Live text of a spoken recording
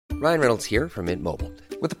Ryan Reynolds here from Mint Mobile.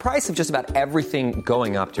 With the price of just about everything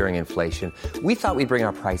going up during inflation, we thought we'd bring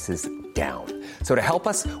our prices down. So to help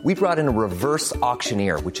us, we brought in a reverse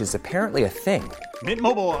auctioneer, which is apparently a thing. Mint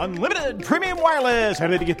Mobile Unlimited Premium Wireless. How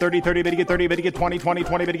to get 30, 30, bit to get 30, bit to get 20, 20,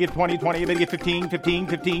 20, bit to get 20, 20, bit to get 15, 15,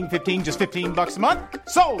 15, 15, just $15 a month?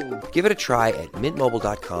 Sold! Give it a try at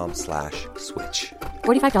mintmobile.com/switch.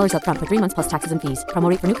 $45 up front for 3 months plus taxes and fees. Promo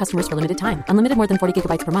rate for new customers for limited time. Unlimited more than 40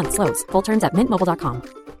 gigabytes per month. Slows full terms at mintmobile.com.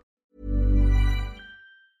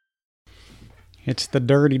 It's the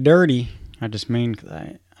dirty. I just mean,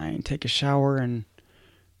 I ain't take a shower and...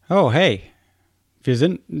 Oh, hey. Wir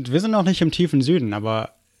sind noch nicht im tiefen Süden,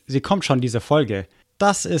 aber sie kommt schon, diese Folge.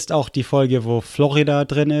 Das ist auch die Folge, wo Florida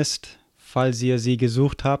drin ist, falls ihr sie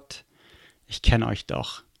gesucht habt. Ich kenne euch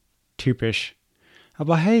doch. Typisch.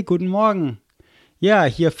 Aber hey, guten Morgen. Ja,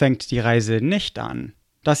 hier fängt die Reise nicht an.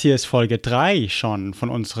 Das hier ist Folge 3 schon von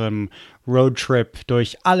unserem Roadtrip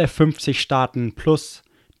durch alle 50 Staaten plus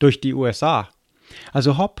durch die USA.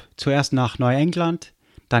 Also hopp, zuerst nach Neuengland,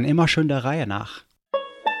 dann immer schön der Reihe nach.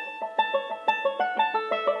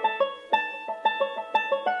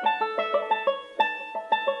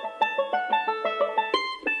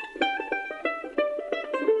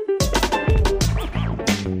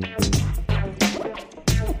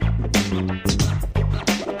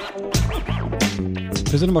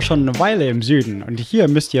 Wir sind aber schon eine Weile im Süden und hier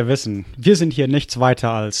müsst ihr wissen, wir sind hier nichts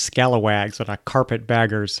weiter als Scalawags oder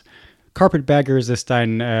Carpetbaggers. Carpetbaggers ist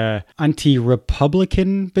ein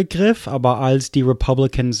Anti-Republican-Begriff, aber als die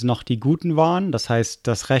Republicans noch die Guten waren, das heißt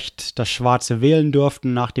das Recht, das Schwarze wählen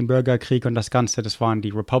durften nach dem Bürgerkrieg und das Ganze, das waren die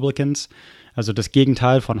Republicans, also das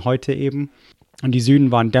Gegenteil von heute eben. Und die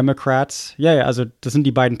Süden waren Democrats. Ja, also das sind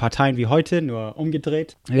die beiden Parteien wie heute, nur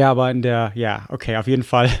umgedreht. Ja, aber auf jeden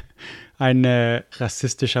Fall ein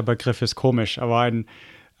rassistischer Begriff ist komisch, aber ein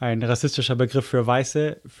rassistischer Begriff für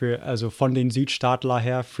Weiße, also von den Südstaatler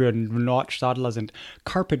her, für den Nordstaatler sind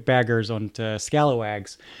Carpetbaggers und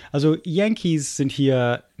Scalawags. Also Yankees sind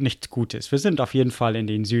hier nichts Gutes. Wir sind auf jeden Fall in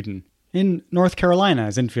den Süden. In North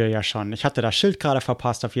Carolina sind wir ja schon. Ich hatte das Schild gerade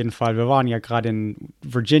verpasst auf jeden Fall. Wir waren ja gerade in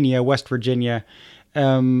Virginia, West Virginia.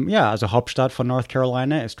 Also Hauptstadt von North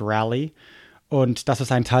Carolina ist Raleigh. Und das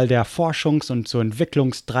ist ein Teil der Forschungs- und so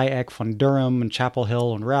Entwicklungsdreieck von Durham und Chapel Hill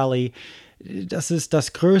und Raleigh. Das ist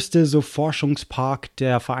das größte so Forschungspark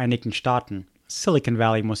der Vereinigten Staaten. Silicon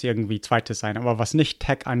Valley muss irgendwie zweites sein, aber was nicht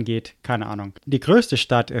Tech angeht, keine Ahnung. Die größte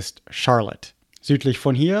Stadt ist Charlotte. Südlich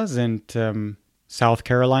von hier sind South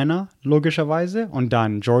Carolina, logischerweise, und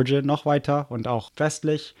dann Georgia noch weiter und auch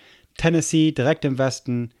westlich, Tennessee direkt im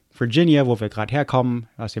Westen, Virginia, wo wir gerade herkommen,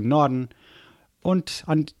 aus dem Norden, und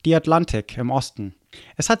an die Atlantik im Osten.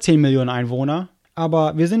 Es hat 10 Millionen Einwohner,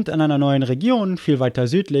 aber wir sind in einer neuen Region, viel weiter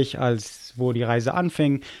südlich, als wo die Reise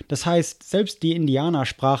anfing. Das heißt, selbst die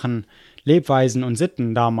Indianersprachen, Lebweisen und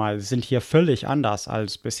Sitten damals sind hier völlig anders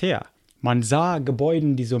als bisher. Man sah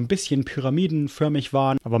Gebäuden, die so ein bisschen pyramidenförmig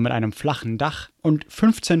waren, aber mit einem flachen Dach. Und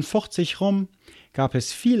 1540 rum gab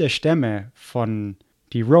es viele Stämme von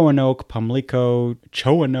die Roanoke, Pamlico,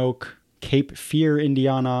 Choanoke, Cape Fear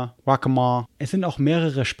Indianer, Waccamaw. Es sind auch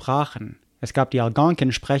mehrere Sprachen. Es gab die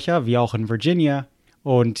Algonquin-Sprecher, wie auch in Virginia,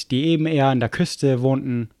 und die eben eher an der Küste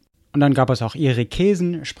wohnten. Und dann gab es auch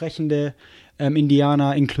Irokesen sprechende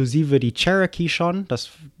Indianer, inklusive die Cherokee schon.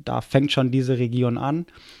 Da fängt schon diese Region an.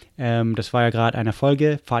 Das war ja gerade eine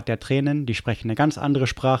Folge, Pfad der Tränen. Die sprechen eine ganz andere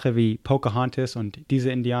Sprache wie Pocahontas und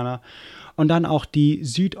diese Indianer. Und dann auch die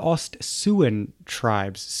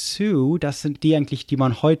Südost-Siouan-Tribes. Sioux, das sind die eigentlich, die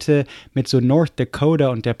man heute mit so North Dakota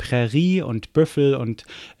und der Prärie und Büffel und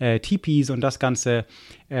Tipis und das Ganze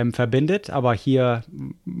verbindet. Aber hier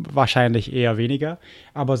wahrscheinlich eher weniger.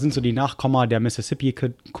 Aber sind so die Nachkommen der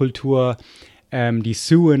Mississippi-Kultur, die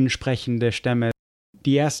Siouan-sprechende Stämme.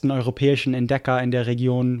 Die ersten europäischen Entdecker in der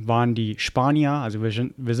Region waren die Spanier, also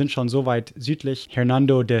wir sind schon so weit südlich.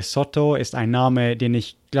 Hernando de Soto ist ein Name, den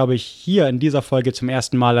ich, glaube ich, hier in dieser Folge zum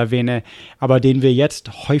ersten Mal erwähne, aber den wir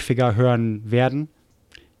jetzt häufiger hören werden.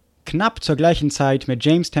 Knapp zur gleichen Zeit mit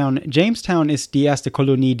Jamestown. Jamestown ist die erste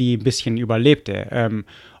Kolonie, die ein bisschen überlebte.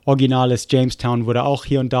 Originales Jamestown wurde auch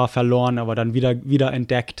hier und da verloren, aber dann wieder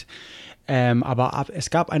entdeckt. Aber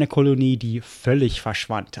es gab eine Kolonie, die völlig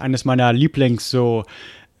verschwand. Eines meiner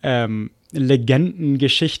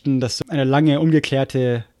Legendengeschichten, das eine lange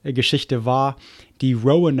ungeklärte Geschichte war, die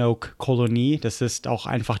Roanoke-Kolonie. Das ist auch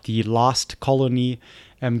einfach die Lost Colony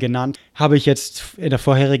genannt. Habe ich jetzt in der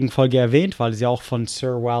vorherigen Folge erwähnt, weil sie auch von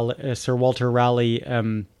Sir Walter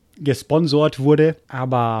Raleigh gesponsert wurde.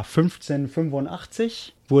 Aber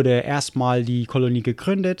 1585 wurde erstmal die Kolonie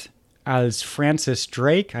gegründet, als Francis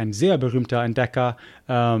Drake, ein sehr berühmter Entdecker,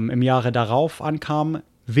 im Jahre darauf ankam.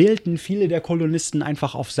 wählten viele der Kolonisten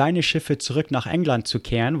einfach auf seine Schiffe zurück nach England zu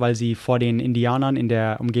kehren, weil sie vor den Indianern in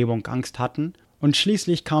der Umgebung Angst hatten. Und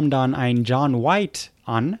schließlich kam dann ein John White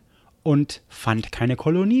an und fand keine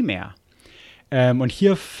Kolonie mehr. Und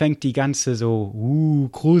hier fängt die ganze so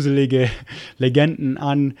gruselige Legenden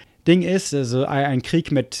an. Ding ist, also ein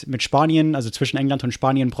Krieg mit Spanien, also zwischen England und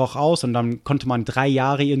Spanien, brach aus und dann konnte man 3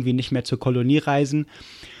 Jahre irgendwie nicht mehr zur Kolonie reisen.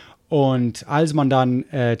 Und als man dann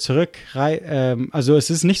also es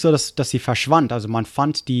ist nicht so, dass sie verschwand, also man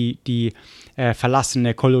fand die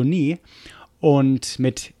verlassene Kolonie und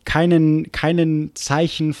mit keinen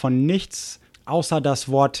Zeichen von nichts, außer das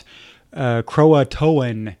Wort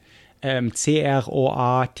Croatoan,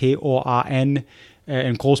 Croatoan,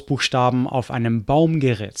 in Großbuchstaben auf einem Baum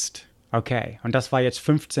geritzt. Okay, und das war jetzt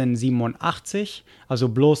 1587, also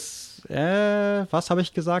bloß, was habe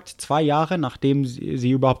ich gesagt? 2 Jahre, nachdem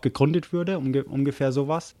sie überhaupt gegründet wurde, ungefähr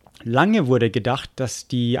sowas. Lange wurde gedacht, dass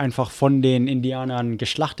die einfach von den Indianern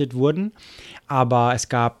geschlachtet wurden, aber es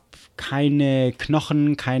gab keine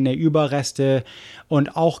Knochen, keine Überreste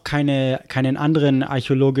und auch keinen anderen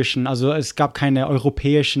archäologischen, also es gab keine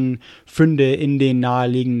europäischen Funde in den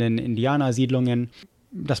naheliegenden Indianersiedlungen.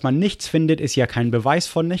 Dass man nichts findet, ist ja kein Beweis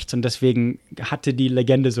von nichts und deswegen hatte die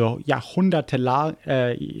Legende so Jahre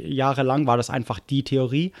lang war das einfach die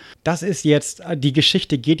Theorie. Das ist jetzt, die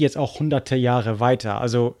Geschichte geht jetzt auch hunderte Jahre weiter.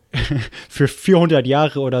 Also für 400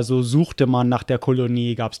 Jahre oder so suchte man nach der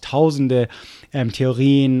Kolonie, gab es tausende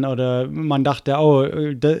Theorien oder man dachte,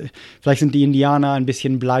 vielleicht sind die Indianer ein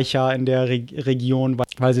bisschen bleicher in der Region,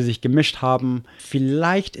 weil sie sich gemischt haben.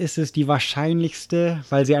 Vielleicht ist es die wahrscheinlichste,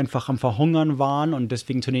 weil sie einfach am Verhungern waren und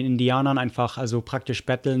deswegen zu den Indianern einfach also praktisch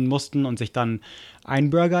betteln mussten und sich dann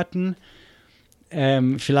einbürgerten.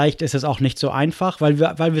 Vielleicht ist es auch nicht so einfach, weil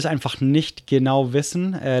wir es einfach nicht genau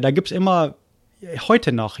wissen. Da gibt es immer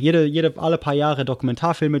heute noch, alle paar Jahre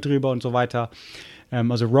Dokumentarfilme drüber und so weiter.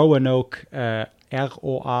 Also Roanoke,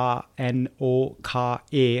 Roanoke.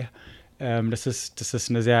 Das ist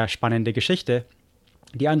eine sehr spannende Geschichte.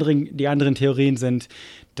 Die anderen Theorien sind,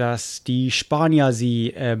 dass die Spanier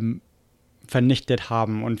sie vernichtet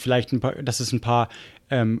haben und vielleicht dass es ein paar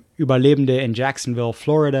Überlebende in Jacksonville,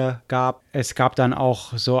 Florida gab. Es gab dann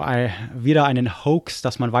auch so wieder einen Hoax,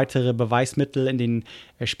 dass man weitere Beweismittel in den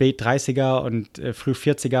spät 30er und früh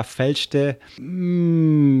 40er fälschte.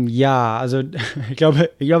 Ja, also ich glaube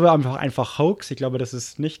einfach Hoax. Ich glaube, das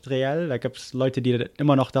ist nicht reell. Da gibt es Leute, die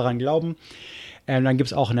immer noch daran glauben. Dann gibt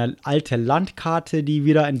es auch eine alte Landkarte, die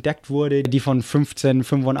wieder entdeckt wurde, die von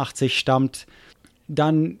 1585 stammt.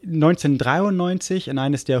 Dann 1993 in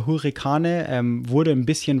eines der Hurrikane wurde ein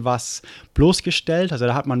bisschen was bloßgestellt. Also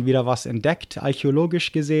da hat man wieder was entdeckt,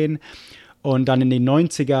 archäologisch gesehen. Und dann in den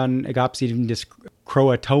 90ern gab es eben das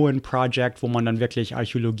Croatoan Project, wo man dann wirklich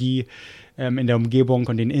Archäologie in der Umgebung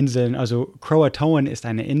und den Inseln, also Croatoan ist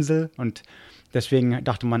eine Insel und deswegen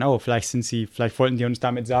dachte man, vielleicht wollten die uns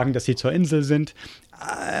damit sagen, dass sie zur Insel sind.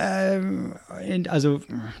 Also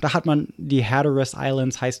da hat man die Hatteras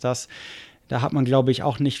Islands, heißt das. Da hat man, glaube ich,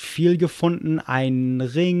 auch nicht viel gefunden. Ein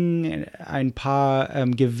Ring, ein paar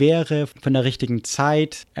Gewehre von der richtigen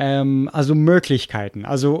Zeit. Also Möglichkeiten.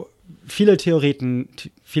 Also viele Theorien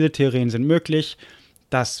sind möglich.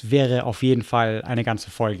 Das wäre auf jeden Fall eine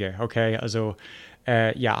ganze Folge. Okay, also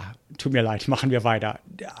tut mir leid, machen wir weiter.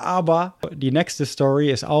 Aber die nächste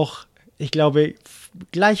Story ist auch, ich glaube,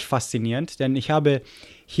 gleich faszinierend, denn ich habe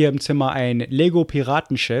hier im Zimmer ein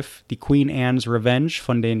Lego-Piratenschiff, die Queen Anne's Revenge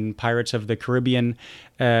von den Pirates of the Caribbean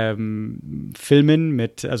Filmen,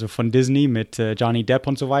 also von Disney mit Johnny Depp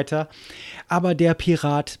und so weiter. Aber der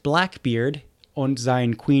Pirat Blackbeard und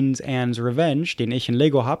sein Queen Anne's Revenge, den ich in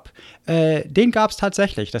Lego habe, den gab es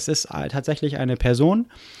tatsächlich. Das ist tatsächlich eine Person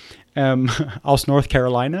aus North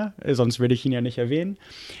Carolina, sonst würde ich ihn ja nicht erwähnen.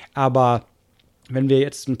 Aber wenn wir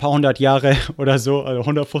jetzt ein paar 100 Jahre oder so, also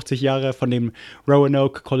 150 Jahre von dem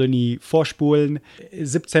Roanoke-Kolonie vorspulen,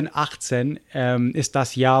 1718 ist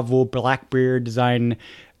das Jahr, wo Blackbeard sein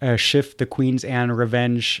Schiff, The Queen's Anne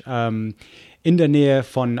Revenge, in der Nähe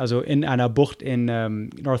also in einer Bucht in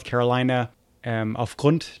North Carolina auf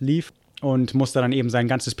Grund lief und musste dann eben sein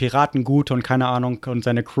ganzes Piratengut und keine Ahnung und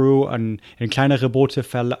seine Crew in kleinere Boote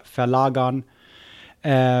verlagern.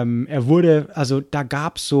 Er wurde, also da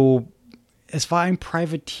gab es so, es war ein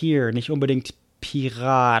Privateer, nicht unbedingt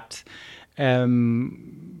Pirat.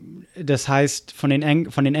 Das heißt, von den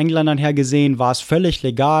Engländern her gesehen war es völlig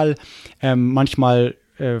legal, manchmal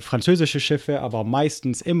französische Schiffe, aber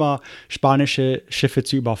meistens immer spanische Schiffe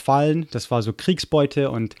zu überfallen. Das war so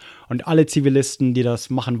Kriegsbeute und alle Zivilisten, die das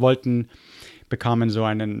machen wollten, bekamen so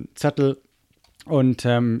einen Zettel Und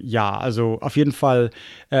ja, also auf jeden Fall,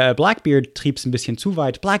 Blackbeard trieb es ein bisschen zu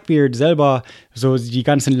weit. Blackbeard selber, so die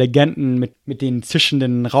ganzen Legenden mit den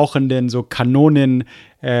zischenden, rauchenden, so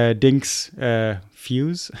Kanonen-Dings,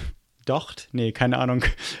 Fuse? Docht? Nee, keine Ahnung.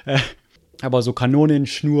 Aber so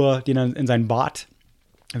Kanonenschnur, die dann in sein Bart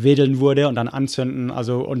wedeln würde und dann anzünden,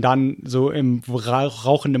 also und dann so im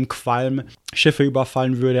rauchendem Qualm Schiffe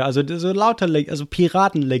überfallen würde. Also so lauter, also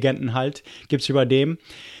Piratenlegenden halt gibt's über dem.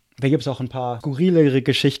 Da gibt es auch ein paar skurrilere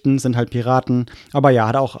Geschichten, sind halt Piraten. Aber ja,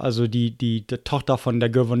 hat auch also die Tochter von der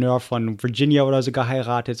Gouverneur von Virginia oder so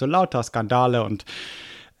geheiratet. So lauter Skandale und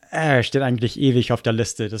steht eigentlich ewig auf der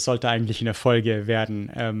Liste. Das sollte eigentlich eine Folge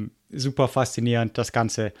werden. Super faszinierend, das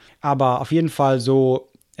Ganze. Aber auf jeden Fall so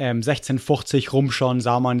 1650 rum schon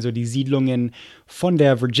sah man so die Siedlungen von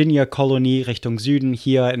der Virginia-Kolonie Richtung Süden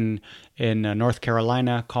hier in North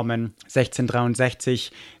Carolina kommen.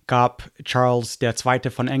 1663 gab Charles II.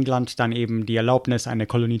 Von England dann eben die Erlaubnis, eine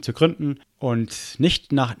Kolonie zu gründen. Und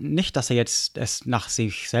nicht, dass er jetzt es nach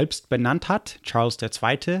sich selbst benannt hat, Charles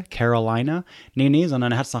II., Carolina. Nee,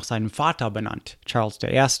 sondern er hat es nach seinem Vater benannt, Charles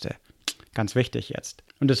I. Ganz wichtig jetzt.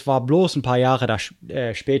 Und es war bloß ein paar Jahre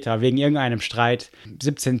später, wegen irgendeinem Streit.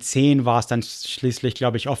 1710 war es dann schließlich,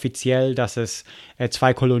 glaube ich, offiziell, dass es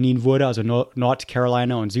 2 Kolonien wurde, also North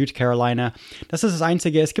Carolina und Süd Carolina. Das ist das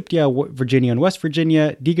Einzige. Es gibt ja Virginia und West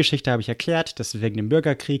Virginia. Die Geschichte habe ich erklärt, das ist wegen dem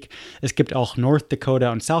Bürgerkrieg. Es gibt auch North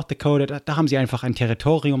Dakota und South Dakota. Da haben sie einfach ein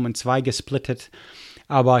Territorium in 2 gesplittet.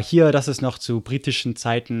 Aber hier, das ist noch zu britischen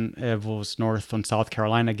Zeiten, wo es North und South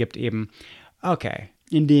Carolina gibt eben. Okay.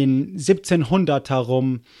 In den 1700er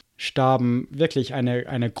rum starben wirklich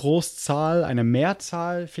eine Großzahl, eine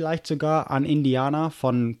Mehrzahl vielleicht sogar an Indianer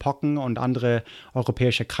von Pocken und andere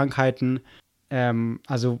europäische Krankheiten.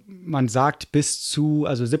 Also man sagt bis zu,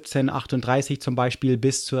 also 1738 zum Beispiel,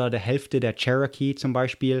 bis zur der Hälfte der Cherokee zum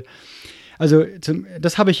Beispiel. Also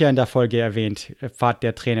das habe ich ja in der Folge erwähnt, Pfad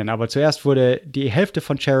der Tränen. Aber zuerst wurde die Hälfte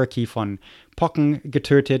von Cherokee von Pocken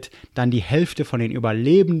getötet, dann die Hälfte von den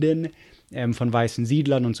Überlebenden von weißen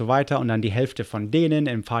Siedlern und so weiter und dann die Hälfte von denen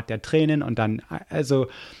im Pfad der Tränen und dann also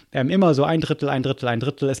immer so ein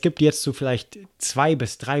Drittel. Es gibt jetzt so vielleicht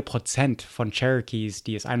 2-3% von Cherokees,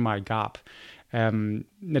 die es einmal gab.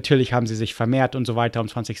 Natürlich haben sie sich vermehrt und so weiter im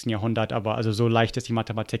 20. Jahrhundert, aber also so leicht ist die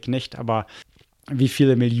Mathematik nicht, aber wie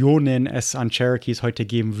viele Millionen es an Cherokees heute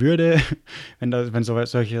geben würde, wenn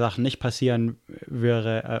solche Sachen nicht passieren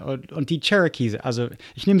würde. Und die Cherokees, also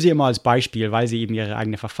ich nehme sie immer als Beispiel, weil sie eben ihre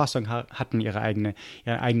eigene Verfassung hatten, ihr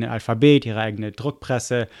eigenes Alphabet, ihre eigene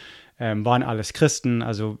Druckpresse, waren alles Christen,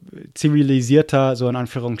 also zivilisierter, so in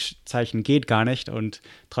Anführungszeichen, geht gar nicht und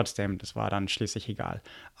trotzdem, das war dann schließlich egal.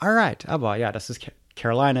 Alright, aber ja, das ist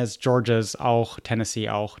Carolinas, Georgias auch, Tennessee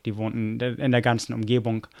auch, die wohnten in der ganzen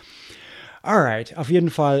Umgebung. Alright, auf jeden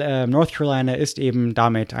Fall, North Carolina ist eben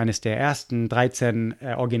damit eines der ersten 13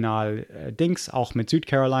 Original-Dings, auch mit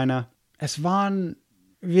Südcarolina.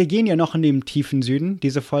 Wir gehen ja noch in den tiefen Süden,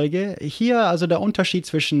 diese Folge. Hier also der Unterschied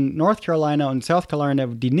zwischen North Carolina und South Carolina,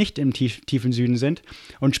 die nicht im tiefen Süden sind.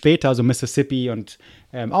 Und später, also Mississippi und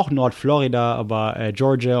auch Nordflorida, aber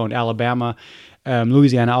Georgia und Alabama,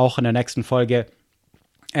 Louisiana auch in der nächsten Folge.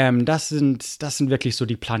 Das sind wirklich so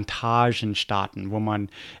die Plantagenstaaten, wo man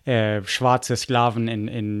schwarze Sklaven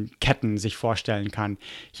in Ketten sich vorstellen kann.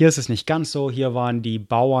 Hier ist es nicht ganz so. Hier waren die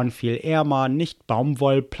Bauern viel ärmer, nicht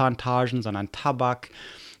Baumwollplantagen, sondern Tabak,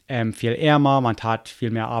 viel ärmer. Man tat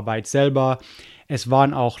viel mehr Arbeit selber. Es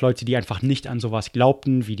waren auch Leute, die einfach nicht an sowas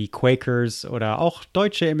glaubten, wie die Quakers oder auch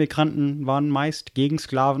deutsche Immigranten waren meist gegen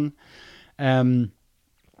Sklaven.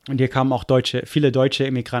 Und hier kamen auch viele deutsche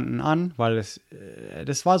Immigranten an, weil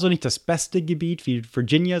das war so nicht das beste Gebiet wie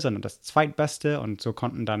Virginia, sondern das zweitbeste. Und so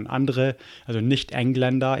konnten dann andere, also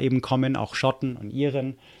Nicht-Engländer eben kommen, auch Schotten und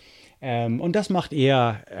Iren. Und das macht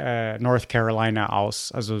eher North Carolina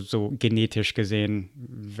aus, also so genetisch gesehen,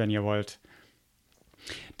 wenn ihr wollt.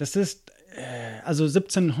 Das ist, also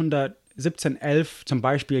 1711 zum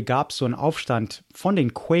Beispiel gab es so einen Aufstand von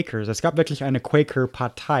den Quakers. Es gab wirklich eine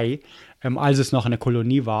Quaker-Partei, als es noch eine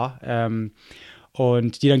Kolonie war,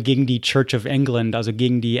 und die dann gegen die Church of England, also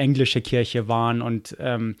gegen die englische Kirche waren. Und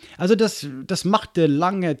also das machte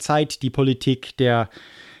lange Zeit die Politik der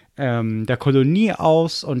Kolonie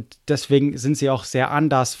aus und deswegen sind sie auch sehr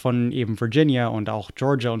anders von eben Virginia und auch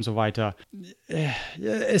Georgia und so weiter.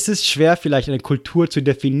 Es ist schwer, vielleicht eine Kultur zu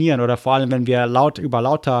definieren oder vor allem, wenn wir über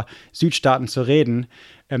lauter Südstaaten zu reden,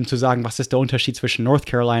 zu sagen, was ist der Unterschied zwischen North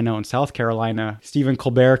Carolina und South Carolina. Stephen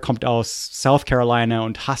Colbert kommt aus South Carolina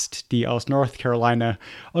und hasst die aus North Carolina.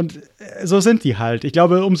 Und so sind die halt. Ich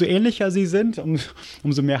glaube, umso ähnlicher sie sind,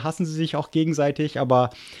 umso mehr hassen sie sich auch gegenseitig. Aber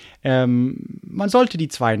man sollte die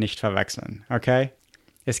zwei nicht verwechseln, okay?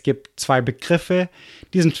 Es gibt zwei Begriffe,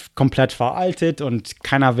 die sind komplett veraltet und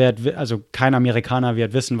kein Amerikaner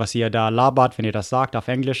wird wissen, was ihr da labert, wenn ihr das sagt auf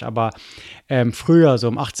Englisch. Aber früher, so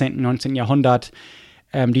im 18., 19. Jahrhundert,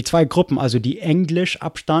 die zwei Gruppen, also die englisch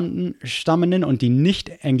abstammenden und die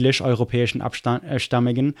nicht englisch-europäischen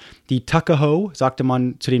abstammigen, die Tuckahoe, sagte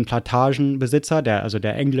man zu den Plantagenbesitzer,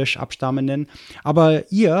 der englisch abstammenden.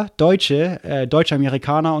 Aber ihr, Deutsche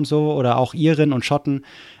Amerikaner und so, oder auch Iren und Schotten,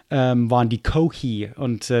 waren die Cohee.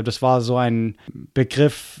 Und das war so ein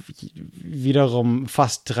Begriff, wiederum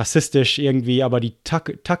fast rassistisch irgendwie, aber die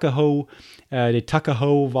Tuckahoe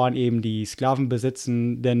waren eben die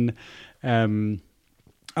Sklavenbesitzenden,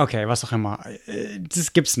 okay, was auch immer.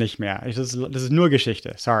 Das gibt's nicht mehr. Das ist nur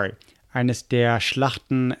Geschichte, sorry. Eines der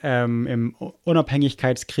Schlachten im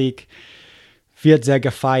Unabhängigkeitskrieg wird sehr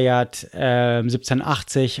gefeiert.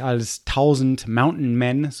 1780 als 1000 Mountain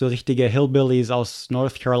Men, so richtige Hillbillies aus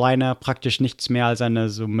North Carolina, praktisch nichts mehr als eine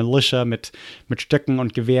so Militia mit Stöcken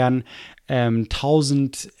und Gewehren.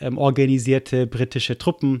 1000 organisierte britische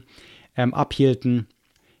Truppen abhielten.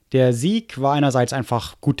 Der Sieg war einerseits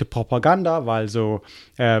einfach gute Propaganda, weil so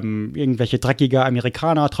irgendwelche dreckige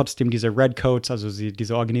Amerikaner trotzdem diese Redcoats, also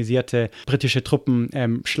diese organisierte britische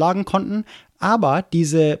Truppen schlagen konnten. Aber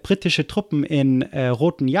diese britische Truppen in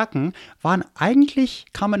roten Jacken waren eigentlich,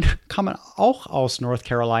 kamen auch aus North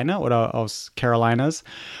Carolina oder aus Carolinas.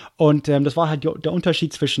 Und das war halt der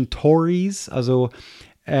Unterschied zwischen Tories, also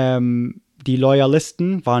die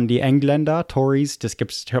Loyalisten waren die Engländer, Tories,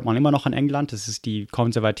 hört man immer noch in England, das ist die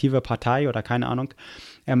konservative Partei oder keine Ahnung.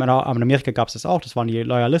 Aber in Amerika gab es das auch, das waren die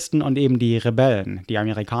Loyalisten und eben die Rebellen, die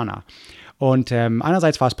Amerikaner. Und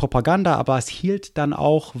einerseits war es Propaganda, aber es hielt dann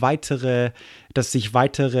auch dass sich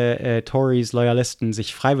weitere Tories, Loyalisten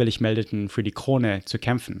sich freiwillig meldeten, für die Krone zu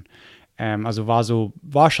kämpfen. Also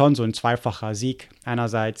war schon so ein zweifacher Sieg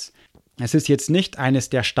einerseits. Es ist jetzt nicht eines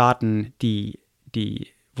der Staaten,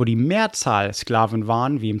 wo die Mehrzahl Sklaven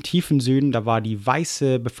waren, wie im tiefen Süden. Da war die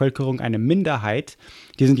weiße Bevölkerung eine Minderheit.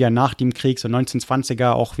 Die sind ja nach dem Krieg, so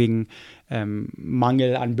 1920er, auch wegen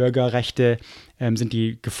Mangel an Bürgerrechte, sind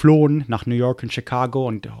die geflohen nach New York und Chicago.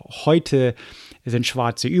 Und heute sind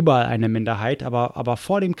Schwarze überall eine Minderheit. Aber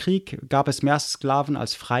vor dem Krieg gab es mehr Sklaven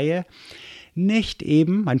als Freie.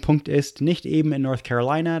 Mein Punkt ist, nicht eben in North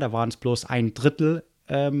Carolina, da waren es bloß 1/3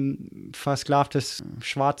 versklavtes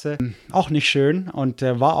Schwarze. Auch nicht schön und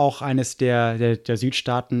war auch eines der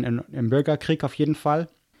Südstaaten im Bürgerkrieg auf jeden Fall.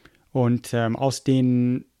 Und aus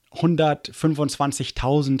den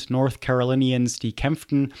 125.000 North Carolinians, die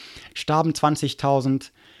kämpften, starben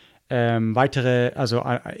 20.000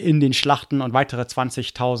 in den Schlachten und weitere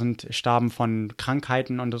 20.000 starben von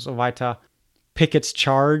Krankheiten und so weiter. Pickett's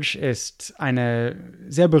Charge ist eine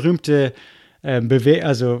sehr berühmte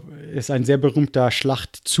ist ein sehr berühmter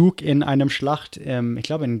Schlachtzug in einem Schlacht, ich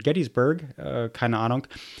glaube in Gettysburg, keine Ahnung.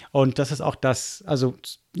 Und das ist auch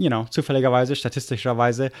zufälligerweise,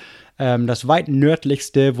 statistischerweise, das weit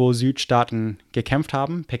nördlichste, wo Südstaaten gekämpft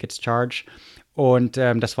haben, Pickett's Charge. Und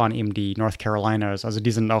das waren eben die North Carolinas. Also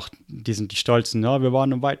die sind die Stolzen, ne? Wir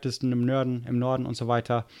waren am weitesten im Norden und so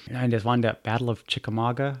weiter. Nein, das war in der Battle of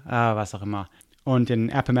Chickamauga, was auch immer. Und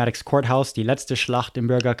in Appomattox Courthouse, die letzte Schlacht im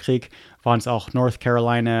Bürgerkrieg, waren es auch North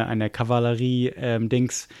Carolina, eine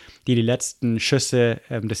Kavallerie-Dings, die letzten Schüsse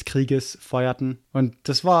des Krieges feuerten. Und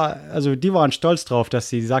die waren stolz drauf, dass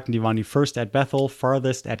sie sagten, die waren die first at Bethel,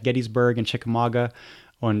 farthest at Gettysburg in Chickamauga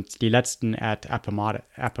und die letzten at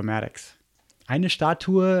Appomattox. Eine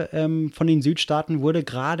Statue von den Südstaaten wurde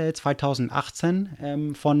gerade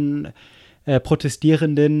 2018 von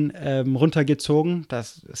Protestierenden runtergezogen.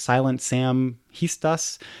 Das Silent Sam hieß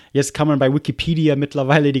das. Jetzt kann man bei Wikipedia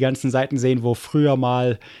mittlerweile die ganzen Seiten sehen, wo früher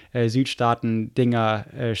mal Statuen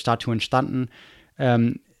standen.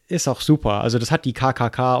 Ist auch super. Also das hat die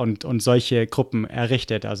KKK und solche Gruppen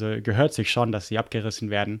errichtet. Also gehört sich schon, dass sie abgerissen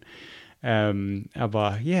werden.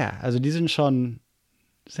 Aber ja, also die sind schon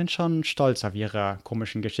stolz auf ihre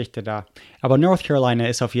komischen Geschichte da. Aber North Carolina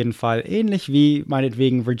ist auf jeden Fall ähnlich wie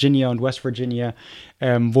meinetwegen Virginia und West Virginia,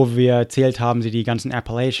 wo wir erzählt haben, sie die ganzen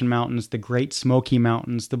Appalachian Mountains, the Great Smoky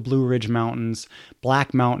Mountains, the Blue Ridge Mountains,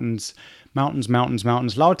 Black Mountains,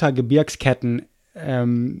 Mountains, lauter Gebirgsketten,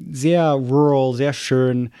 sehr rural, sehr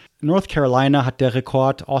schön. North Carolina hat der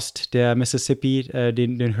Rekord Ost der Mississippi,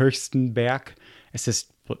 den höchsten Berg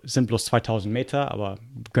sind bloß 2000 Meter, aber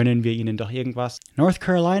gönnen wir ihnen doch irgendwas. North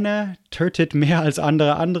Carolina tötet mehr als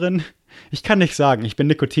anderen. Ich kann nicht sagen, ich bin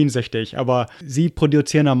nikotinsüchtig, aber sie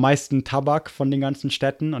produzieren am meisten Tabak von den ganzen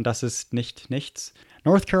Städten und das ist nichts.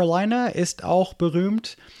 North Carolina ist auch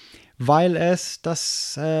berühmt, weil es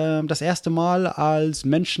das erste Mal als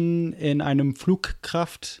Menschen in einem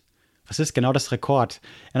Flugkraft, was ist genau das Rekord?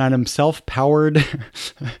 In einem self-powered,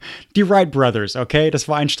 die Wright Brothers, okay? Das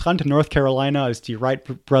war ein Strand in North Carolina, als die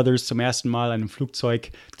Wright Brothers zum ersten Mal einem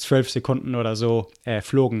Flugzeug 12 Sekunden oder so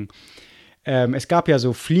flogen. Es gab ja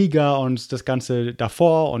so Flieger und das Ganze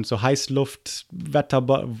davor und so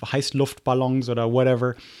Heißluftballons oder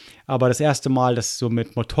whatever. Aber das erste Mal, dass so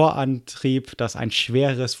mit Motorantrieb, dass ein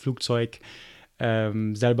schweres Flugzeug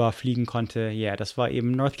selber fliegen konnte, das war eben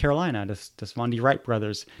North Carolina. Das waren die Wright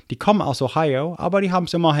Brothers. Die kommen aus Ohio, aber die haben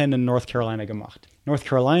es immerhin in North Carolina gemacht. North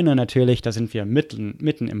Carolina natürlich, da sind wir mitten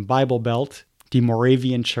im Bible Belt. Die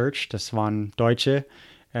Moravian Church, das waren Deutsche,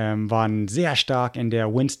 waren sehr stark in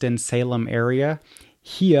der Winston-Salem Area.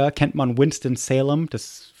 Hier kennt man Winston-Salem,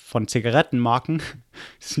 das von Zigarettenmarken.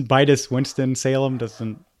 Das sind beides Winston-Salem, das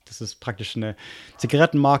ist praktisch eine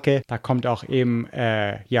Zigarettenmarke. Da kommt auch eben,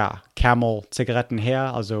 Camel-Zigaretten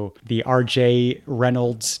her, also die R.J.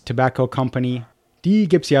 Reynolds Tobacco Company. Die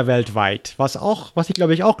gibt es ja weltweit. Was ich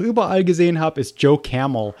glaube ich auch überall gesehen habe, ist Joe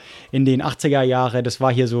Camel in den 80er Jahren. Das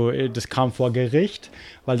war hier so, das kam vor Gericht,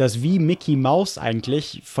 weil das wie Mickey Mouse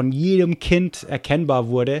eigentlich von jedem Kind erkennbar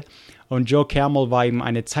wurde. Und Joe Camel war eben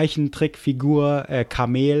eine Zeichentrickfigur,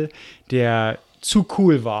 Kamel, der zu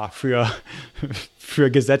cool war für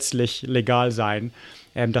gesetzlich legal sein,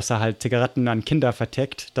 dass er halt Zigaretten an Kinder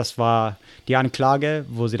vertickt. Das war die Anklage,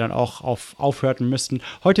 wo sie dann auch aufhören müssten.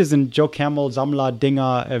 Heute sind Joe Camel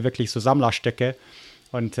Sammler-Dinger wirklich so Sammlerstücke.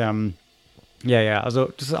 Und also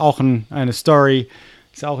das ist auch eine Story,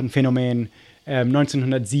 das ist auch ein Phänomen.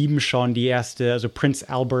 1907 schon die erste, also Prince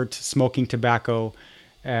Albert Smoking Tobacco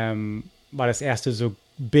war das erste so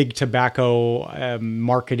Big Tobacco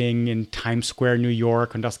Marketing in Times Square, New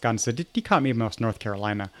York und das Ganze. Die kam eben aus North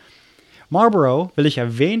Carolina. Marlboro will ich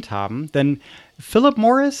erwähnt haben, denn Philip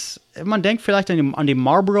Morris, man denkt vielleicht an den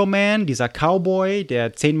Marlboro Man, dieser Cowboy,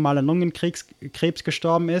 der 10-mal an Lungenkrebs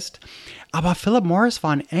gestorben ist. Aber Philip Morris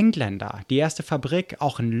war ein Engländer, die erste Fabrik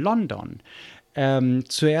auch in London.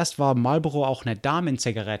 Zuerst war Marlboro auch eine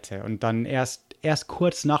Damenzigarette und dann erst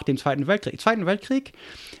kurz nach dem Zweiten Weltkrieg,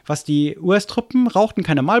 was die US-Truppen rauchten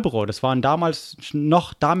keine Marlboro. Das waren damals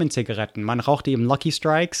noch Damenzigaretten. Man rauchte eben Lucky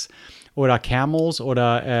Strikes oder Camels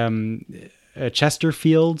oder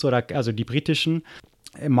Chesterfields oder also die britischen.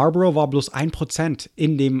 Marlboro war bloß 1%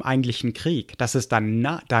 in dem eigentlichen Krieg. Das ist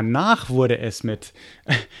danach wurde es mit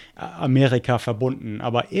Amerika verbunden.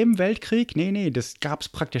 Aber im Weltkrieg, nee, das gab es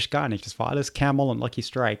praktisch gar nicht. Das war alles Camel und Lucky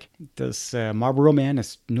Strike. Das Marlboro Man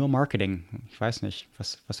ist nur Marketing. Ich weiß nicht,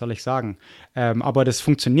 was soll ich sagen. Aber das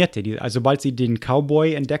funktionierte. Also sobald sie den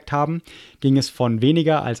Cowboy entdeckt haben, ging es von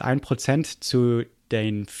weniger als 1% zu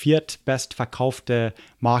den viertbestverkaufte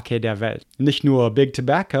Marke der Welt. Nicht nur Big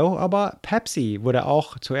Tobacco, aber Pepsi wurde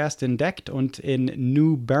auch zuerst entdeckt und in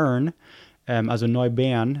New Bern, also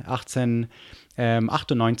Neubern,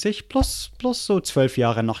 1898, plus so 12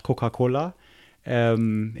 Jahre nach Coca-Cola,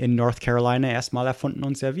 in North Carolina erstmal erfunden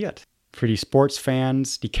und serviert. Für die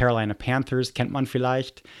Sportsfans, die Carolina Panthers kennt man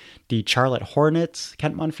vielleicht, die Charlotte Hornets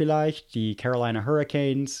kennt man vielleicht, die Carolina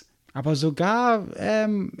Hurricanes. Aber sogar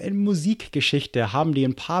in Musikgeschichte haben die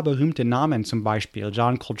ein paar berühmte Namen, zum Beispiel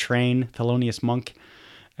John Coltrane, Thelonious Monk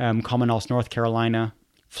kommen aus North Carolina.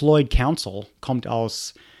 Floyd Council kommt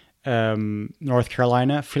aus North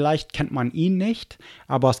Carolina. Vielleicht kennt man ihn nicht,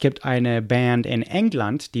 aber es gibt eine Band in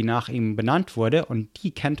England, die nach ihm benannt wurde und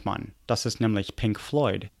die kennt man. Das ist nämlich Pink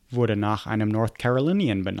Floyd, wurde nach einem North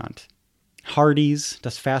Carolinian benannt. Hardee's,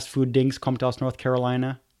 das Fast-Food-Dings, kommt aus North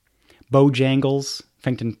Carolina. Bojangles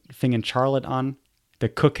fing in Charlotte an. The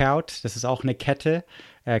Cookout, das ist auch eine Kette.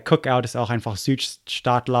 Cookout ist auch einfach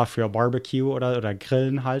Südstaatler für Barbecue oder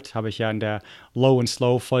Grillen halt. Habe ich ja in der Low and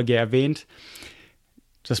Slow Folge erwähnt.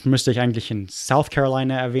 Das müsste ich eigentlich in South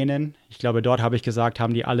Carolina erwähnen. Ich glaube, dort habe ich gesagt,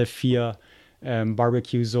 haben die alle 4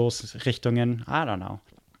 Barbecue-Sauce-Richtungen. I don't know.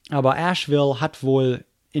 Aber Asheville hat wohl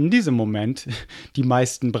in diesem Moment die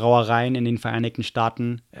meisten Brauereien in den Vereinigten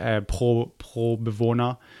Staaten pro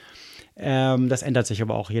Bewohner. Das ändert sich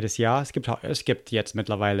aber auch jedes Jahr. Es gibt jetzt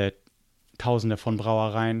mittlerweile Tausende von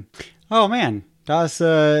Brauereien. Oh man, da ist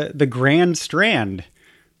The Grand Strand,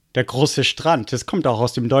 der große Strand. Das kommt auch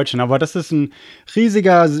aus dem Deutschen, aber das ist ein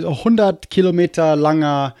riesiger, 100 Kilometer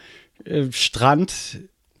langer Strand,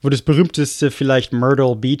 wo das berühmteste vielleicht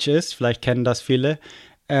Myrtle Beach ist. Vielleicht kennen das viele.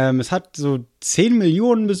 Es hat so 10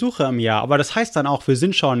 Millionen Besucher im Jahr, aber das heißt dann auch, wir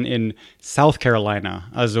sind schon in South Carolina.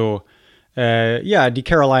 Also, die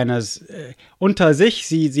Carolinas unter sich,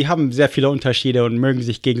 sie haben sehr viele Unterschiede und mögen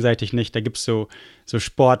sich gegenseitig nicht. Da gibt es so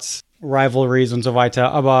Sports-Rivalries und so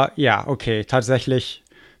weiter. Aber ja, okay, tatsächlich,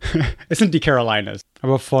 es sind die Carolinas.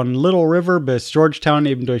 Aber von Little River bis Georgetown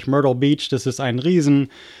eben durch Myrtle Beach, das ist ein Riesen,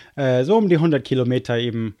 so um die 100 Kilometer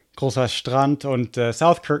eben großer Strand. Und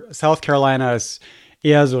South Carolina ist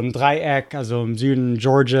eher so ein Dreieck, also im Süden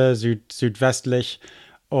Georgia, südwestlich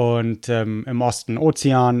und im Osten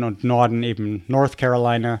Ozean und Norden eben North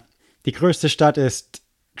Carolina. Die größte Stadt ist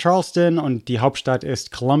Charleston und die Hauptstadt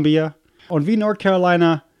ist Columbia. Und wie North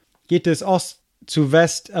Carolina geht es Ost zu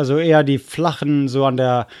West, also eher die flachen, so an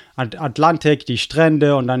der Atlantik, die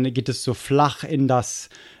Strände und dann geht es so flach in das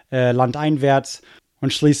Land einwärts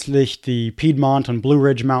und schließlich die Piedmont und Blue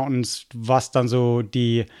Ridge Mountains, was dann so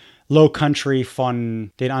die Low Country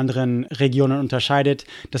von den anderen Regionen unterscheidet.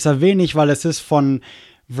 Das erwähne ich, weil es ist von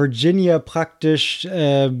Virginia praktisch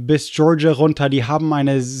bis Georgia runter. Die haben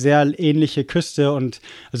eine sehr ähnliche Küste und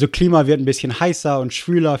also Klima wird ein bisschen heißer und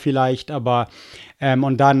schwüler vielleicht, aber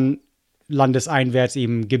und dann landeseinwärts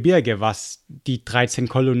eben Gebirge, was die 13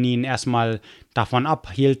 Kolonien erstmal davon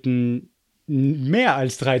abhielten, mehr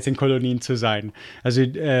als 13 Kolonien zu sein. Also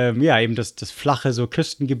eben das flache so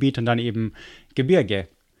Küstengebiet und dann eben Gebirge.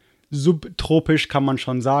 Subtropisch kann man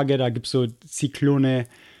schon sagen, da gibt es so Zyklone,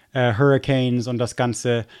 Hurricanes und das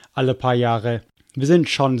Ganze alle paar Jahre. Wir sind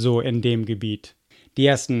schon so in dem Gebiet. Die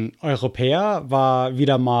ersten Europäer war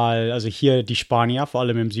wieder mal, also hier die Spanier, vor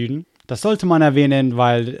allem im Süden. Das sollte man erwähnen,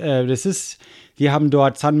 weil wir haben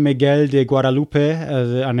dort San Miguel de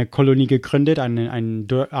Guadalupe, eine Kolonie gegründet, ein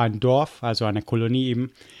Dorf, also eine Kolonie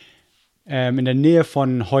eben, in der Nähe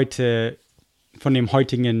von dem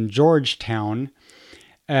heutigen Georgetown.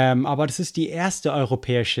 Aber das ist die erste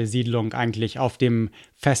europäische Siedlung eigentlich auf dem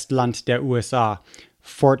Festland der USA.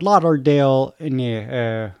 Fort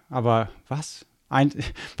Lauderdale, aber was?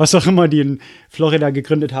 Was auch immer die in Florida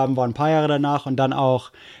gegründet haben, war ein paar Jahre danach. Und dann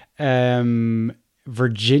auch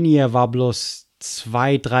Virginia war bloß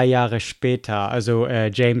 2-3 Jahre später, also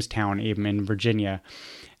Jamestown eben in Virginia.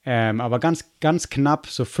 Aber ganz, ganz knapp,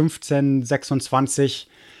 so 1526.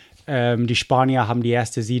 Die Spanier haben die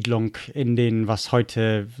erste Siedlung in den, was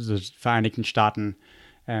heute so Vereinigten Staaten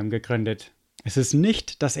gegründet. Es ist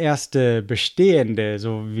nicht das erste bestehende,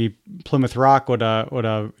 so wie Plymouth Rock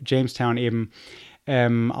oder Jamestown eben.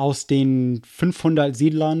 Aus den 500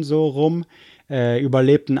 Siedlern so rum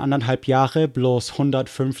überlebten 1,5 Jahre bloß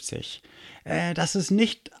 150. Das ist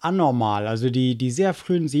nicht anormal. Also die sehr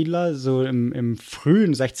frühen Siedler, so im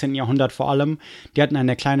frühen 16. Jahrhundert vor allem, die hatten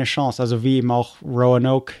eine kleine Chance. Also wie eben auch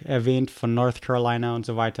Roanoke erwähnt von North Carolina und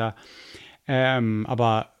so weiter.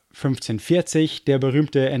 Aber 1540, der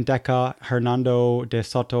berühmte Entdecker Hernando de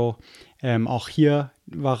Soto, auch hier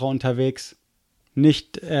war er unterwegs.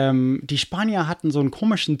 Die Spanier hatten so einen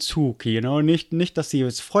komischen Zug, nicht, dass sie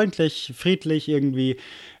es freundlich, friedlich irgendwie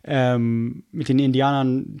mit den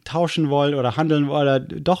Indianern tauschen wollen oder handeln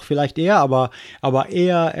wollen, doch vielleicht eher, aber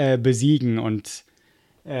eher besiegen und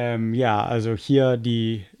also hier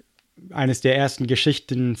eines der ersten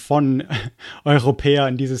Geschichten von Europäern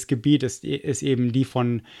in dieses Gebiet ist eben die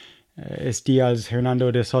als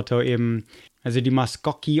Hernando de Soto eben, also die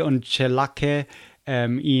Muskogee und Chelake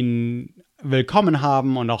ihn willkommen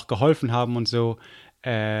haben und auch geholfen haben und so,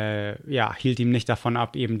 hielt ihm nicht davon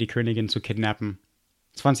ab, eben die Königin zu kidnappen.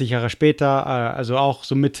 20 Jahre später, also auch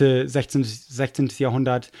so Mitte 16.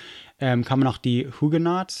 Jahrhundert, kamen auch die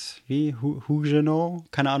Huguenots, Huguenots,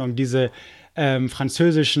 keine Ahnung, diese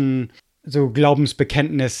französischen so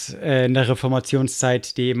Glaubensbekenntnis in der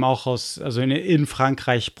Reformationszeit, die eben auch in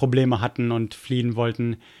Frankreich Probleme hatten und fliehen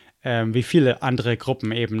wollten, wie viele andere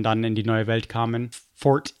Gruppen eben dann in die neue Welt kamen.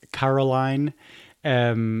 Fort Caroline,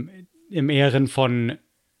 im Ehren von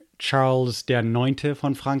Charles IX.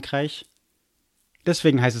 Von Frankreich.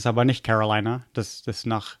 Deswegen heißt es aber nicht Carolina. Das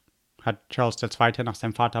hat Charles II. Nach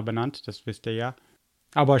seinem Vater benannt, das wisst ihr ja.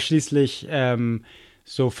 Aber schließlich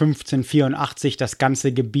so 1584, das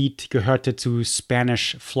ganze Gebiet gehörte zu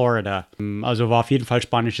Spanish Florida. Also war auf jeden Fall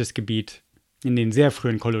spanisches Gebiet in den sehr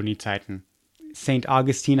frühen Koloniezeiten. St.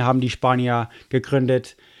 Augustine haben die Spanier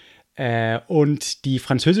gegründet und die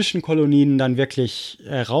französischen Kolonien dann wirklich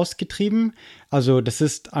rausgetrieben. Also das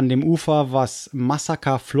ist an dem Ufer, was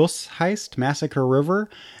Massacre Fluss heißt, Massacre River.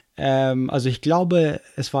 Also ich glaube,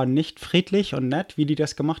 es war nicht friedlich und nett, wie die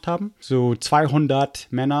das gemacht haben. So 200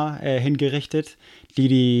 Männer hingerichtet,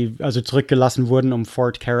 die also zurückgelassen wurden, um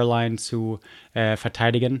Fort Caroline zu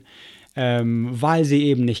verteidigen, weil sie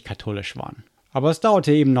eben nicht katholisch waren. Aber es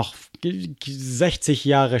dauerte eben noch 60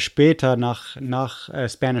 Jahre später nach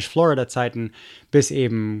Spanish Florida Zeiten, bis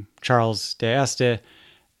eben Charles I.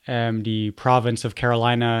 Die Province of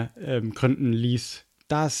Carolina gründen ließ.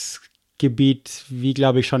 Das Gebiet, wie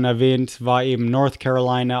glaube ich schon erwähnt, war eben North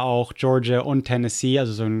Carolina, auch Georgia und Tennessee,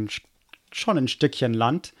 also schon ein Stückchen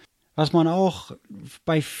Land. Was man auch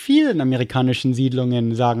bei vielen amerikanischen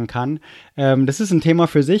Siedlungen sagen kann, das ist ein Thema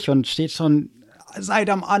für sich und steht schon seit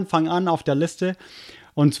am Anfang an auf der Liste.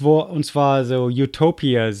 Und zwar so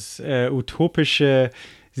Utopias, utopische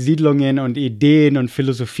Siedlungen und Ideen und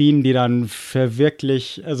Philosophien, die dann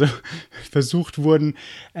versucht wurden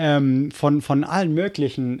von allen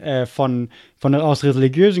möglichen, aus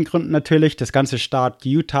religiösen Gründen natürlich, das ganze Staat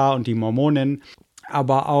Utah und die Mormonen,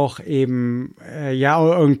 aber auch eben,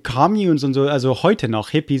 und Communes und so, also heute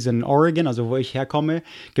noch Hippies in Oregon, also wo ich herkomme,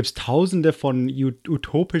 gibt es tausende von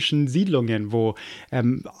utopischen Siedlungen, wo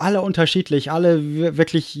alle unterschiedlich, alle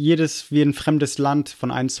wirklich jedes wie ein fremdes Land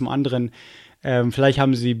von eins zum anderen. Vielleicht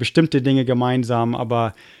haben sie bestimmte Dinge gemeinsam,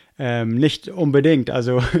 aber nicht unbedingt.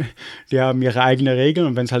 Also die haben ihre eigenen Regeln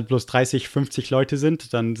und wenn es halt bloß 30, 50 Leute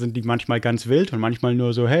sind, dann sind die manchmal ganz wild und manchmal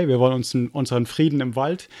nur so, hey, wir wollen unseren Frieden im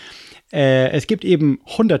Wald. Es gibt eben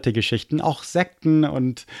hunderte Geschichten, auch Sekten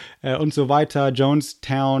und so weiter,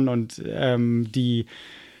 Jonestown und die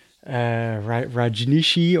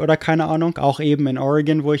Rajneeshi oder keine Ahnung, auch eben in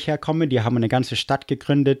Oregon, wo ich herkomme. Die haben eine ganze Stadt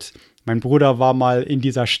gegründet. Mein Bruder war mal in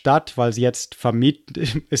dieser Stadt, weil sie jetzt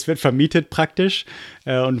es wird vermietet praktisch.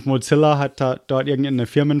 Und Mozilla hat dort irgendeine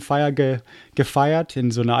Firmenfeier gefeiert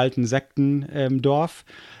in so einer alten Sektendorf.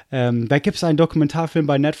 Da gibt es einen Dokumentarfilm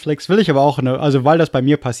bei Netflix, will ich aber auch, weil das bei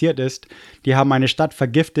mir passiert ist, die haben eine Stadt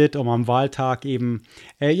vergiftet, um am Wahltag eben,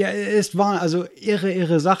 es waren also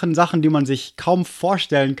irre Sachen, die man sich kaum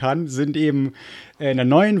vorstellen kann, sind eben in der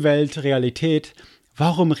neuen Welt Realität.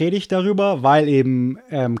 Warum rede ich darüber? Weil eben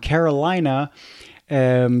Carolina,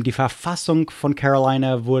 die Verfassung von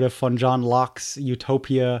Carolina wurde von John Locke's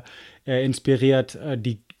Utopia inspiriert,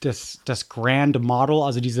 das Grand Model,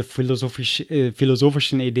 also diese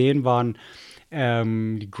philosophischen Ideen waren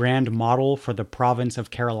die Grand Model for the Province of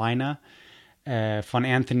Carolina von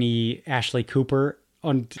Anthony Ashley Cooper.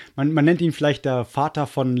 Und man nennt ihn vielleicht der Vater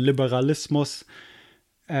von Liberalismus.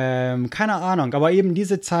 Keine Ahnung, aber eben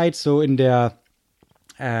diese Zeit so in der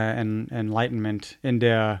Enlightenment, im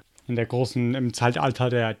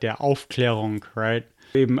Zeitalter der Aufklärung, right?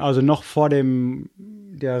 Eben, also noch vor der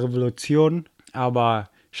Revolution, aber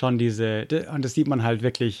schon und das sieht man halt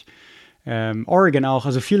wirklich, Oregon auch,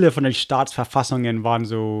 also viele von den Staatsverfassungen waren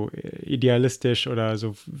so idealistisch oder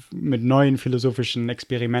so mit neuen philosophischen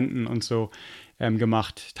Experimenten und so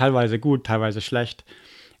gemacht. Teilweise gut, teilweise schlecht.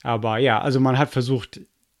 Aber ja, also man hat versucht,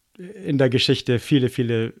 in der Geschichte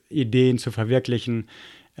viele Ideen zu verwirklichen,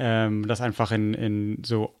 das einfach in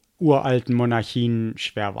so uralten Monarchien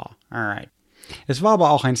schwer war. Alright. Es war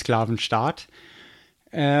aber auch ein Sklavenstaat.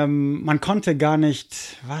 Man konnte gar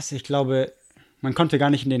nicht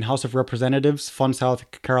in den House of Representatives von South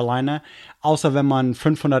Carolina, außer wenn man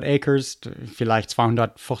 500 Acres, vielleicht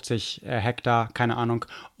 250 Hektar, keine Ahnung,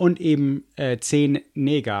 und eben 10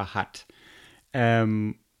 Neger hat.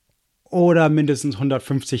 Oder mindestens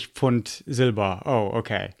 150 Pfund Silber. Oh,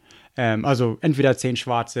 okay. Also entweder 10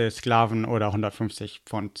 schwarze Sklaven oder 150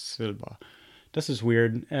 Pfund Silber. Das ist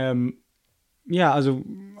weird. Ja, also,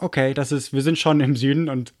 okay, wir sind schon im Süden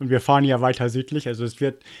und wir fahren ja weiter südlich, also es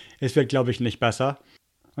wird, glaube ich, nicht besser.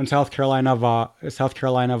 Und South Carolina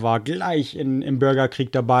war gleich im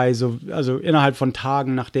Bürgerkrieg dabei, also innerhalb von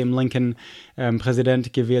Tagen, nachdem Lincoln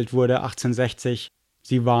Präsident gewählt wurde, 1860.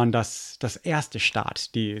 Sie waren das erste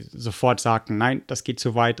Staat, die sofort sagten, nein, das geht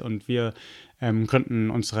zu weit und wir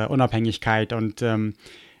gründen unsere Unabhängigkeit und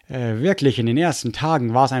wirklich in den ersten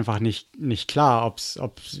Tagen war es einfach nicht klar, ob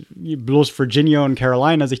bloß Virginia und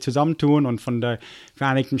Carolina sich zusammentun und von den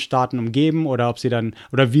Vereinigten Staaten umgeben oder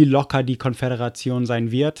wie locker die Konföderation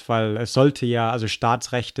sein wird, weil es sollte ja, also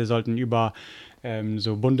Staatsrechte sollten über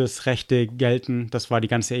so Bundesrechte gelten. Das war die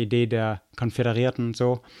ganze Idee der Konföderierten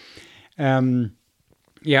so.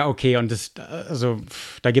 Ja, okay, und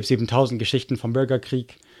da gibt es eben 1000 Geschichten vom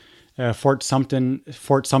Bürgerkrieg. Fort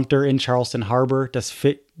Sumter in Charleston Harbor,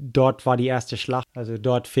 dort war die erste Schlacht, also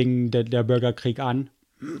dort fing der Bürgerkrieg an.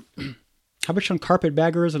 Habe ich schon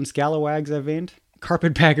Carpetbaggers und Scalawags erwähnt?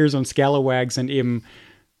 Carpetbaggers und Scalawags sind eben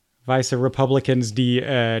weiße Republicans, die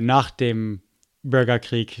nach dem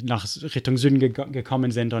Bürgerkrieg nach Richtung Süden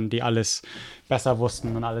gekommen sind und die alles besser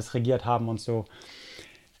wussten und alles regiert haben und so.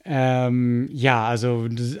 Ja, also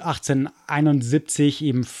 1871,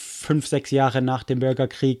 eben 5-6 Jahre nach dem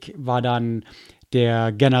Bürgerkrieg, war dann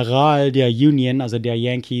der General der Union, also der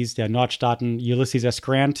Yankees, der Nordstaaten, Ulysses S.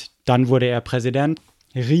 Grant, dann wurde er Präsident,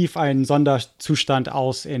 rief einen Sonderzustand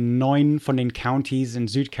aus in 9 von den Counties in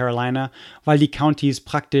Südcarolina, weil die Counties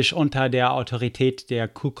praktisch unter der Autorität der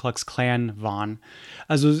Ku Klux Klan waren.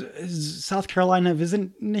 Also South Carolina, wir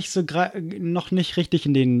sind noch nicht richtig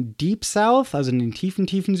in den Deep South, also in den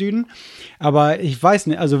tiefen Süden. Aber ich weiß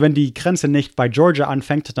nicht, also wenn die Grenze nicht bei Georgia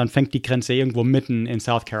anfängt, dann fängt die Grenze irgendwo mitten in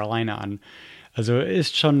South Carolina an. Also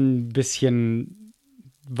ist schon ein bisschen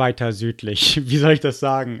weiter südlich. Wie soll ich das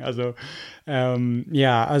sagen? Also,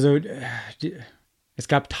 es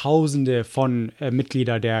gab Tausende von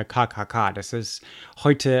Mitgliedern der KKK. Das ist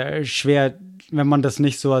heute schwer, wenn man das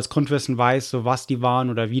nicht so als Grundwissen weiß, so was die waren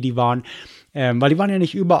oder wie die waren. Weil die waren ja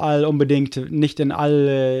nicht überall unbedingt, nicht in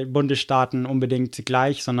alle Bundesstaaten unbedingt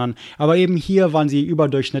gleich, aber eben hier waren sie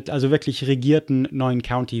überdurchschnittlich, also wirklich regierten 9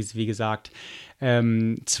 Counties, wie gesagt.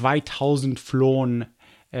 2000 flohen,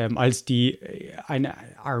 als eine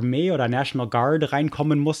Armee oder National Guard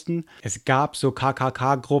reinkommen mussten. Es gab so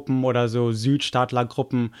KKK-Gruppen oder so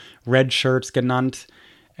Südstaatler-Gruppen, Red Shirts genannt,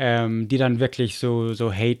 die dann wirklich so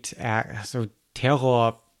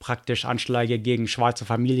Terror praktisch Anschläge gegen schwarze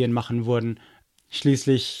Familien machen wurden.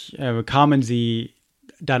 Schließlich kamen sie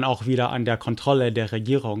dann auch wieder an der Kontrolle der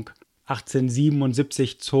Regierung.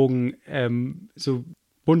 1877 zogen so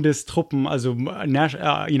Bundestruppen, also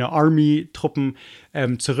Army-Truppen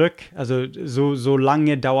zurück. Also so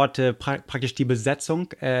lange dauerte praktisch die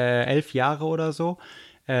Besetzung, 11 Jahre oder so.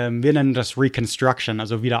 Wir nennen das Reconstruction,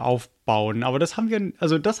 also wieder aufbauen. Aber das haben wir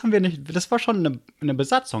nicht, das war schon eine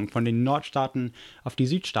Besatzung von den Nordstaaten auf die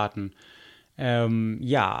Südstaaten.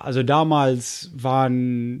 Also damals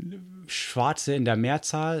waren Schwarze in der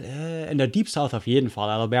Mehrzahl, in der Deep South auf jeden Fall.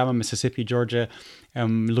 Alabama, Mississippi, Georgia,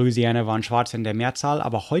 Louisiana waren Schwarze in der Mehrzahl,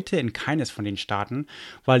 aber heute in keines von den Staaten,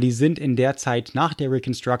 weil die sind in der Zeit nach der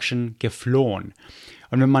Reconstruction geflohen.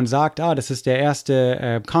 Und wenn man sagt, das ist der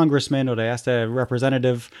erste Congressman oder der erste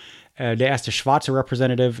Representative, der erste schwarze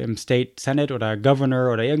Representative im State Senate oder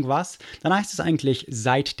Governor oder irgendwas, dann heißt es eigentlich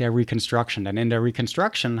seit der Reconstruction. Denn in der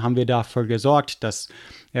Reconstruction haben wir dafür gesorgt, dass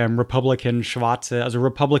Republicans, Schwarze, also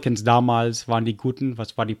Republicans damals waren die Guten,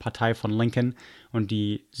 was war die Partei von Lincoln, und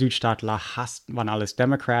die Südstaatler waren alles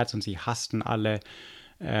Democrats und sie hassten alle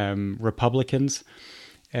Republicans.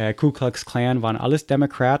 Ku Klux Klan waren alles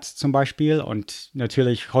Democrats zum Beispiel, und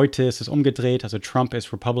natürlich heute ist es umgedreht, also Trump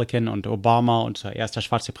ist Republican und Obama, unser erster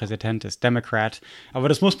schwarzer Präsident, ist Democrat, aber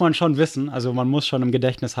das muss man schon wissen, also man muss schon im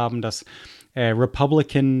Gedächtnis haben, dass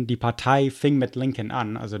Republican, die Partei fing mit Lincoln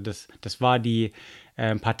an, also das war die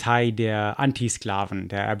Partei der Antisklaven,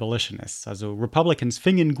 der Abolitionists, also Republicans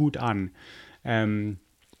fingen gut an.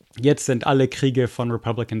 Jetzt sind alle Kriege von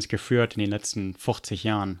Republicans geführt in den letzten 50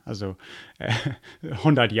 Jahren, also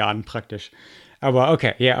 100 Jahren praktisch. Aber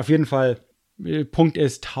okay, ja, auf jeden Fall, Punkt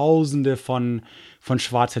ist, Tausende von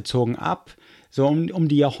Schwarze zogen ab. So um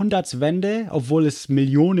die Jahrhundertswende, obwohl es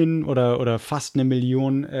Millionen oder fast 1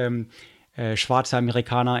 Million schwarze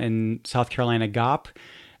Amerikaner in South Carolina gab,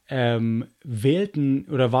 wählten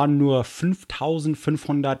oder waren nur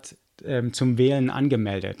 5.500 zum Wählen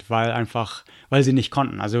angemeldet, weil sie nicht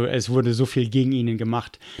konnten. Also es wurde so viel gegen ihnen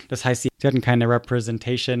gemacht. Das heißt, sie hatten keine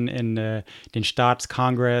Representation in den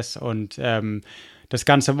Staatskongress, und das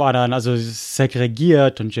Ganze war dann also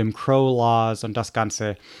segregiert und Jim Crow Laws und das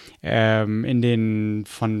Ganze in den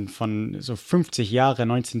von so 50 Jahre,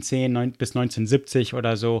 1910 bis 1970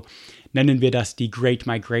 oder so, nennen wir das die Great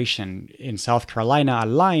Migration. In South Carolina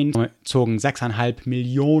allein zogen 6,5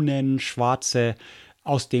 Millionen Schwarze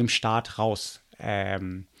aus dem Staat raus.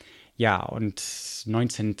 Und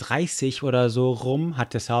 1930 oder so rum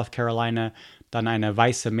hatte South Carolina dann eine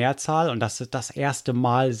weiße Mehrzahl, und das ist das erste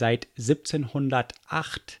Mal seit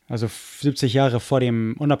 1708, also 70 Jahre vor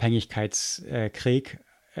dem Unabhängigkeitskrieg,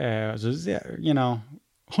 also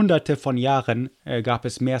hunderte von Jahren gab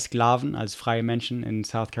es mehr Sklaven als freie Menschen in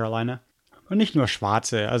South Carolina. Und nicht nur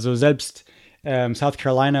Schwarze, also selbst South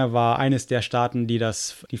Carolina war eines der Staaten, die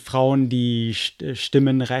Frauen die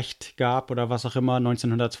Stimmenrecht gab oder was auch immer,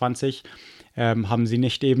 1920, haben sie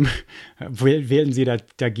nicht eben, wählten sie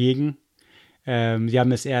dagegen. Sie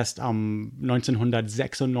haben es erst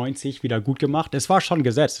 1996 wieder gut gemacht. Es war schon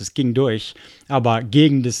Gesetz, es ging durch, aber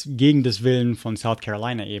gegen das Willen von South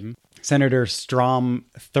Carolina eben. Senator Strom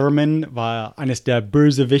Thurmond war eines der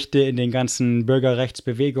Bösewichte in den ganzen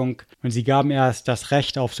Bürgerrechtsbewegung, und sie gaben erst das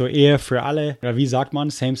Recht auf so Ehe für alle, oder wie sagt man,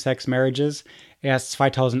 Same-Sex-Marriages, erst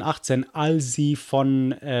 2018, als sie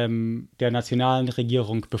von der nationalen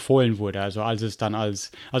Regierung befohlen wurde. Also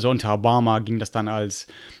unter Obama ging das dann als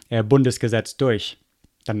Bundesgesetz durch.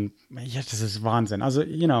 dann, ja, das ist Wahnsinn. Also,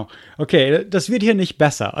 okay, das wird hier nicht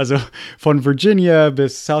besser. Also von Virginia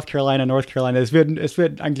bis South Carolina, North Carolina, es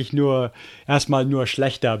wird eigentlich erstmal nur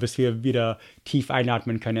schlechter, bis wir wieder tief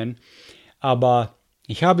einatmen können. Aber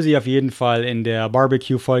ich habe sie auf jeden Fall in der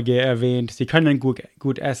Barbecue-Folge erwähnt. Sie können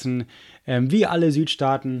gut essen. Wie alle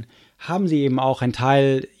Südstaaten haben sie eben auch einen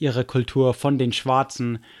Teil ihrer Kultur von den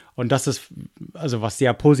Schwarzen. Und das ist also was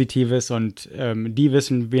sehr Positives und die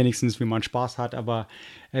wissen wenigstens, wie man Spaß hat. Aber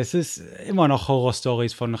es ist immer noch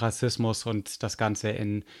Horrorstories von Rassismus und das Ganze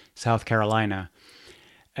in South Carolina.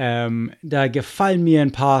 Da gefallen mir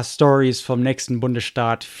ein paar Stories vom nächsten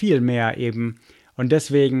Bundesstaat viel mehr eben. Und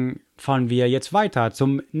deswegen fahren wir jetzt weiter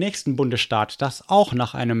zum nächsten Bundesstaat, das auch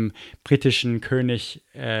nach einem britischen König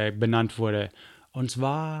benannt wurde. Und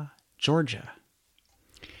zwar Georgia.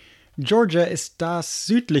 Georgia ist das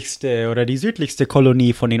südlichste oder die südlichste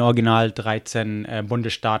Kolonie von den original 13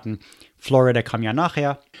 Bundesstaaten. Florida kam ja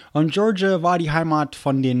nachher. Und Georgia war die Heimat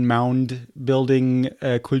von den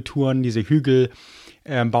Mound-Building-Kulturen, diese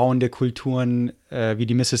Hügelbauende Kulturen wie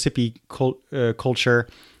die Mississippi-Culture,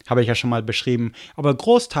 habe ich ja schon mal beschrieben. Aber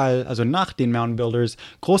Großteil, also nach den Mound Builders,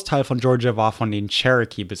 Großteil von Georgia war von den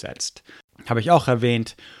Cherokee besetzt. Habe ich auch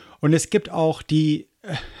erwähnt. Und es gibt auch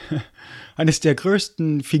eines der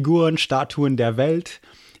größten Statuen der Welt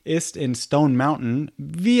ist in Stone Mountain,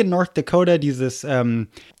 wie in North Dakota, dieses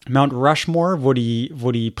Mount Rushmore, wo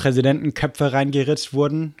die Präsidentenköpfe reingeritzt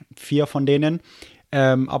wurden, 4 von denen.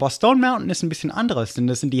 Aber Stone Mountain ist ein bisschen anderes, denn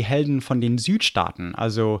das sind die Helden von den Südstaaten,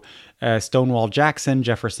 also Stonewall Jackson,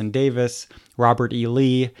 Jefferson Davis, Robert E.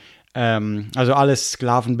 Lee, also alles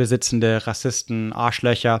sklavenbesitzende Rassisten,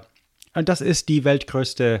 Arschlöcher. Und das ist die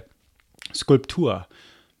weltgrößte Skulptur.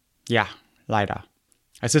 Ja, leider.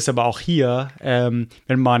 Es ist aber auch hier,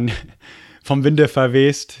 wenn man vom Winde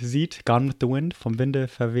verwest sieht, Gone with the Wind, vom Winde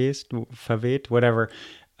verweht, whatever.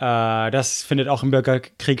 Das findet auch im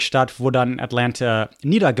Bürgerkrieg statt, wo dann Atlanta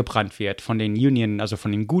niedergebrannt wird von den Union, also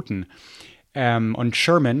von den Guten. Und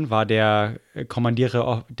Sherman war der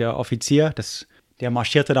der Offizier, der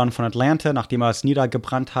marschierte dann von Atlanta, nachdem er es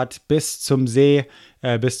niedergebrannt hat, bis zum See,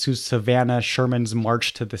 bis zu Savannah. Sherman's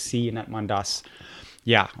March to the Sea nennt man das.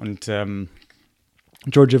 Ja, und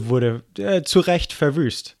Georgia wurde zu Recht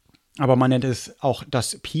verwüst. Aber man nennt es auch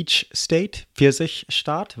das Peach State,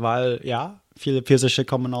 Pfirsichstaat, weil, ja, viele Pfirsiche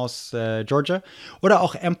kommen aus Georgia. Oder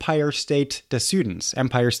auch Empire State des Südens.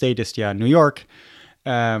 Empire State ist ja New York.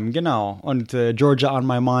 Genau. Und Georgia on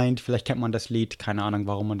My Mind, vielleicht kennt man das Lied. Keine Ahnung,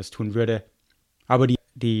 warum man das tun würde. Aber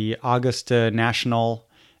die Augusta National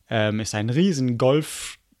ist ein riesen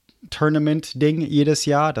Golf-Tournament-Ding jedes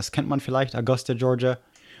Jahr. Das kennt man vielleicht, Augusta, Georgia.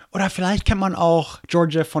 Oder vielleicht kennt man auch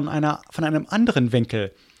Georgia von einem anderen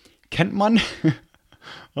Winkel. Kennt man?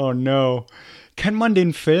 Oh no. Kennt man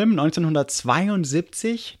den Film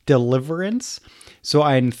 1972, Deliverance? So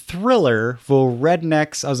ein Thriller, wo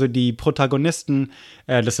Rednecks, also die Protagonisten,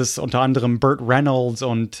 das ist unter anderem Burt Reynolds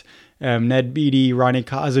und Ned Beatty, Ronnie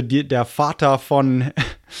also der Vater von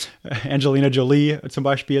Angelina Jolie zum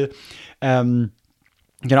Beispiel.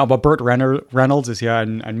 Genau, aber Burt Reynolds ist ja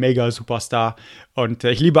ein Mega-Superstar und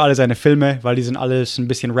ich liebe alle seine Filme, weil die sind alles ein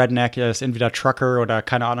bisschen Redneck, er ist entweder Trucker oder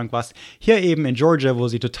keine Ahnung was. Hier eben in Georgia, wo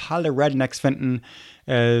sie totale Rednecks finden,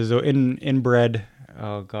 so inbred,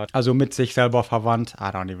 oh Gott, also mit sich selber verwandt, I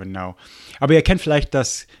don't even know. Aber ihr kennt vielleicht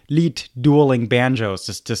das Lied Dueling Banjos,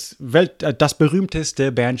 das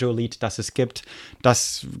berühmteste Banjo-Lied, das es gibt.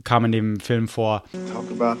 Das kam in dem Film vor.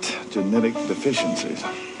 Talk about genetic deficiencies.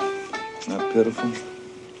 Isn't that pitiful?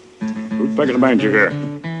 Who's picking the banjo here?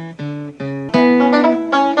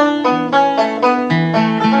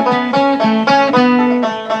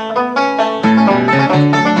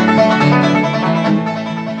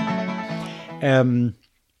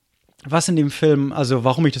 Was in dem Film, also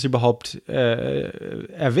warum ich das überhaupt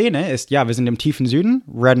erwähne, ist, ja, wir sind im tiefen Süden,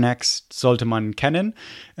 Rednecks sollte man kennen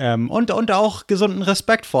und auch gesunden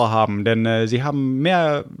Respekt vorhaben, denn sie haben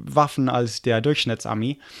mehr Waffen als der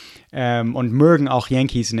Durchschnittsami und mögen auch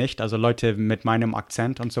Yankees nicht, also Leute mit meinem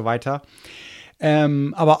Akzent und so weiter.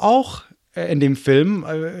 Aber auch in dem Film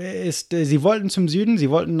sie wollten zum Süden, sie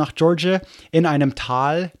wollten nach Georgia in einem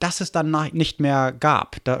Tal, das es dann nicht mehr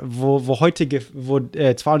gab, wo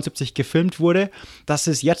 72 gefilmt wurde, das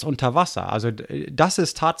ist jetzt unter Wasser. Also das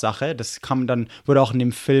ist Tatsache, wurde auch in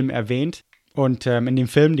dem Film erwähnt. Und in dem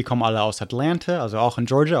Film, die kommen alle aus Atlanta, also auch in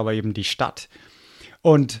Georgia, aber eben die Stadt.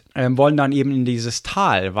 Und wollen dann eben in dieses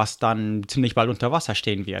Tal, was dann ziemlich bald unter Wasser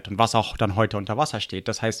stehen wird und was auch dann heute unter Wasser steht.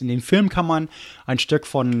 Das heißt, in dem Film kann man ein Stück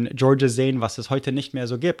von Georgia sehen, was es heute nicht mehr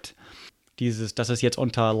so gibt. Das ist jetzt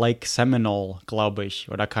unter Lake Seminole, glaube ich,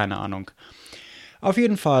 oder keine Ahnung. Auf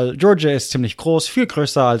jeden Fall, Georgia ist ziemlich groß, viel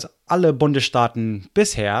größer als alle Bundesstaaten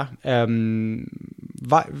bisher.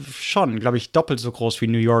 War schon, glaube ich, doppelt so groß wie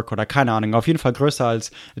New York oder keine Ahnung. Auf jeden Fall größer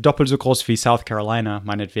als doppelt so groß wie South Carolina,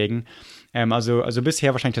 meinetwegen. Also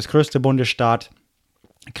bisher wahrscheinlich das größte Bundesstaat.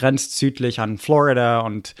 Grenzt südlich an Florida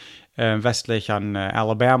und westlich an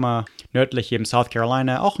Alabama, nördlich eben South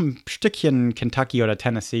Carolina, auch ein Stückchen Kentucky oder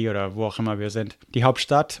Tennessee oder wo auch immer wir sind. Die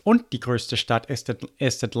Hauptstadt und die größte Stadt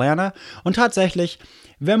ist Atlanta. Und tatsächlich,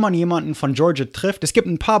 wenn man jemanden von Georgia trifft, es gibt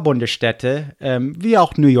ein paar Bundesstädte, wie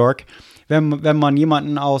auch New York, wenn man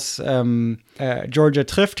jemanden aus Georgia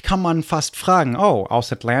trifft, kann man fast fragen, oh,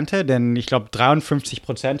 aus Atlanta? Denn ich glaube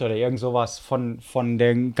 53% oder irgend sowas von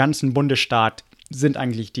dem ganzen Bundesstaat sind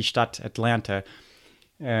eigentlich die Stadt Atlanta.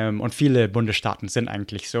 Und viele Bundesstaaten sind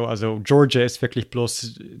eigentlich so. Also Georgia ist wirklich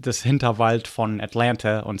bloß das Hinterwald von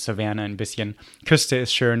Atlanta und Savannah ein bisschen. Küste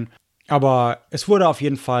ist schön. Aber es wurde auf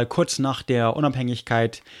jeden Fall kurz nach der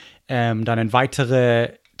Unabhängigkeit dann in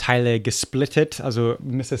weitere Teile gesplittet. Also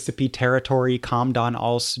Mississippi Territory kam dann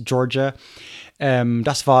aus Georgia.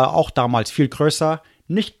 Das war auch damals viel größer.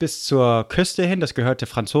 Nicht bis zur Küste hin, das gehörte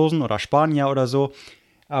Franzosen oder Spanier oder so.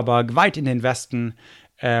 Aber weit in den Westen,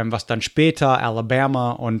 was dann später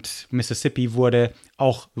Alabama und Mississippi wurde,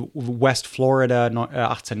 auch West Florida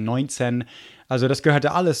 1819. Also das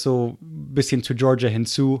gehörte alles so ein bisschen zu Georgia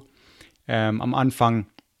hinzu am Anfang.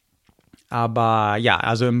 Aber ja,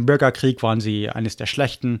 also im Bürgerkrieg waren sie eines der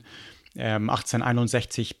schlechten.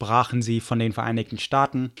 1861 brachen sie von den Vereinigten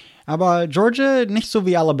Staaten. Aber Georgia, nicht so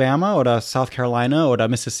wie Alabama oder South Carolina oder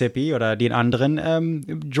Mississippi oder den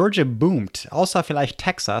anderen, Georgia boomt. Außer vielleicht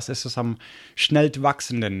Texas ist es am schnell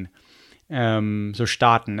wachsenden so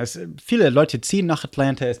Staaten. Viele Leute ziehen nach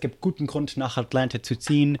Atlanta. Es gibt guten Grund, nach Atlanta zu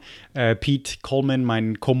ziehen. Pete Coleman,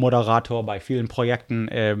 mein Co-Moderator bei vielen Projekten,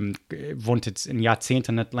 wohnt jetzt in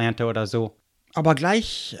Jahrzehnten in Atlanta oder so. Aber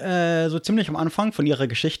gleich so ziemlich am Anfang von ihrer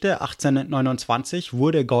Geschichte, 1829,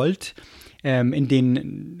 wurde Gold in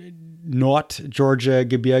den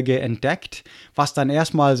Nord-Georgia-Gebirge entdeckt, was dann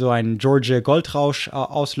erstmal so einen Georgia-Goldrausch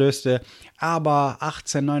auslöste. Aber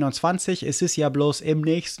 1829 ist es ja bloß im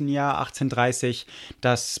nächsten Jahr, 1830,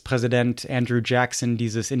 dass Präsident Andrew Jackson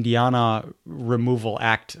dieses Indiana Removal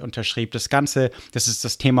Act unterschrieb. Das Ganze, das ist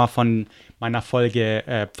das Thema von meiner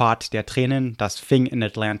Folge Pfad der Tränen. Das fing in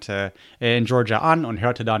Atlanta, in Georgia an und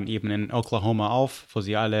hörte dann eben in Oklahoma auf, wo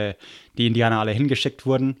die Indianer alle hingeschickt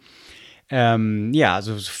wurden. Ja,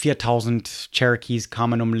 also 4000 Cherokees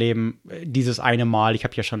kamen um Leben dieses eine Mal. Ich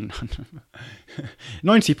habe ja schon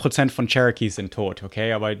 90% von Cherokees sind tot,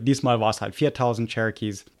 okay? Aber diesmal war es halt 4000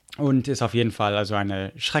 Cherokees und ist auf jeden Fall also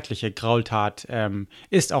eine schreckliche Gräueltat,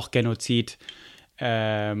 ist auch Genozid.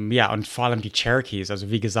 Ja, und vor allem die Cherokees,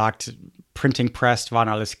 also wie gesagt, Printing Press waren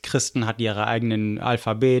alles Christen, hatten ihre eigenen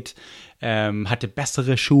Alphabet, hatte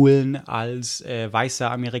bessere Schulen als weiße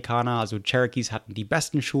Amerikaner, also Cherokees hatten die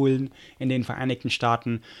besten Schulen in den Vereinigten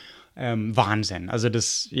Staaten. Wahnsinn, also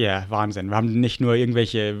Wahnsinn. Wir haben nicht nur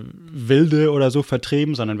irgendwelche Wilde oder so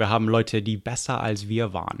vertrieben, sondern wir haben Leute, die besser als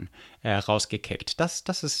wir waren, rausgekickt. Das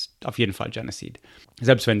ist auf jeden Fall Genocid.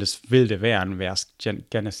 Selbst wenn das Wilde wären, wäre es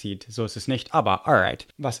Genocid. So ist es nicht, aber alright.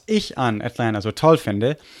 Was ich an Atlanta so toll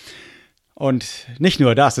finde, und nicht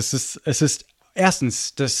nur das, es ist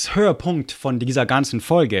erstens das Höhepunkt von dieser ganzen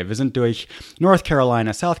Folge. Wir sind durch North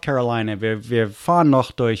Carolina, South Carolina, wir fahren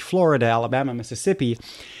noch durch Florida, Alabama, Mississippi.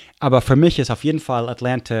 Aber für mich ist auf jeden Fall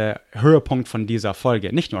Atlanta Höhepunkt von dieser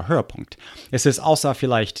Folge. Nicht nur Höhepunkt. Es ist außer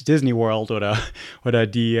vielleicht Disney World oder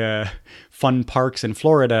die Fun Parks in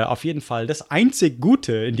Florida auf jeden Fall das einzig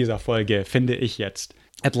Gute in dieser Folge, finde ich jetzt.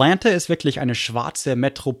 Atlanta ist wirklich eine schwarze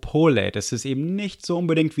Metropole. Das ist eben nicht so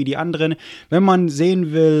unbedingt wie die anderen. Wenn man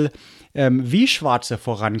sehen will, wie Schwarze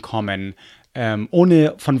vorankommen,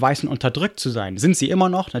 ohne von Weißen unterdrückt zu sein. Sind sie immer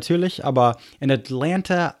noch, natürlich, aber in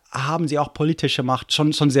Atlanta haben sie auch politische Macht,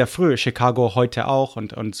 schon sehr früh. Chicago heute auch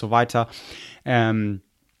und so weiter.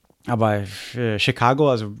 Aber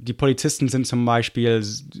Chicago, also die Polizisten sind zum Beispiel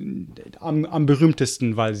am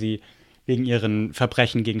berühmtesten, weil sie wegen ihren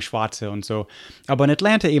Verbrechen gegen Schwarze und so. Aber in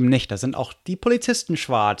Atlanta eben nicht. Da sind auch die Polizisten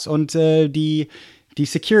schwarz und die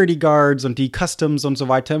Security Guards und die Customs und so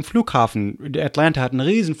weiter im Flughafen. Atlanta hat einen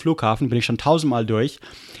riesen Flughafen, bin ich schon 1000-mal durch.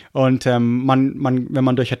 Und wenn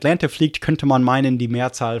man durch Atlanta fliegt, könnte man meinen, die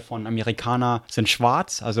Mehrzahl von Amerikanern sind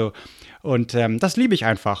schwarz. Also, und das liebe ich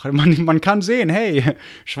einfach. Man kann sehen, hey,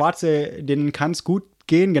 Schwarze, denen kann es gut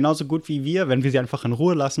gehen, genauso gut wie wir, wenn wir sie einfach in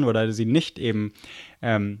Ruhe lassen oder sie nicht eben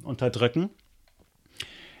unterdrücken.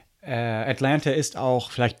 Atlanta ist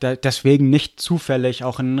auch vielleicht deswegen nicht zufällig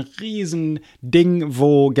auch ein Riesending,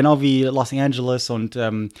 wo genau wie Los Angeles und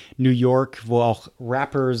New York, wo auch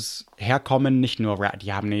Rappers herkommen, nicht nur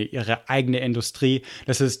die haben ihre eigene Industrie.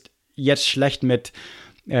 Das ist jetzt schlecht mit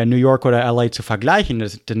New York oder LA zu vergleichen,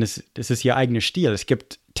 denn das ist ihr eigener Stil. Es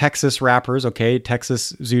gibt Texas-Rappers, okay,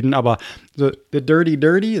 Texas-Süden, aber the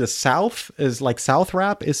Dirty, the South is like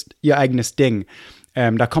South-Rap ist ihr eigenes Ding.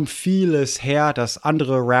 Da kommt vieles her, das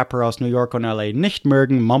andere Rapper aus New York und LA nicht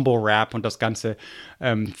mögen, Mumble-Rap und das Ganze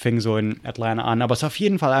fing so in Atlanta an. Aber es ist auf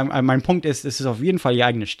jeden Fall, mein Punkt ist, es ist auf jeden Fall ihr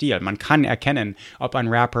eigener Stil. Man kann erkennen, ob ein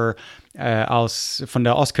Rapper von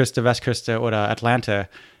der Ostküste, Westküste oder Atlanta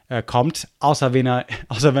kommt, außer wenn er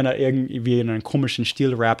irgendwie in einem komischen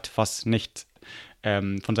Stil rappt, was nicht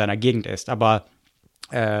von seiner Gegend ist. Aber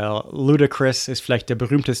Ludacris ist vielleicht der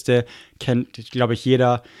berühmteste, kennt, glaube ich,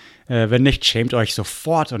 jeder. Wenn nicht, schämt euch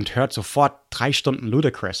sofort und hört sofort 3 Stunden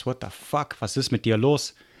Ludacris. What the fuck? Was ist mit dir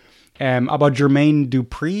los? Aber Jermaine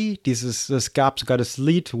Dupri, es gab sogar das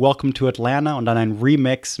Lied Welcome to Atlanta und dann ein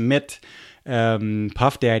Remix mit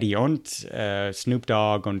Puff Daddy und Snoop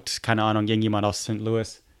Dogg und keine Ahnung, irgendjemand aus St.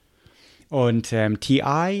 Louis. Und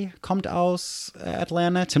T.I. kommt aus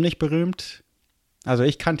Atlanta, ziemlich berühmt. Also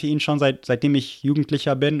ich kannte ihn schon seitdem ich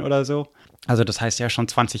Jugendlicher bin oder so. Also das heißt, er ist schon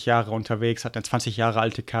 20 Jahre unterwegs, hat eine 20 Jahre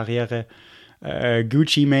alte Karriere.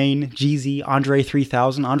 Gucci Mane, Jeezy, Andre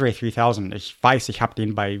 3000. Andre 3000, ich weiß, ich habe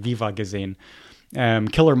den bei Viva gesehen.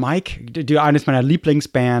 Killer Mike, eines meiner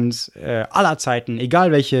Lieblingsbands aller Zeiten,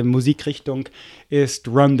 egal welche Musikrichtung, ist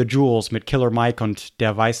Run the Jewels mit Killer Mike und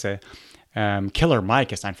Der Weiße. Killer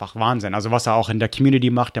Mike ist einfach Wahnsinn. Also was er auch in der Community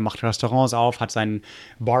macht, der macht Restaurants auf, hat seinen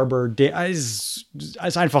Barber, ist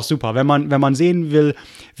einfach super. Wenn man sehen will,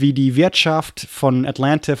 wie die Wirtschaft von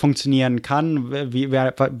Atlanta funktionieren kann,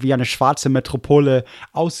 wie eine schwarze Metropole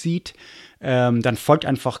aussieht, dann folgt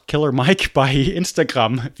einfach Killer Mike bei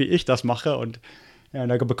Instagram, wie ich das mache, und ja,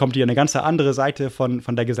 da bekommt ihr eine ganz andere Seite von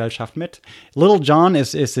der Gesellschaft mit. Little John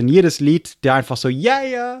ist in jedes Lied, der einfach so Yeah,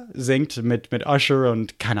 yeah singt mit Usher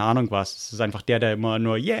und keine Ahnung was. Es ist einfach der immer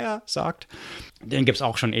nur Yeah sagt. Den gibt's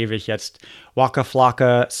auch schon ewig jetzt. Waka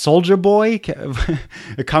Flocka, Soulja Boy,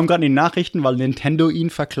 kam gerade in den Nachrichten, weil Nintendo ihn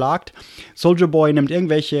verklagt. Soulja Boy nimmt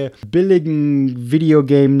irgendwelche billigen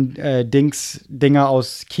Videogame-Dinger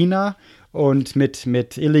aus China und mit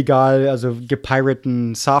illegal, also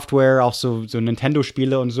gepiraten Software, auch so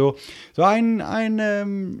Nintendo-Spiele und so. So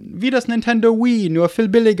wie das Nintendo Wii, nur viel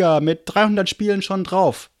billiger, mit 300 Spielen schon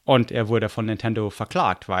drauf. Und er wurde von Nintendo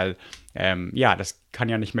verklagt, weil, das kann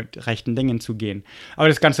ja nicht mit rechten Dingen zugehen. Aber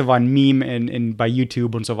das Ganze war ein Meme bei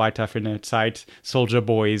YouTube und so weiter für eine Zeit. Soulja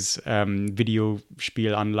Boys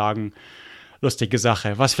Videospielanlagen. Lustige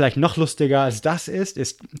Sache. Was vielleicht noch lustiger als das ist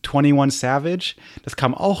 21 Savage. Das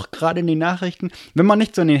kam auch gerade in die Nachrichten. Wenn man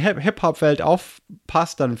nicht so in die Hip-Hop-Welt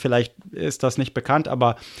aufpasst, dann vielleicht ist das nicht bekannt,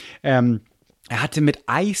 aber er hatte mit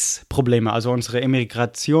ICE Probleme, also unsere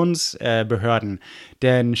Immigrationsbehörden.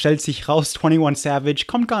 Denn stellt sich raus, 21 Savage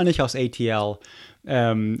kommt gar nicht aus ATL.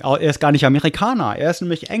 Er ist gar nicht Amerikaner. Er ist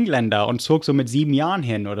nämlich Engländer und zog so mit 7 Jahren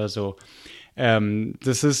hin oder so.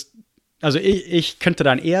 Also ich könnte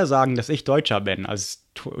dann eher sagen, dass ich Deutscher bin, als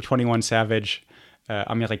 21 Savage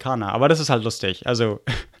Amerikaner. Aber das ist halt lustig. Also,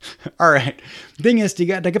 alright. Ding ist,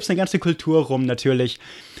 da gibt es eine ganze Kultur rum, natürlich.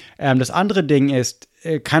 Das andere Ding ist,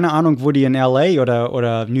 keine Ahnung, wo die in LA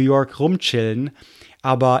oder New York rumchillen,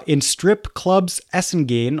 aber in Stripclubs essen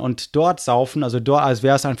gehen und dort saufen, also dort, als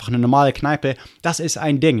wäre es einfach eine normale Kneipe, das ist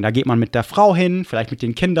ein Ding. Da geht man mit der Frau hin, vielleicht mit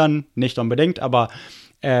den Kindern, nicht unbedingt, aber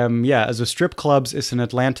also Stripclubs ist in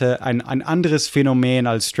Atlanta ein anderes Phänomen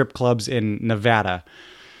als Stripclubs in Nevada.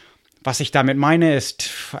 Was ich damit meine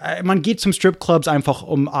ist, man geht zum Stripclubs einfach,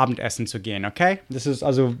 um Abendessen zu gehen, okay? Das ist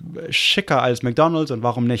also schicker als McDonald's und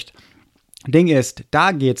warum nicht? Ding ist,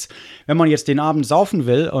 da geht's, wenn man jetzt den Abend saufen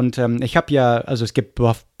will und ich habe es gibt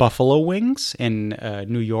Buffalo Wings in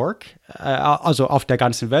New York, also auf der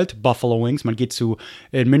ganzen Welt Buffalo Wings. Man geht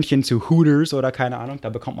in München zu Hooters oder keine Ahnung, da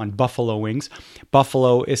bekommt man Buffalo Wings.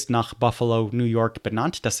 Buffalo ist nach Buffalo, New York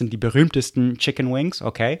benannt. Das sind die berühmtesten Chicken Wings,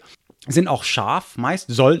 okay? Sind auch scharf,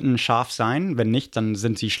 sollten scharf sein, wenn nicht, dann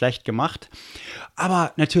sind sie schlecht gemacht.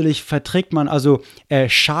 Aber natürlich verträgt man,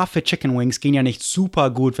 scharfe Chicken Wings gehen ja nicht super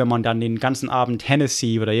gut, wenn man dann den ganzen Abend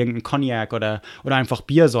Hennessy oder irgendeinen Cognac oder einfach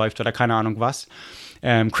Bier säuft oder keine Ahnung was.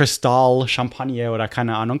 Cristal, Champagner oder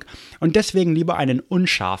keine Ahnung. Und deswegen lieber einen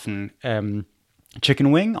unscharfen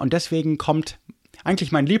Chicken Wing. Und deswegen kommt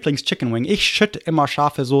eigentlich mein Lieblings-Chicken Wing. Ich schütte immer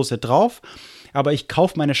scharfe Soße drauf. Aber ich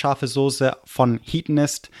kaufe meine scharfe Soße von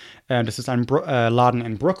Heatonist. Das ist ein Laden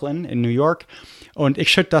in Brooklyn, in New York. Und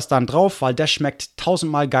ich schütte das dann drauf, weil das schmeckt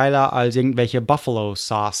tausendmal geiler als irgendwelche Buffalo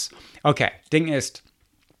Sauce. Okay, Ding ist,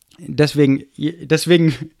 deswegen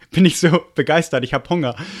bin ich so begeistert, ich habe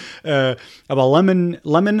Hunger. Aber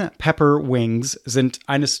Lemon Pepper Wings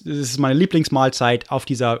das ist meine Lieblingsmahlzeit auf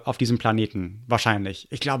diesem Planeten, wahrscheinlich.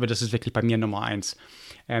 Ich glaube, das ist wirklich bei mir Nummer 1.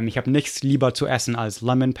 Ich habe nichts lieber zu essen als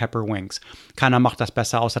Lemon Pepper Wings. Keiner macht das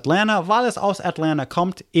besser aus Atlanta, weil es aus Atlanta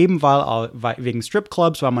kommt, eben wegen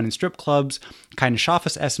Stripclubs, weil man in Stripclubs kein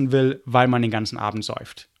scharfes essen will, weil man den ganzen Abend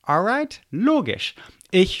säuft. Alright? Logisch.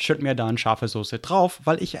 Ich schütte mir dann scharfe Soße drauf,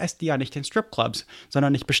 weil ich esse die ja nicht in Stripclubs,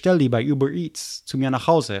 sondern ich bestelle die bei Uber Eats zu mir nach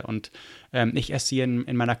Hause und ich esse sie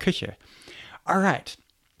in meiner Küche. Alright.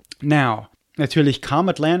 Now, natürlich kam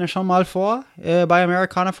Atlanta schon mal vor bei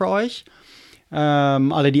Americana für euch.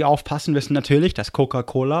 Alle, die aufpassen, wissen natürlich, dass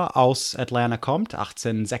Coca-Cola aus Atlanta kommt,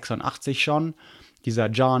 1886 schon. Dieser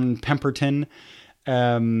John Pemberton,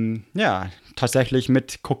 tatsächlich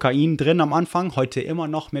mit Kokain drin am Anfang, heute immer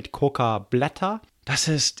noch mit Coca-Blätter. Das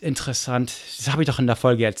ist interessant. Das habe ich doch in der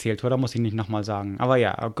Folge erzählt, oder? Muss ich nicht nochmal sagen. Aber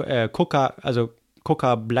ja,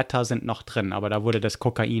 Coca-Blätter sind noch drin, aber da wurde das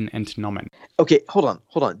Kokain entnommen. Okay, hold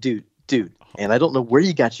on, dude. And I don't know where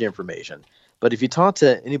you got your information, but if you talk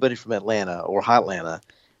to anybody from Atlanta or Hotlanta,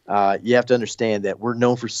 you have to understand that we're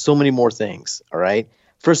known for so many more things, all right?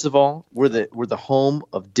 First of all, we're the home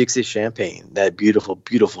of Dixie Champagne, that beautiful,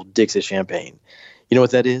 beautiful Dixie Champagne. You know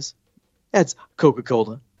what that is? That's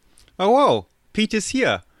Coca-Cola. Oh, wow. Pete is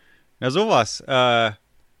here. Na sowas.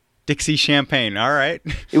 Dixie Champagne, all right.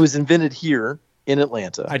 It was invented here in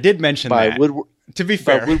Atlanta. I did mention that. To be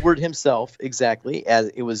fair. By Woodward himself, exactly. As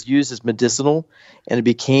it was used as medicinal, and it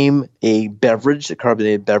became a beverage, a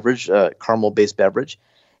carbonated beverage, caramel-based beverage.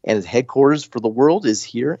 And its headquarters for the world is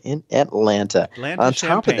here in Atlanta. On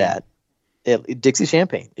top of that, Dixie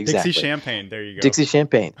Champagne, exactly. Dixie Champagne, there you go. Dixie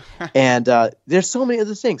Champagne. And there's so many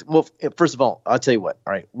other things. Well, first of all, I'll tell you what.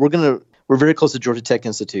 All right, we're very close to Georgia Tech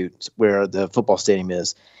Institute, where the football stadium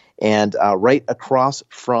is. And right across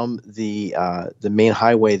from the main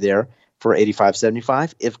highway there for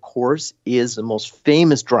 8575, of course, is the most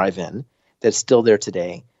famous drive-in that's still there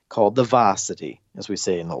today, called the Varsity, as we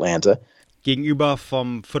say in Atlanta. Gegenüber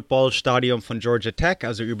vom Footballstadion von Georgia Tech,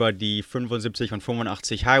 also über die 75 und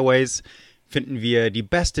 85 Highways, finden wir das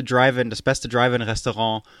beste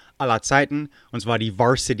Drive-In-Restaurant aller Zeiten, und zwar die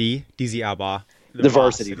Varsity, die sie aber... The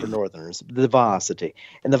Varsity for Northerners, the Varsity.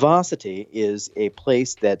 And the Varsity is a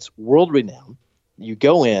place that's world-renowned. You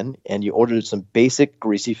go in and you order some basic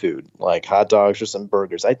greasy food, like hot dogs or some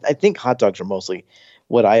burgers. I think hot dogs are mostly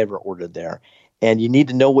what I ever ordered there. And you need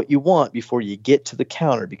to know what you want before you get to the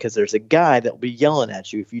counter, because there's a guy that will be yelling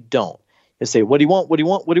at you if you don't. He'll say, what do you want? What do you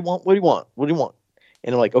want? What do you want? What do you want? What do you want?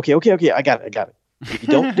 And I'm like, okay, I got it. If you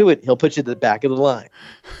don't do it, he'll put you to the back of the line.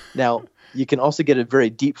 Now, you can also get a very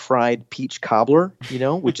deep-fried peach cobbler,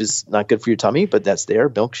 which is not good for your tummy, but that's there.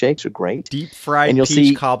 Milkshakes are great. Deep-fried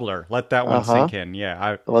peach cobbler. Let that one sink in.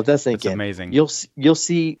 Yeah, let that sink in. That's amazing. You'll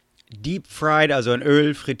see... Deep-fried, also in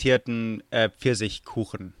Öl frittierten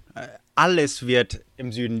Pfirsichkuchen. Alles wird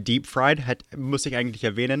im Süden deep-fried, muss ich eigentlich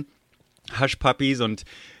erwähnen. Hush Puppies und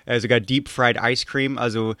sogar Deep-Fried Ice Cream,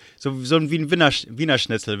 also so wie ein Wiener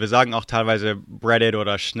Schnitzel. Wir sagen auch teilweise Breaded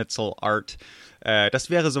oder Schnitzel Art. Das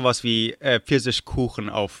wäre sowas wie Pfirsichkuchen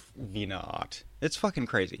auf Wiener Art. It's fucking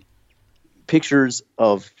crazy. Pictures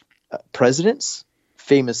of presidents,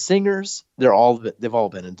 famous singers, they've all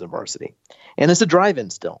been in the Varsity. And it's a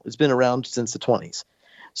drive-in still. It's been around since the 20s.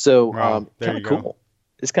 So, kind of cool.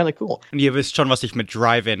 It's kind of cool. Und ihr wisst schon, was ich mit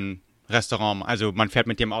Drive-In-Restaurant, also man fährt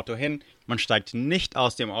mit dem Auto hin, man steigt nicht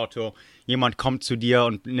aus dem Auto, jemand kommt zu dir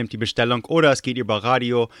und nimmt die Bestellung, oder es geht über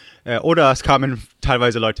Radio, oder es kamen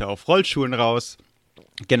teilweise Leute auf Rollschuhen raus.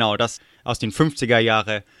 Genau, das aus den 50er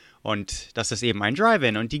Jahren, und das ist eben ein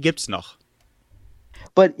Drive-In, und die gibt's noch.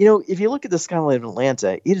 But, if you look at the skyline of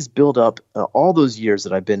Atlanta, it has built up all those years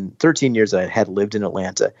that 13 years that I had lived in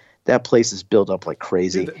Atlanta. That place is built up like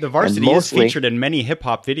crazy. The Varsity is featured in many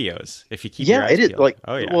hip-hop videos, if you keep your eyes peeled.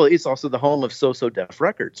 Well, it's also the home of So Def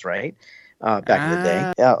Records, right? Back in the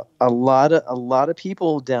day. A lot of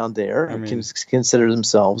people down there consider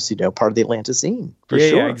themselves, part of the Atlanta scene, for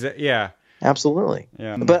sure. Yeah. Absolutely.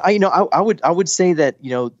 Yeah. But I would say that,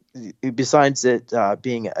 besides it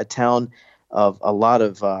being a town of a lot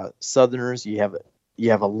of Southerners, you have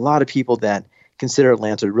a lot of people that consider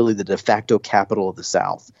Atlanta really the de facto capital of the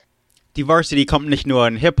South. Die Varsity kommt nicht nur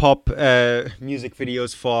in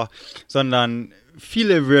Hip-Hop-Musikvideos vor, sondern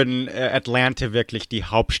viele würden Atlanta wirklich die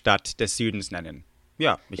Hauptstadt des Südens nennen.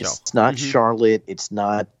 Ja, ich auch. It's not Charlotte, it's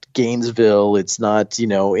not Gainesville, it's not,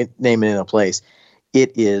 name it in a place.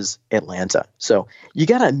 it is Atlanta. So you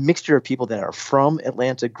got a mixture of people that are from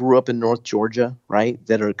Atlanta, grew up in North Georgia, right?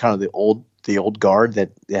 That are kind of the old guard that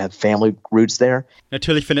have family roots there.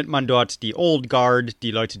 Natürlich findet man dort die Old Guard,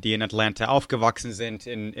 die Leute, die in Atlanta aufgewachsen sind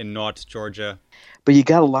in North Georgia. But you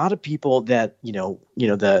got a lot of people that,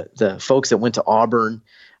 the folks that went to Auburn,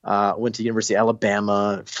 went to University of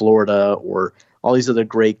Alabama, Florida, or all these other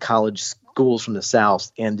great college schools from the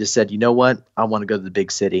South, and just said, you know what, I want to go to the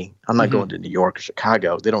big city. I'm not going to New York or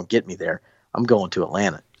Chicago. They don't get me there. I'm going to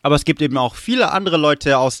Atlanta. Aber es gibt eben auch viele andere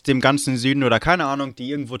Leute aus dem ganzen Süden oder keine Ahnung, die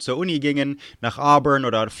irgendwo zur Uni gingen, nach Auburn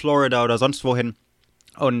oder Florida oder sonst wohin.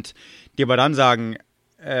 Und die aber dann sagen,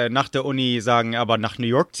 nach der Uni sagen, aber nach New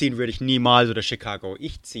York ziehen würde ich niemals oder Chicago.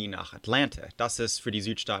 Ich ziehe nach Atlanta. Das ist für die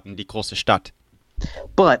Südstaaten die große Stadt.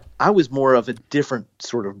 But I was more of a different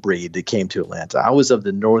sort of breed that came to Atlanta. I was of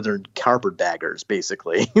the northern carpetbaggers,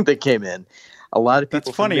 basically, that came in. A lot of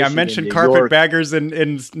people. That's funny. Michigan, I mentioned New carpetbaggers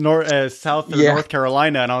in South or North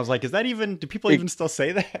Carolina, and I was like, do people even still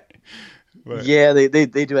say that? But. Yeah, they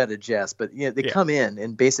do out of jest, but they come in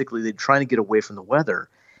and basically they're trying to get away from the weather,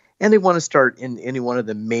 and they want to start in any one of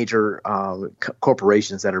the major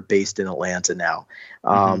corporations that are based in Atlanta now.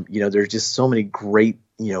 There's just so many great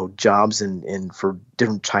jobs and for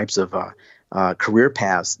different types of career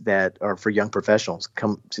paths that are for young professionals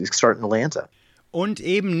come to start in Atlanta. Und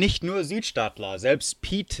eben nicht nur Südstaatler. Selbst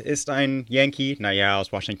Pete ist ein Yankee,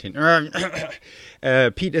 aus Washington.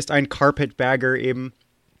 Pete ist ein Carpetbagger eben,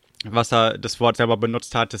 was er das Wort selber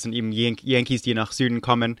benutzt hat. Das sind eben Yankees, die nach Süden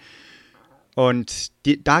kommen. Und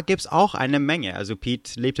da gibt es auch eine Menge. Also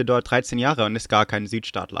Pete lebte dort 13 Jahre und ist gar kein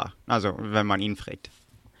Südstaatler. Also wenn man ihn fragt.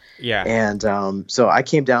 Yeah. And so I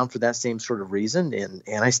came down for that same sort of reason, and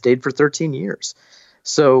I stayed for 13 years.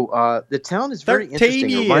 So the town is very interesting.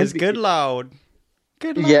 13 years, good loud.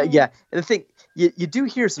 Good Lord. Yeah. And the thing, you do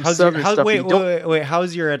hear some southern stuff. Wait,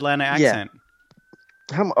 how's your Atlanta accent?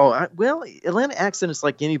 Yeah. Well, Atlanta accent is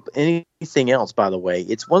like anything else, by the way.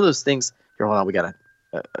 It's one of those things. Here, hold on, we got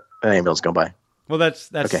an ambulance going by. Well, that's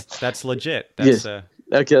okay. That's legit. That's okay,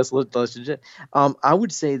 that's legit. I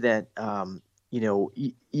would say that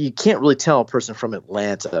you can't really tell a person from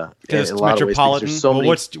Atlanta in a lot of ways. There's so many,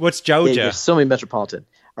 what's Georgia? There's so many metropolitan.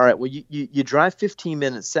 All right, well, you drive 15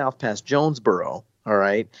 minutes south past Jonesboro. All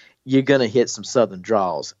right, you're gonna hit some southern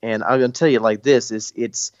draws, and I'm gonna tell you like this: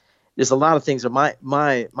 there's a lot of things.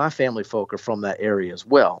 My family folk are from that area as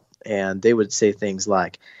well, and they would say things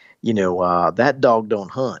like, that dog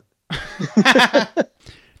don't hunt.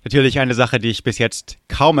 Natürlich eine Sache, die ich bis jetzt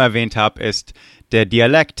kaum erwähnt habe, ist der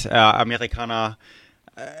Dialekt. Amerikaner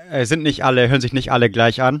hören sich nicht alle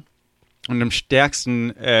gleich an. Und am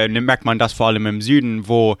stärksten merkt man das vor allem im Süden,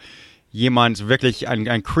 wo jemand wirklich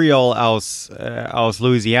ein Creole aus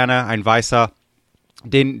Louisiana, ein Weißer,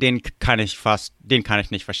 den kann ich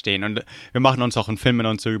nicht verstehen. Und wir machen uns auch in Filmen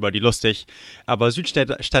und so über die lustig. Aber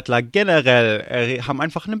Südstädtler generell haben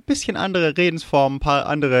einfach ein bisschen andere Redensformen, ein paar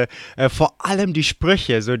andere, vor allem die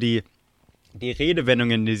Sprüche, so die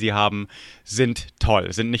Redewendungen, die sie haben, sind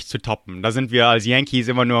toll, sind nicht zu toppen. Da sind wir als Yankees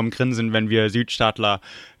immer nur am Grinsen, wenn wir Südstaatler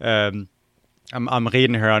am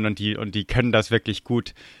Reden hören und die können das wirklich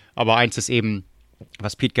gut. Aber eins ist eben,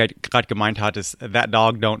 was Pete gerade gemeint hat, ist, that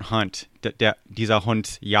dog don't hunt. Dieser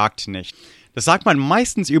Hund jagt nicht. Das sagt man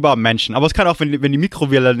meistens über Menschen, aber es kann auch, wenn die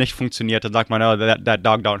Mikrowelle nicht funktioniert, dann sagt man, oh, that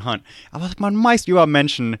dog don't hunt. Aber das sagt man meist über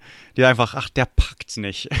Menschen, die einfach, ach, der packt's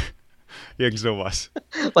nicht. Irgend sowas.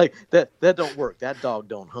 Like, that don't work. That dog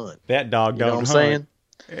don't hunt. That dog don't hunt. You know what I'm saying?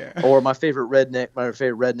 Yeah. Or my favorite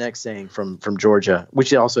redneck saying from Georgia,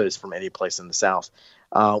 which also is from any place in the South,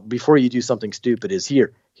 before you do something stupid is,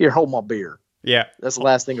 here, hold my beer. Yeah. That's the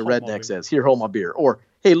last thing a redneck says. Here, hold my beer. Or,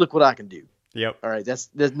 hey, look what I can do. Yep. All right.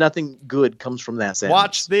 There's nothing good comes from that sentence.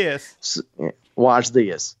 Watch this. So, watch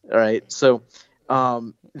this. All right. So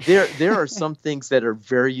there are some things that are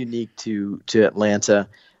very unique to Atlanta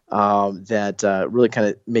that really kind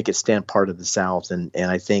of make it stand part of the South. And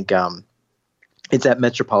I think it's that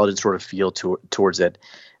metropolitan sort of feel towards it.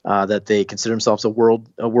 That they consider themselves a world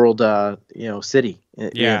city.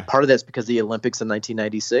 Yeah. And part of that's because of the Olympics in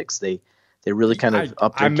 1996. They really kind of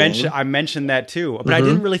upped their game. I mentioned that too, but I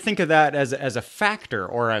didn't really think of that as a factor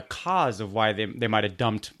or a cause of why they might have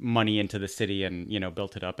dumped money into the city and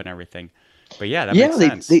built it up and everything. But yeah, that makes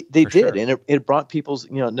sense. They did, sure. And it brought people's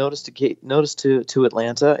notice to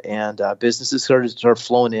Atlanta, and businesses started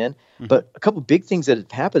flowing in. Mm-hmm. But a couple of big things that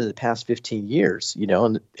have happened in the past 15 years,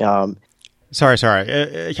 Sorry.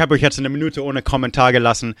 Ich habe euch jetzt eine Minute ohne Kommentar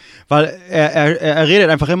gelassen, weil er redet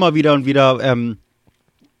einfach immer wieder und wieder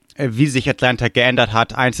wie sich Atlanta geändert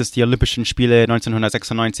hat. Eins ist die Olympischen Spiele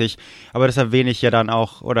 1996, aber das erwähne ich ja dann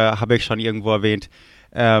auch, oder habe ich schon irgendwo erwähnt.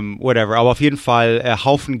 Whatever, aber auf jeden Fall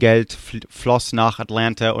Haufen Geld floss nach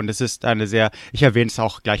Atlanta und es ist eine sehr, ich erwähne es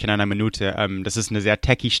auch gleich in einer Minute, das ist eine sehr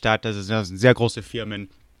techy Stadt, das sind sehr große Firmen,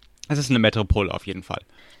 es ist eine Metropole auf jeden Fall.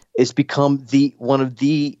 It's become one of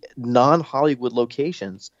the non-Hollywood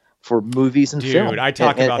locations for movies and film. Dude, I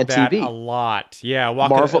talk about that TV. a lot. Yeah,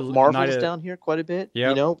 Marvel's down here quite a bit. Yep.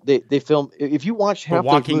 You know, they film. If you watch half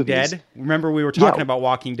those Walking movies, Dead. Remember we were talking about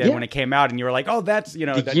Walking Dead when it came out, and you were like, "Oh, that's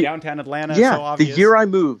downtown Atlanta." Yeah, so obvious. The year I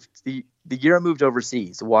moved, the year I moved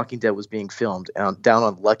overseas, The Walking Dead was being filmed down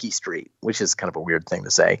on Lucky Street, which is kind of a weird thing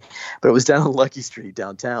to say, but it was down on Lucky Street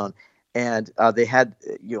downtown, and they had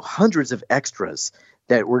hundreds of extras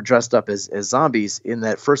that were dressed up as zombies in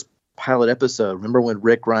that first pilot episode. Remember when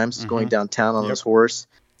Rick Grimes was going downtown on his horse?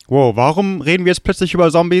 Wow, warum reden wir jetzt plötzlich über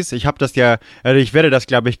Zombies? Ich werde das,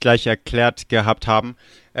 glaube ich, gleich erklärt gehabt haben.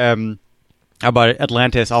 Aber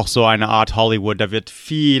Atlanta ist auch so eine Art Hollywood, da wird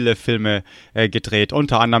viele Filme gedreht,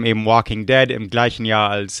 unter anderem eben Walking Dead im gleichen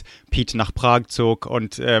Jahr, als Pete nach Prag zog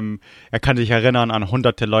und er kann sich erinnern an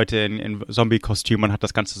hunderte Leute in Zombie-Kostümen und hat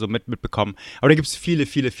das Ganze so mitbekommen. Aber da gibt es viele,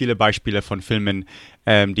 viele, viele Beispiele von Filmen,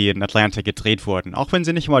 die in Atlanta gedreht wurden, auch wenn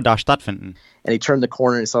sie nicht immer da stattfinden. And he turned the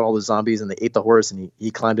corner and he saw all the zombies and they ate the horse and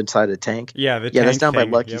he climbed inside a tank. Yeah, that's down by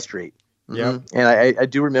Lucky yep. Street. Mm-hmm. Yep. And I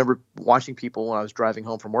do remember watching people when I was driving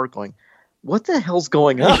home from work going, what the hell's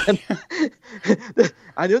going on?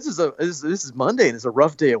 I know this is Monday and it's a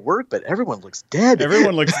rough day at work, but everyone looks dead.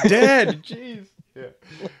 Everyone looks dead. Jeez. Yeah.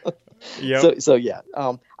 Yep. So yeah.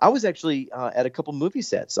 I was actually at a couple movie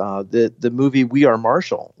sets. The movie We Are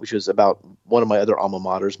Marshall, which was about one of my other alma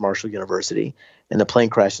maters, Marshall University, and the plane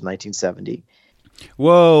crashed in 1970.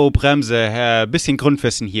 Wow, Bremse, bisschen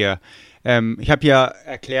Grundwissen hier. Ich habe ja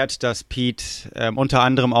erklärt, dass Pete unter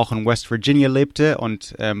anderem auch in West Virginia lebte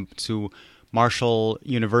und zu Marshall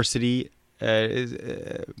University.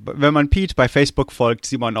 Wenn man Pete bei Facebook folgt,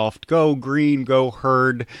 sieht man oft Go Green, Go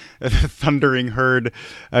Herd, Thundering Herd.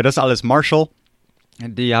 Das ist alles Marshall.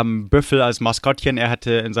 Die haben Büffel als Maskottchen. Er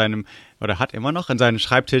hatte hat immer noch in seinem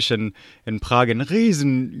Schreibtisch in Prag einen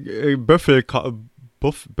riesen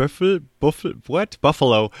Buffalo-Kopf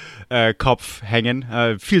hängen.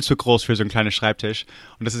 Viel zu groß für so einen kleinen Schreibtisch.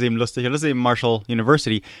 Und das ist eben lustig. Und das ist eben Marshall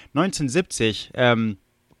University. 1970,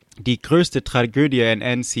 die größte Tragödie in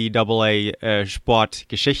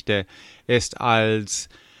NCAA-Sportgeschichte ist, als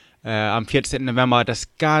am 14. November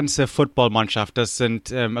das ganze Footballmannschaft, das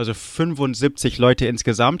sind also 75 Leute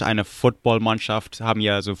insgesamt. Eine Footballmannschaft haben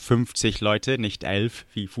ja so 50 Leute, nicht 11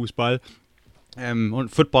 wie Fußball. Und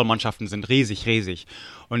Footballmannschaften sind riesig, riesig.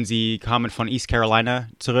 Und sie kamen von East Carolina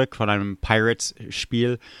zurück, von einem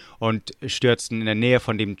Pirates-Spiel und stürzten in der Nähe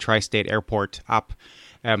von dem Tri-State Airport ab.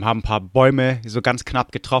 Haben ein paar Bäume so ganz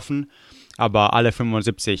knapp getroffen, aber alle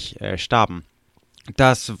 75 starben.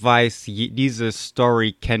 Diese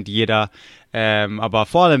Story kennt jeder, aber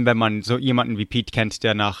vor allem, wenn man so jemanden wie Pete kennt,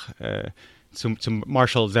 der zum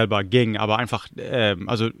Marshall selber ging, aber einfach,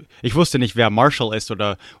 also ich wusste nicht, wer Marshall ist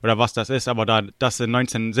oder was das ist, aber dass in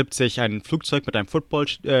 1970 ein Flugzeug mit einem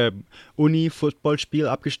Uni-Footballspiel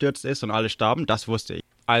abgestürzt ist und alle starben, das wusste ich.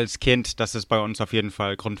 Als Kind, das ist bei uns auf jeden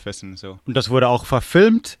Fall Grundwissen so. Und das wurde auch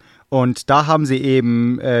verfilmt und da haben sie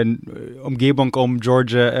eben Umgebung um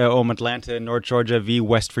Atlanta, North Georgia wie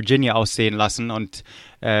West Virginia aussehen lassen und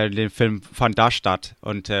der Film fand da statt.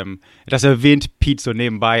 Und das erwähnt Pete so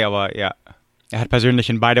nebenbei, aber ja. Er hat persönlich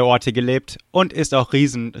in beide Orte gelebt und ist auch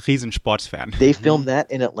riesen Sportsfan. They filmed that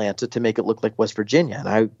in Atlanta to make it look like West Virginia, and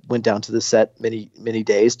I went down to the set many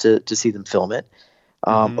days to see them film it.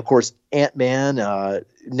 Of course, Ant-Man,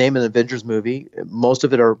 name an Avengers movie. Most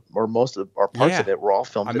of it or parts of it were all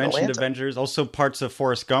filmed in Atlanta. I mentioned Avengers. Also, parts of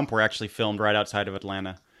Forrest Gump were actually filmed right outside of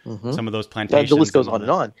Atlanta. Mm-hmm. Some of those plantations. The list goes on and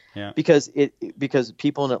on. Yeah. Because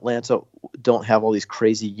people in Atlanta don't have all these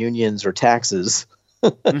crazy unions or taxes.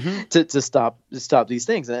 to stop these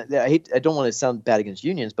things. And I don't want to sound bad against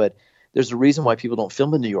unions, but there's a reason why people don't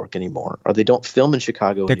film in New York anymore, or they don't film in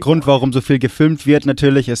Chicago Der anymore. Grund, warum so viel gefilmt wird,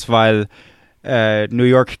 natürlich, ist, weil New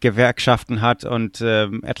York Gewerkschaften hat und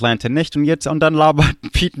Atlanta nicht. Und dann labert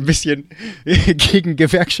Pete ein bisschen gegen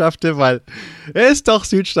Gewerkschaften, weil er ist doch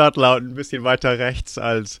Südstaatler und ein bisschen weiter rechts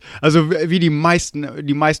also wie die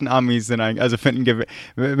meisten Amis sind eigentlich, also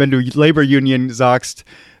wenn du Labor Union sagst,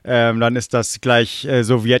 dann ist das gleich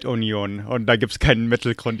Sowjetunion und da gibt es keinen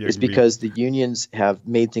Mittelgrund irgendwie. It's because the unions have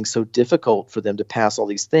made things so difficult for them to pass all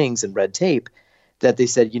these things and red tape that they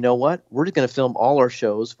said, you know what, we're going to film all our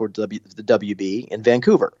shows for the WB in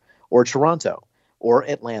Vancouver or Toronto or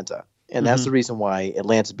Atlanta. And that's the reason why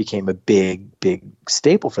Atlanta became a big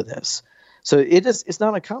staple for this. So it's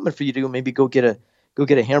not uncommon for you to maybe go get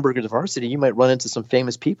a hamburger at the Varsity. You might run into some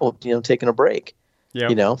famous people, taking a break.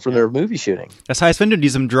 Yep. From their movie shooting. Das heißt, wenn du in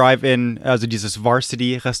diesem Drive-In, also dieses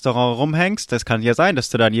Varsity-Restaurant rumhängst, das kann ja sein, dass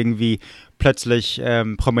du dann irgendwie plötzlich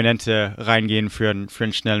Prominente reingehen für einen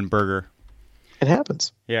schnellen Burger. It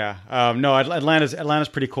happens. Yeah. No, Atlanta's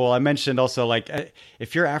pretty cool. I mentioned also, like,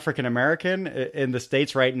 if you're African American in the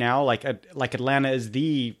States right now, like Atlanta is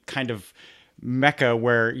the kind of mecca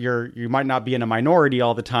where you might not be in a minority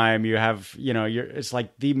all the time. You have, it's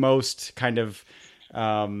like the most kind of,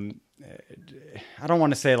 I don't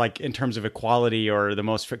want to say like in terms of equality or the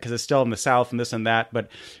most, because it's still in the South and this and that, but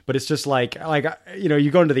it's just like you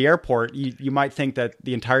go into the airport, you might think that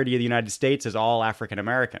the entirety of the United States is all African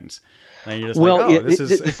Americans. And you're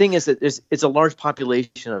just the thing is that it's a large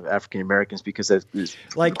population of African Americans because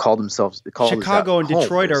they call themselves Chicago and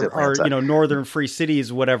Detroit are northern free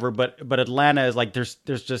cities, whatever. But Atlanta is like there's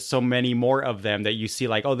just so many more of them that you see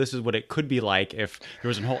like, oh, this is what it could be like if there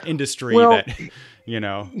was a whole industry that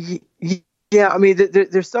Yeah, I mean,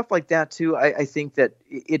 there's stuff like that too. I think that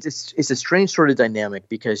it's a strange sort of dynamic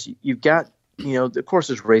because you've got. Of course,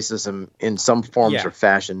 there's racism in some forms or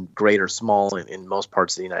fashion, great or small, in most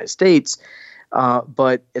parts of the United States.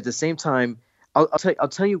 But at the same time, I'll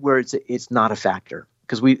tell you where it's not a factor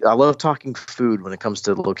because I love talking food when it comes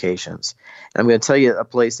to locations. And I'm going to tell you a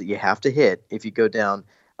place that you have to hit if you go down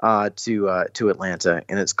to Atlanta,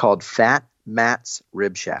 and it's called Fat Matt's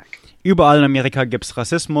Rib Shack. Überall in Amerika gibt's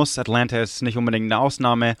Rassismus. Atlanta ist nicht unbedingt eine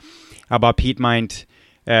Ausnahme, aber Pete meint,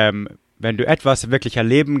 wenn du etwas wirklich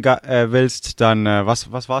erleben willst, dann,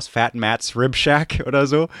 was war's? Fat Matt's Rib Shack oder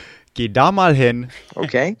so? Geh da mal hin.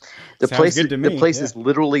 Okay. The place is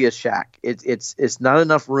literally a shack. It's not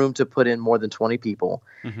enough room to put in more than 20 people.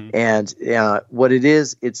 Mm-hmm. And what it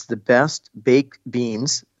is, it's the best baked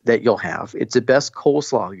beans that you'll have. It's the best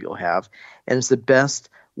coleslaw you'll have. And it's the best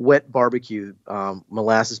wet barbecue,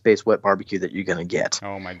 molasses-based wet barbecue that you're going to get.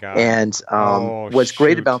 Oh my God. And what's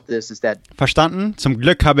great about this is that... Verstanden? Zum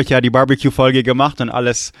Glück habe ich ja die Barbecue-Folge gemacht und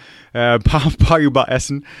alles paar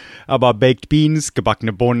überessen. Aber Baked Beans,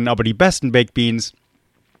 gebackene Bohnen, aber die besten Baked Beans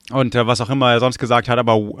und was auch immer er sonst gesagt hat,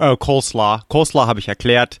 aber Coleslaw. Coleslaw habe ich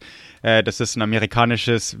erklärt. Das ist ein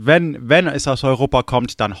amerikanisches, wenn es aus Europa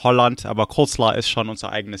kommt, dann Holland, aber Coleslaw ist schon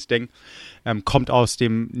unser eigenes Ding. Kommt aus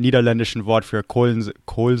dem niederländischen Wort für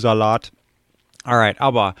Kohlsalat. Alright,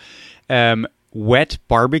 aber Wet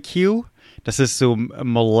Barbecue, das ist so,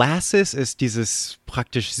 Molasses ist dieses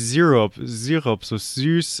praktisch Syrup, so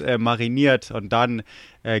süß mariniert und dann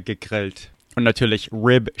gegrillt. Und natürlich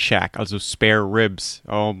Rib Shack, also Spare Ribs.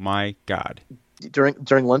 Oh my God.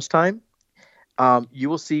 During lunchtime, you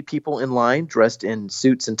will see people in line dressed in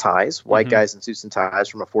suits and ties, white guys in suits and ties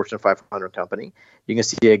from a Fortune 500 company. You can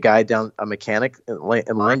see a mechanic in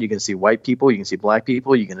line. You can see white people. You can see black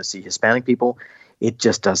people. You're going to see Hispanic people. It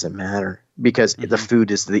just doesn't matter because the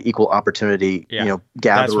food is the equal opportunity, gatherer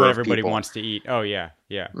That's what of everybody people. wants to eat. Oh, yeah.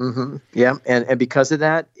 Mm-hmm. Yeah, and because of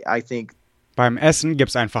that, I think... Beim Essen gibt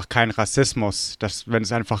es einfach keinen Rassismus. Wenn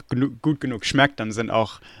es einfach gut genug schmeckt, dann sind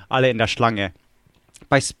auch alle in der Schlange.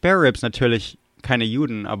 Bei Spare Ribs natürlich keine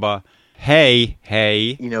Juden, aber hey.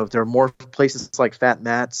 If there are more places like Fat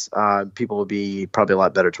Matt's, people would be probably a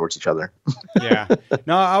lot better towards each other. Yeah.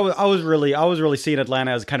 No, I was really seeing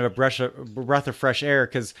Atlanta as kind of a breath of fresh air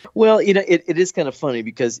because... Well, it is kind of funny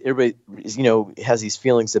because everybody, has these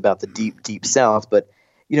feelings about the deep South, but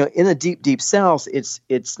in the deep South,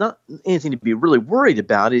 it's not anything to be really worried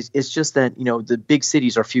about. It's just that the big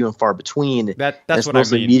cities are few and far between. That's what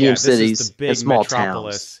mostly I mean. Medium this cities is the big and small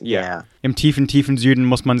metropolis. towns. Yeah. Im tiefen Süden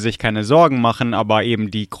muss man sich keine Sorgen machen, aber eben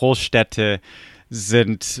die Großstädte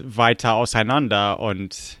sind weiter auseinander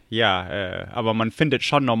und aber man findet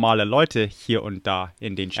schon normale Leute hier und da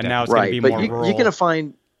in den Städten. And now it's going to be but more rural.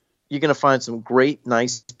 You're gonna find some great,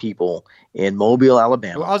 nice people in Mobile,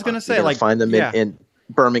 Alabama. Well, I was going to say, find them in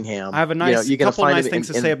Birmingham. I have a couple nice things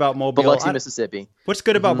to say about Mobile. Biloxi, Mississippi. What's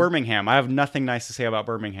good about Birmingham? I have nothing nice to say about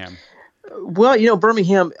Birmingham. Well,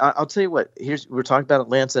 Birmingham, I'll tell you what, we're talking about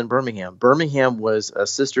Atlanta and Birmingham. Birmingham was a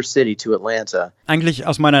sister city to Atlanta. Eigentlich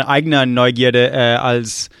aus meiner eigenen Neugierde,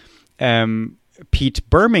 als Pete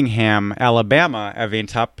Birmingham, Alabama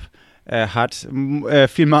erwähnt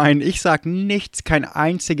fiel mir ein, ich sag nichts, kein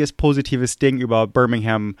einziges positives Ding über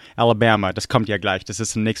Birmingham, Alabama. Das kommt ja gleich, das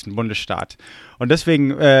ist im nächsten Bundesstaat. Und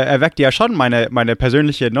deswegen erweckt ja schon meine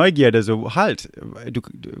persönliche Neugierde, so du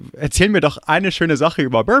erzähl mir doch eine schöne Sache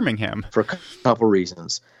über Birmingham. For a couple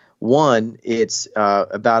reasons. One, it's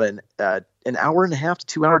about an hour and a half to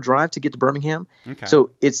 2 hour drive to get to Birmingham. Okay.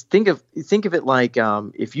 So think of it like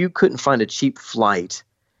if you couldn't find a cheap flight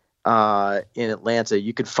in Atlanta,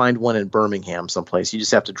 you could find one in Birmingham someplace. You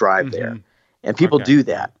just have to drive there. And people do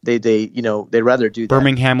that. They'd rather do that.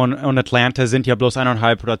 Birmingham und Atlanta sind ja bloß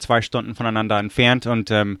 1,5 oder 2 Stunden voneinander entfernt und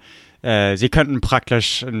sie könnten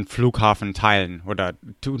praktisch einen Flughafen teilen oder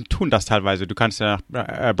tun das teilweise. Du kannst ja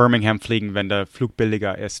nach Birmingham fliegen, wenn der Flug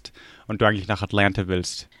billiger ist und du eigentlich nach Atlanta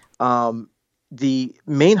willst. The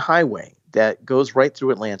main highway that goes right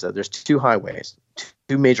through Atlanta, there's two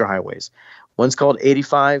major highways. One's called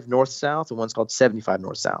 85 north-south and one's called 75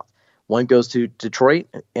 north-south. One goes to Detroit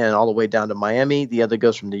and all the way down to Miami. The other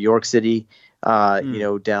goes from New York City,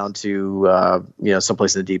 down to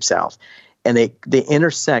someplace in the deep south, and they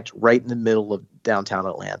intersect right in the middle of downtown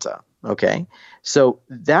Atlanta. Okay, so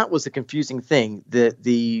that was a confusing thing.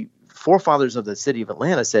 The forefathers of the city of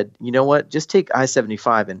Atlanta said, you know what, just take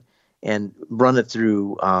I-75 and run it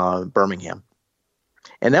through Birmingham,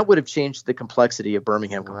 and that would have changed the complexity of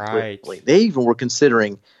Birmingham completely. Right. They even were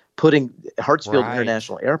considering putting Hartsfield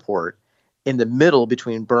International Airport in the middle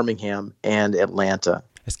between Birmingham and Atlanta.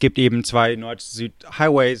 Es gibt eben zwei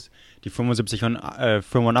Nord-Süd-Highways, die 75 und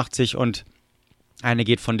 85 und eine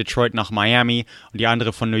geht von Detroit nach Miami und die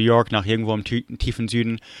andere von New York nach irgendwo im tiefen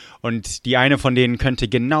Süden. Und die eine von denen könnte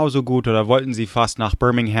genauso gut oder wollten sie fast nach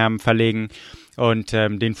Birmingham verlegen und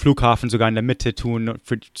den Flughafen sogar in der Mitte tun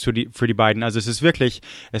für die beiden. Also es ist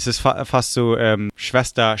fast so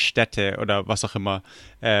Schwesterstädte oder was auch immer,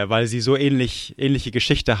 weil sie so ähnliche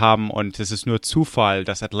Geschichte haben und es ist nur Zufall,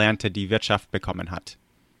 dass Atlanta die Wirtschaft bekommen hat.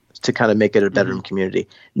 To kind of make it a bedroom community.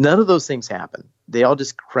 None of those things happened. They all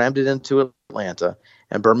just crammed it into Atlanta,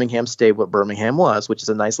 and Birmingham stayed what Birmingham was, which is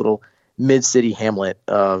a nice little mid-city hamlet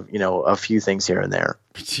of, a few things here and there.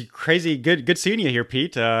 Crazy good seeing you here,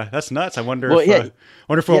 Pete. That's nuts. I wonder if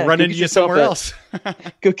we'll run into you somewhere else.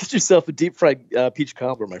 Go get yourself a deep fried peach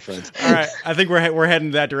cobbler, my friend. All right, I think we're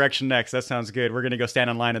heading that direction next. That sounds good. We're gonna go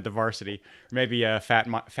stand in line at the Varsity, maybe Fat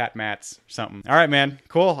Matt's something. All right, man.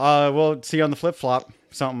 Cool. We'll see you on the flip flop.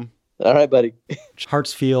 Something. All right, buddy.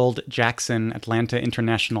 Hartsfield Jackson Atlanta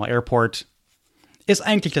International Airport ist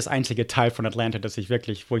eigentlich das einzige Teil von Atlanta,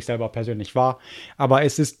 wo ich selber persönlich war. Aber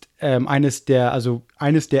es ist eines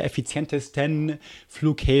der effizientesten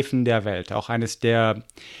Flughäfen der Welt. Auch eines der,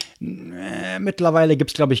 mittlerweile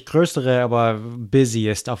gibt es, glaube ich, größere, aber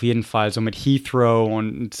busiest auf jeden Fall. So mit Heathrow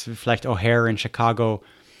und vielleicht O'Hare in Chicago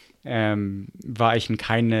war ich in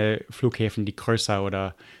keine Flughäfen, die größer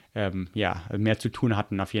oder mehr zu tun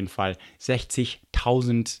hatten auf jeden Fall.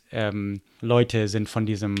 60.000 Leute sind von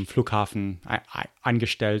diesem Flughafen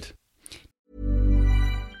angestellt.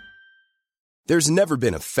 There's never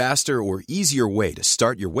been a faster or easier way to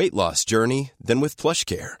start your weight loss journey than with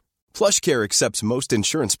PlushCare. PlushCare accepts most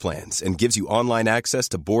insurance plans and gives you online access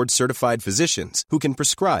to board-certified physicians who can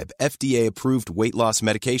prescribe FDA-approved weight loss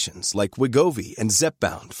medications like Wegovy and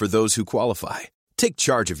Zepbound for those who qualify. Take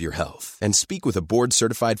charge of your health and speak with a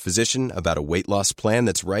board-certified physician about a weight loss plan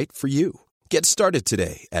that's right for you. Get started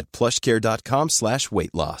today at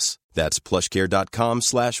plushcare.com/weightloss. That's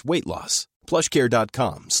plushcare.com/weightloss.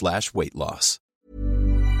 plushcare.com/weightloss.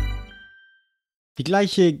 Die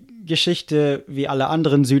gleiche Geschichte wie alle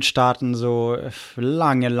anderen Südstaaten, so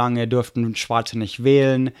lange durften Schwarze nicht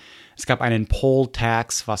wählen. Es gab einen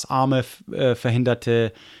Poll-Tax, was Arme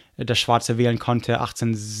verhinderte, dass Schwarze wählen konnte,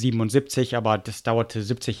 1877, aber das dauerte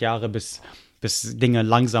 70 Jahre, bis Dinge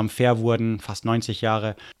langsam fair wurden, fast 90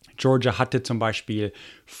 Jahre. Georgia hatte zum Beispiel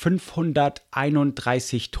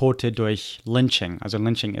 531 Tote durch Lynching. Also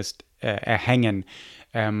Lynching ist Erhängen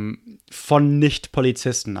von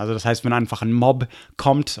Nicht-Polizisten. Also das heißt, wenn einfach ein Mob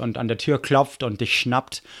kommt und an der Tür klopft und dich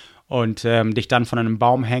schnappt und dich dann von einem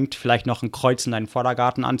Baum hängt, vielleicht noch ein Kreuz in deinen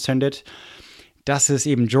Vordergarten anzündet. Das ist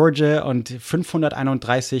eben Georgia und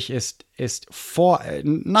 531 ist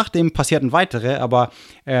nach dem passierten weitere, aber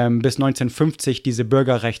bis 1950 diese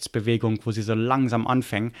Bürgerrechtsbewegung, wo sie so langsam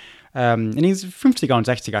anfängt. In den 50er und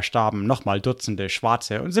 60er starben nochmal Dutzende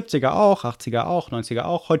Schwarze und 70er auch, 80er auch, 90er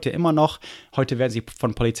auch, heute immer noch. Heute werden sie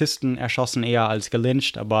von Polizisten erschossen eher als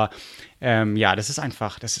gelyncht, aber das ist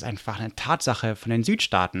einfach eine Tatsache von den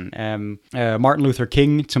Südstaaten. Martin Luther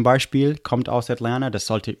King zum Beispiel kommt aus Atlanta, das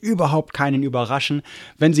sollte überhaupt keinen überraschen.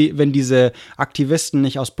 Wenn diese Aktivisten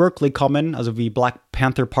nicht aus Berkeley kommen, also wie Black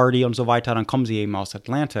Panther Party und so weiter, dann kommen sie eben aus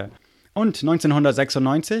Atlanta. Und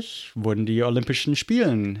 1996 wurden die Olympischen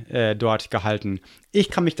Spielen dort gehalten. Ich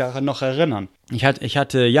kann mich daran noch erinnern. Ich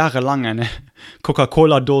hatte jahrelang eine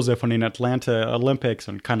Coca-Cola-Dose von den Atlanta Olympics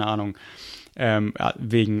und keine Ahnung.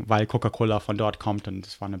 weil Coca-Cola von dort kommt und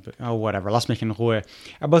das war whatever, lass mich in Ruhe.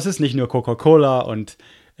 Aber es ist nicht nur Coca-Cola und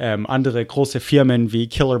andere große Firmen wie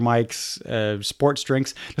Killer Mike's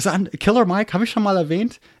Sportsdrinks. Killer Mike, habe ich schon mal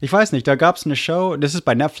erwähnt? Ich weiß nicht, da gab es eine Show, das ist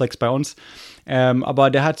bei Netflix bei uns, aber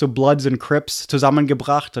der hat so Bloods and Crips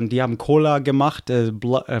zusammengebracht und die haben Cola gemacht,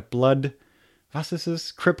 Blood, was ist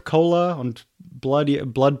es? Crip Cola und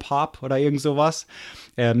Blood Pop oder irgend sowas.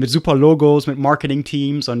 Mit super Logos, mit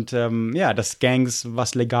Marketing-Teams und dass Gangs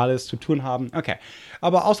was Legales zu tun haben. Okay,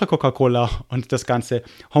 aber außer Coca-Cola und das Ganze,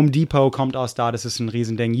 Home Depot kommt aus da, das ist ein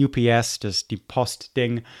Riesending. UPS, das ist die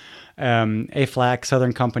Post-Ding. Aflac,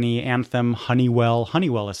 Southern Company, Anthem, Honeywell.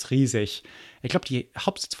 Honeywell ist riesig. Ich glaube, die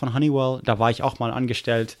Hauptsitz von Honeywell, da war ich auch mal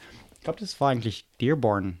angestellt. Ich glaube, das war eigentlich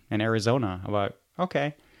Dearborn in Arizona, aber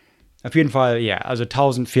okay. Auf jeden Fall, also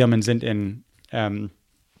 1000 Firmen sind in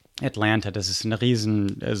Atlanta. Das ist eine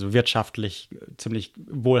also wirtschaftlich ziemlich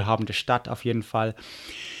wohlhabende Stadt auf jeden Fall.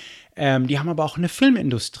 Die haben aber auch eine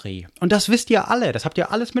Filmindustrie. Und das wisst ihr alle, das habt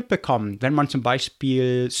ihr alles mitbekommen, wenn man zum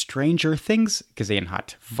Beispiel Stranger Things gesehen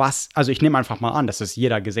hat. Also ich nehme einfach mal an, dass es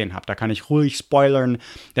jeder gesehen hat. Da kann ich ruhig spoilern,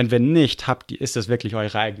 denn wenn nicht, ist das wirklich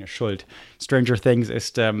eure eigene Schuld. Stranger Things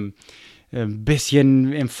ist ein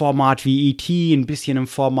bisschen im Format wie E.T., ein bisschen im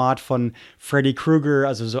Format von Freddy Krueger,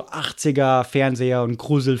 also so 80er Fernseher und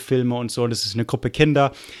Gruselfilme und so. Das ist eine Gruppe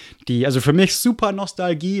Kinder, also für mich super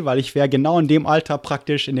Nostalgie, weil ich wäre genau in dem Alter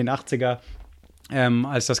praktisch in den 80er,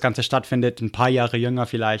 als das Ganze stattfindet, ein paar Jahre jünger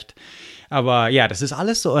vielleicht. Aber ja, das ist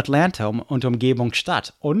alles so Atlanta und Umgebung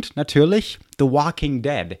Stadt. Und natürlich The Walking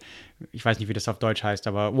Dead. Ich weiß nicht, wie das auf Deutsch heißt,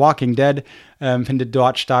 aber Walking Dead findet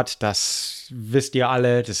dort statt. Das wisst ihr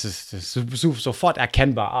alle. Das ist sofort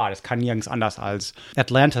erkennbar. Das kann nirgends anders als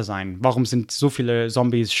Atlanta sein. Warum sind so viele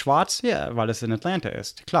Zombies schwarz? Ja, weil es in Atlanta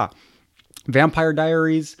ist. Klar. Vampire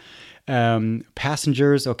Diaries,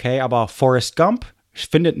 Passengers, okay, aber Forrest Gump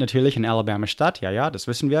findet natürlich in Alabama statt. Ja, das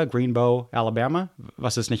wissen wir. Greenbow, Alabama,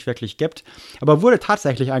 was es nicht wirklich gibt. Aber wurde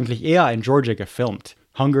tatsächlich eigentlich eher in Georgia gefilmt.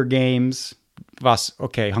 Hunger Games,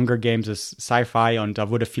 Hunger Games ist Sci-Fi und da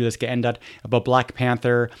wurde vieles geändert. Aber Black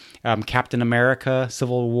Panther, Captain America,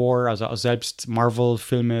 Civil War, also selbst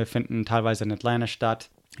Marvel-Filme finden teilweise in Atlanta statt.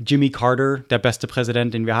 Jimmy Carter, der beste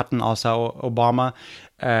Präsident, den wir hatten, außer Obama,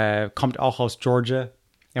 kommt auch aus Georgia.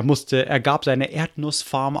 Er gab seine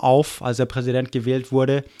Erdnussfarm auf, als er Präsident gewählt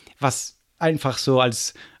wurde, was einfach so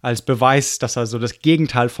als Beweis, dass er so das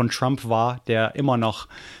Gegenteil von Trump war, der immer noch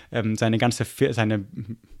seine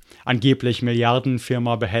angeblich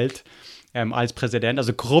Milliardenfirma behält als Präsident.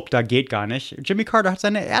 Also korrupter geht gar nicht. Jimmy Carter hat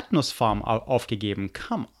seine Erdnussfarm aufgegeben.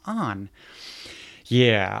 Come on.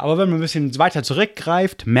 Yeah, aber wenn man ein bisschen weiter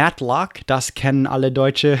zurückgreift, Matlock, das kennen alle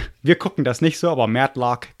Deutsche. Wir gucken das nicht so, aber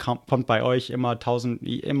Matlock kommt bei euch immer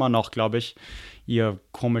noch, glaube ich, ihr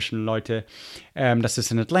komischen Leute. Das ist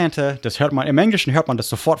in Atlanta. Das hört man, im Englischen hört man das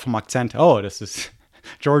sofort vom Akzent. Oh, das ist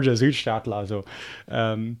Georgia Südstaatler, also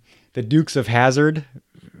The Dukes of Hazzard,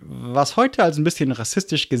 was heute als ein bisschen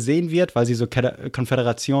rassistisch gesehen wird, weil sie so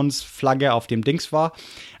Konföderationsflagge auf dem Dings war.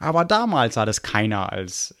 Aber damals sah das keiner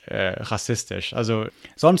als rassistisch. Also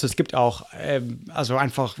sonst, es gibt auch, also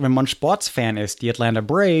einfach, wenn man Sportsfan ist, die Atlanta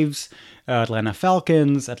Braves, Atlanta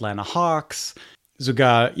Falcons, Atlanta Hawks,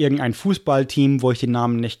 sogar irgendein Fußballteam, wo ich den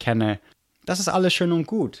Namen nicht kenne. Das ist alles schön und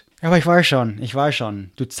gut. Aber ich weiß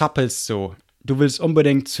schon, du zappelst so. Du willst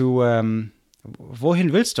unbedingt zu,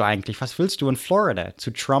 wohin willst du eigentlich? Was willst du in Florida?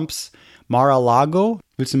 Zu Trumps Mar-a-Lago?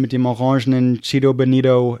 Willst du mit dem orangenen Chido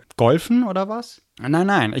Benito golfen oder was?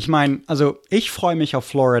 Nein. Ich meine, also ich freue mich auf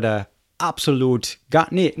Florida absolut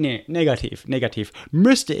negativ.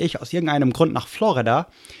 Müsste ich aus irgendeinem Grund nach Florida,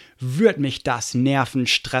 würde mich das nerven,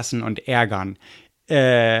 stressen und ärgern.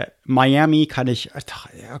 Miami kann ich,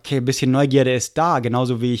 okay, ein bisschen Neugierde ist da,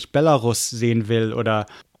 genauso wie ich Belarus sehen will oder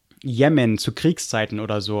Jemen zu Kriegszeiten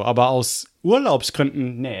oder so, aber aus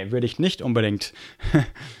Urlaubsgründen, würde ich nicht unbedingt.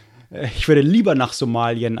 Ich würde lieber nach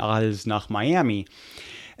Somalien als nach Miami.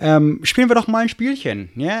 Spielen wir doch mal ein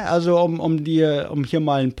Spielchen, ja? Also um hier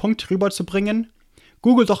mal einen Punkt rüberzubringen,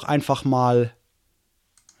 google doch einfach mal,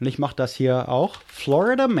 und ich mache das hier auch,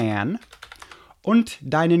 Florida Man und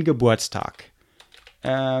deinen Geburtstag.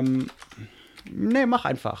 Mach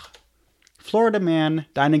einfach. Florida Man,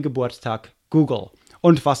 deinen Geburtstag, Google.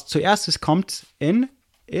 Und was zuerst kommt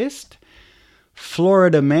ist,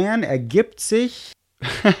 Florida Man ergibt sich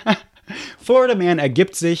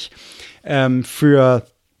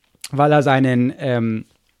weil er seinen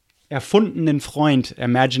erfundenen Freund,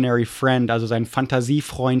 Imaginary Friend, also seinen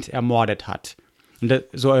Fantasiefreund ermordet hat. Und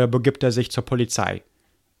so begibt er sich zur Polizei.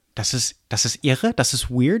 Das ist irre? Das ist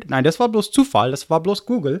weird? Nein, das war bloß Zufall, das war bloß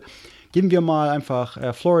Google. geben wir mal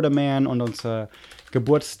einfach Florida Man und unser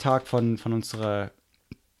Geburtstag von unserer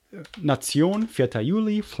Nation, 4.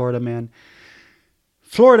 Juli, Florida Man.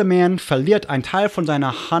 Florida Man verliert einen Teil von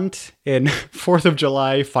seiner Hand in 4th of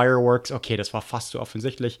July Fireworks. Okay, das war fast so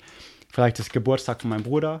offensichtlich. Vielleicht das Geburtstag von meinem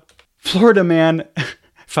Bruder. Florida Man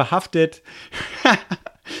verhaftet,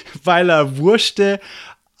 weil er Würste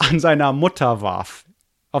an seiner Mutter warf.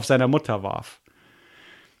 Auf seiner Mutter warf.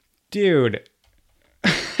 Dude.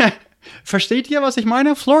 Versteht ihr, was ich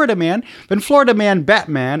meine? Florida Man, wenn Florida Man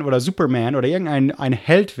Batman oder Superman oder irgendein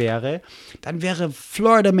Held wäre, dann wäre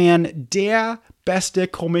Florida Man der beste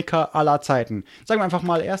Komiker aller Zeiten. Sagen wir einfach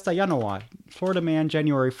mal 1. Januar. Florida Man,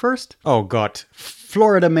 January 1st. Oh Gott.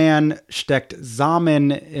 Florida Man steckt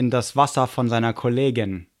Samen in das Wasser von seiner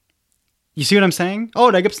Kollegin. You see what I'm saying? Oh,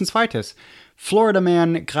 da gibt's ein zweites. Florida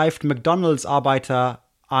Man greift McDonalds-Arbeiter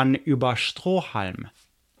an über Strohhalm.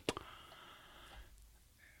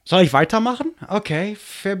 Soll ich weitermachen? Okay,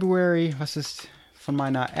 February, was ist von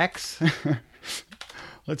meiner Ex?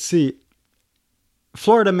 Let's see.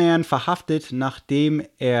 Florida Man verhaftet, nachdem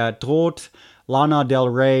er droht, Lana Del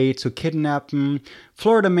Rey zu kidnappen.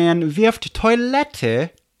 Florida Man wirft Toilette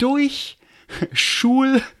durch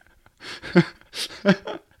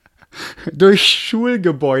durch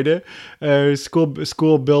Schulgebäude,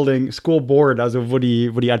 School Building, School Board, also wo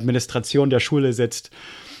die Administration der Schule sitzt.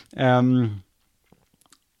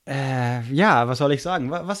 Ja, was soll ich sagen?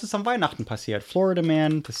 Was ist am Weihnachten passiert? Florida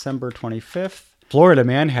Man, December 25th. Florida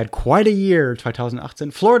Man had quite a year,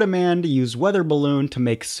 2018. Florida Man used weather balloon to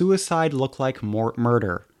make suicide look like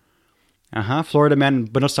murder. Aha, Florida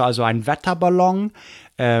Man benutzte also einen Wetterballon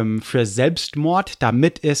für Selbstmord,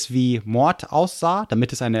 damit es wie Mord aussah,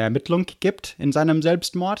 damit es eine Ermittlung gibt in seinem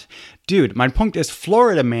Selbstmord. Dude, mein Punkt ist,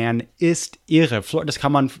 Florida Man ist irre. Das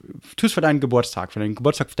kann man, tu's für deinen Geburtstag, für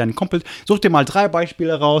deinen Kumpel. Such dir mal 3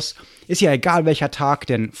 Beispiele raus. Ist ja egal welcher Tag,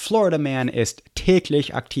 denn Florida Man ist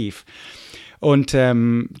täglich aktiv. Und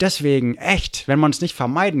deswegen, echt, wenn man es nicht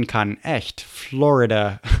vermeiden kann, echt,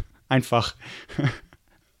 Florida, einfach...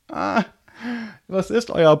 Was ist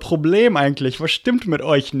euer Problem eigentlich? Was stimmt mit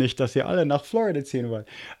euch nicht, dass ihr alle nach Florida ziehen wollt?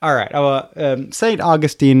 Alright, aber St.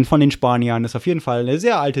 Augustine von den Spaniern ist auf jeden Fall eine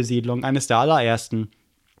sehr alte Siedlung, eines der allerersten.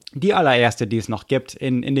 Die allererste, die es noch gibt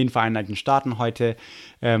in den Vereinigten Staaten heute,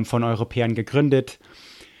 von Europäern gegründet.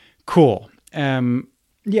 Cool.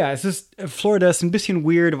 Ja, Florida ist ein bisschen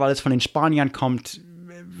weird, weil es von den Spaniern kommt.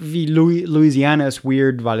 Wie Louisiana ist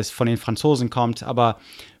weird, weil es von den Franzosen kommt, aber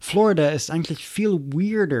Florida ist eigentlich viel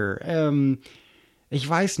weirder. Ich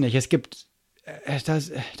weiß nicht, es gibt,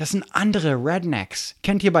 das sind andere Rednecks.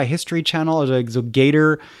 Kennt ihr bei History Channel, also so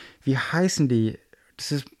Gator, wie heißen die?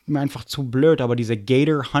 Das ist mir einfach zu blöd, aber diese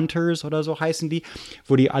Gator Hunters oder so heißen die,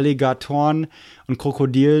 wo die Alligatoren und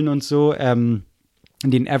Krokodilen und so, in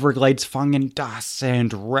den Everglades fangen, das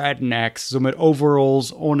sind Rednecks, so mit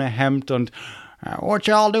Overalls, ohne Hemd und what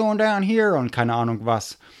y'all doing down here? Und keine Ahnung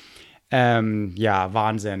was. Ja,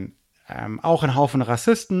 Wahnsinn. Auch ein Haufen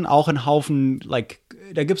Rassisten, auch ein Haufen,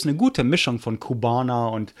 da gibt's eine gute Mischung von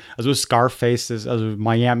Kubaner und, also Scarface ist, also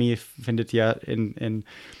Miami findet ja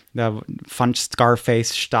da fand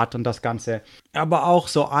Scarface statt und das Ganze. Aber auch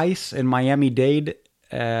so ICE in Miami-Dade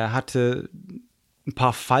hatte ein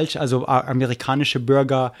paar amerikanische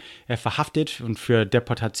Bürger verhaftet und für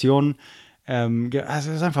Deportation. Also es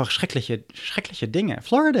ist einfach schreckliche Dinge.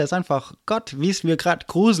 Florida ist einfach, Gott, wie es mir gerade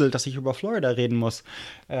gruselt, dass ich über Florida reden muss.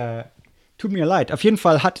 Tut mir leid. Auf jeden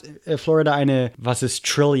Fall hat Florida eine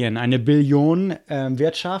Billion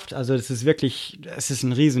Wirtschaft. Also es ist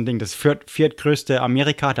ein Riesending. Das viertgrößte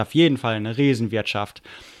Amerika hat auf jeden Fall eine Riesenwirtschaft.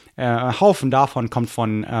 Ein Haufen davon kommt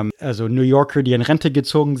von also New Yorker, die in Rente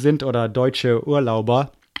gezogen sind oder deutsche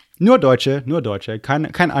Urlauber. Nur Deutsche,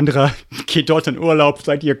 kein anderer geht dort in Urlaub.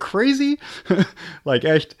 Seid ihr crazy?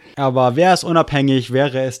 Echt. Aber wäre es unabhängig,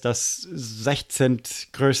 wäre es das 16.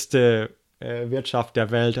 größte Wirtschaft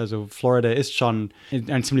der Welt. Also Florida ist schon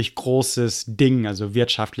ein ziemlich großes Ding, also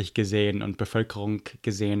wirtschaftlich gesehen und Bevölkerung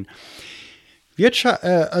gesehen.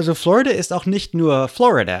 Also Florida ist auch nicht nur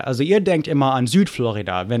Florida. Also ihr denkt immer an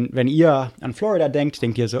Südflorida. Wenn ihr an Florida denkt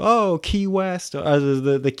ihr so, oh, Key West,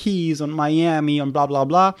 also the Keys und Miami und bla bla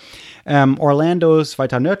bla. Orlando ist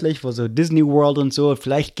weiter nördlich, wo so Disney World und so,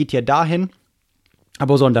 vielleicht geht ihr dahin.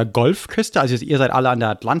 Aber so an der Golfküste, also ihr seid alle an der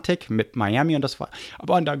Atlantik mit Miami und das war,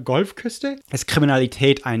 aber an der Golfküste ist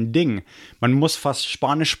Kriminalität ein Ding. Man muss fast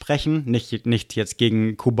Spanisch sprechen, nicht jetzt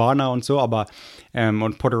gegen Kubaner und so, aber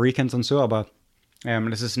und Puerto Ricans und so, aber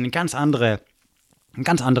das ist ein ganz anderer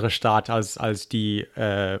Staat als die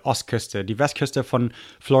Ostküste. Die Westküste von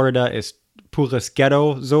Florida ist pures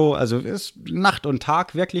Ghetto, so, also ist Nacht und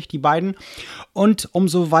Tag wirklich, die beiden. Und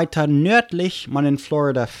umso weiter nördlich man in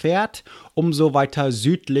Florida fährt, umso weiter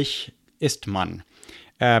südlich ist man.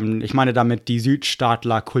 Ich meine damit die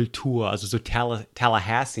Südstaatler-Kultur, also so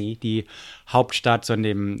Tallahassee, die Hauptstadt so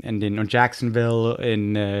und Jacksonville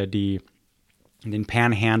in den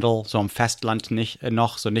Panhandle, so am Festland nicht in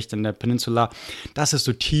der Peninsula. Das ist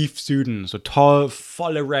so tief Süden, so toll,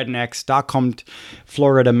 volle Rednecks. Da kommt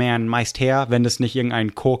Florida Man meist her, wenn das nicht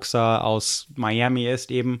irgendein Kokser aus Miami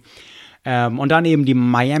ist eben. Und dann eben die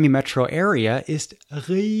Miami Metro Area ist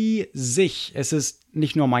riesig. Es ist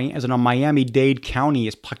nicht nur Miami-Dade County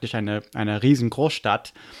ist praktisch eine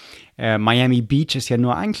Riesengroßstadt. Miami Beach ist ja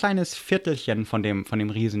nur ein kleines Viertelchen von dem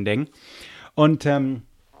Riesending. Und dann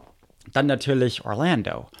natürlich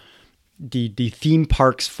Orlando. Die Theme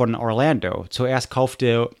Parks von Orlando. Zuerst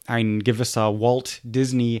kaufte ein gewisser Walt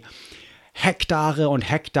Disney Hektare und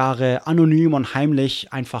Hektare anonym und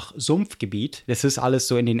heimlich einfach Sumpfgebiet. Das ist alles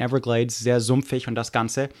so in den Everglades, sehr sumpfig und das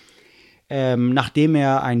Ganze. Nachdem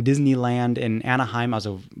er ein Disneyland in Anaheim,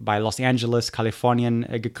 also bei Los Angeles, Kalifornien,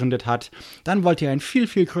 gegründet hat, dann wollte er ein viel,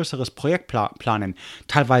 viel größeres Projekt planen.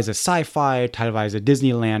 Teilweise Sci-Fi, teilweise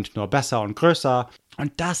Disneyland, nur besser und größer.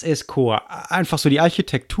 Und das ist cool. Einfach so die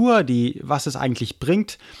Architektur, was es eigentlich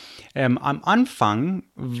bringt. Am Anfang,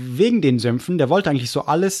 wegen den Sümpfen, der wollte eigentlich so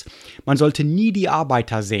alles, man sollte nie die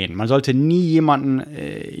Arbeiter sehen. Man sollte nie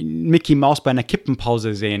jemanden, Mickey Mouse bei einer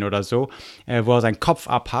Kippenpause sehen oder so, wo er seinen Kopf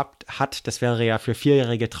hat. Das wäre ja für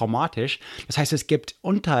Vierjährige traumatisch. Das heißt, es gibt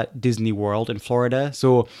unter Disney World in Florida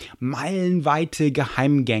so meilenweite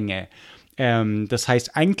Geheimgänge. Das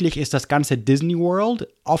heißt, eigentlich ist das ganze Disney World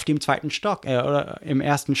auf dem zweiten Stock oder im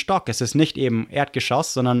ersten Stock. Es ist nicht eben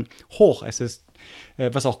Erdgeschoss, sondern hoch. Es ist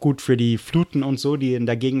was auch gut für die Fluten und so, die in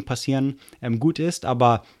der Gegend passieren, gut ist.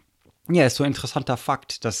 Aber ja, ist so ein interessanter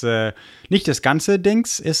Fakt, dass nicht das ganze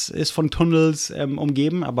Dings ist von Tunnels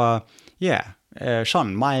umgeben, aber ja,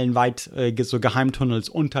 schon meilenweit so Geheimtunnels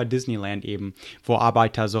unter Disneyland eben, wo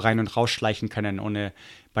Arbeiter so rein und rausschleichen können, ohne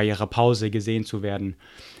bei ihrer Pause gesehen zu werden.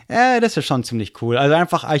 Das ist schon ziemlich cool. Also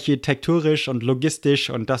einfach architekturisch und logistisch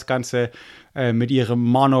und das Ganze mit ihrem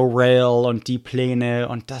Monorail und die Pläne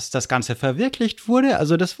und dass das Ganze verwirklicht wurde.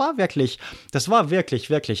 Also das war wirklich,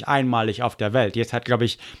 wirklich einmalig auf der Welt. Jetzt hat, glaube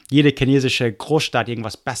ich, jede chinesische Großstadt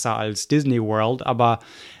irgendwas besser als Disney World, aber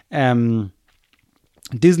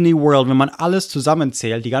Disney World, wenn man alles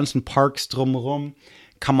zusammenzählt, die ganzen Parks drumherum,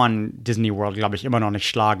 kann man Disney World, glaube ich, immer noch nicht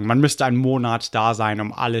schlagen. Man müsste einen Monat da sein,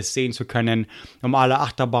 um alles sehen zu können. Um alle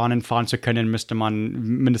Achterbahnen fahren zu können, müsste man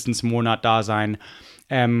mindestens einen Monat da sein.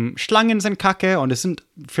 Schlangen sind kacke und es sind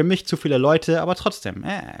für mich zu viele Leute, aber trotzdem,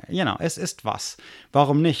 es ist was.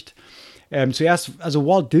 Warum nicht? Zuerst, also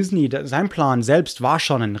Walt Disney, sein Plan selbst war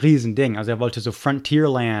schon ein Riesending. Also er wollte so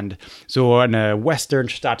Frontierland, so eine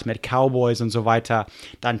Westernstadt mit Cowboys und so weiter.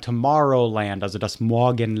 Dann Tomorrowland, also das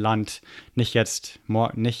Morgenland. Nicht jetzt,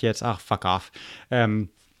 fuck off.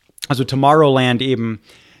 Also Tomorrowland eben,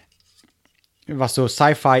 was so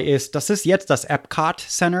Sci-Fi ist. Das ist jetzt das Epcot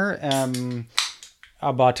Center.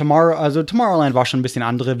 Aber Tomorrowland war schon ein bisschen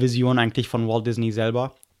andere Vision eigentlich von Walt Disney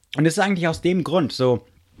selber. Und es ist eigentlich aus dem Grund so.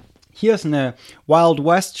 Hier ist eine Wild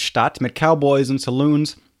West Stadt mit Cowboys und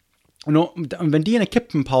Saloons. Und wenn die eine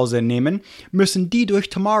Kippenpause nehmen, müssen die durch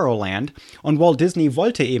Tomorrowland. Und Walt Disney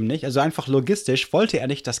wollte eben nicht, also einfach logistisch, wollte er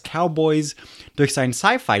nicht, dass Cowboys durch sein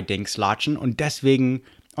Sci-Fi-Dings latschen und deswegen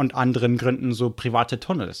und anderen Gründen so private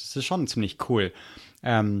Tunnels. Das ist schon ziemlich cool.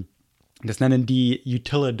 Das nennen die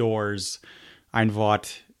Utilidors. Ein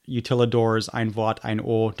Wort, ein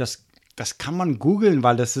O. Das kann man googeln,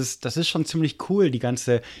 weil das ist schon ziemlich cool, die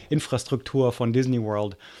ganze Infrastruktur von Disney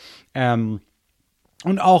World.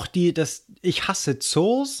 Und auch ich hasse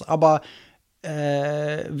Zoos, aber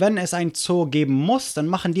wenn es ein Zoo geben muss, dann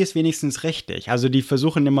machen die es wenigstens richtig. Also die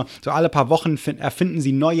versuchen immer, so alle paar Wochen erfinden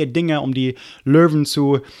sie neue Dinge, um die Löwen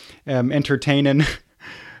zu entertainen.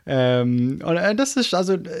 Und das ist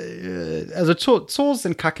also Zoos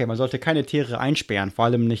sind kacke, man sollte keine Tiere einsperren, vor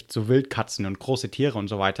allem nicht so Wildkatzen und große Tiere und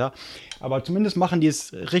so weiter, aber zumindest machen die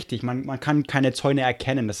es richtig, man kann keine Zäune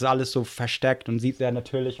erkennen, das ist alles so versteckt und sieht sehr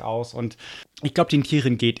natürlich aus und ich glaube, den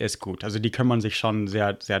Tieren geht es gut, also die kümmern sich schon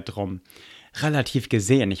sehr, sehr drum. Relativ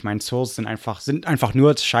gesehen, ich meine, Zoos sind einfach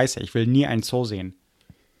nur scheiße, ich will nie einen Zoo sehen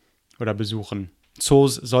oder besuchen.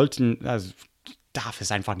 Zoos darf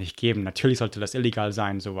es einfach nicht geben. Natürlich sollte das illegal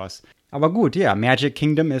sein, sowas. Aber gut, ja, Magic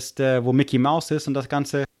Kingdom ist, wo Mickey Mouse ist und das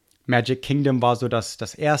Ganze. Magic Kingdom war so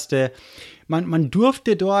das erste. Man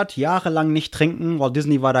durfte dort jahrelang nicht trinken, weil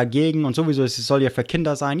Disney war dagegen und sowieso, es soll ja für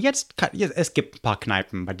Kinder sein. Jetzt es gibt ein paar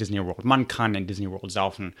Kneipen bei Disney World. Man kann in Disney World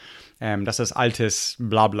saufen. Das ist altes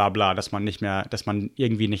Blablabla, dass man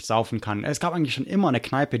irgendwie nicht saufen kann. Es gab eigentlich schon immer eine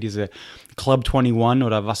Kneipe, diese Club 21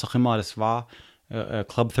 oder was auch immer das war.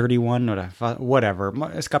 Club 31 oder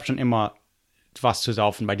whatever. Es gab schon immer was zu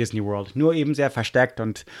saufen bei Disney World. Nur eben sehr versteckt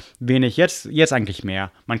und wenig. Jetzt eigentlich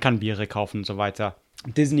mehr. Man kann Biere kaufen und so weiter.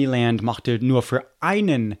 Disneyland machte nur für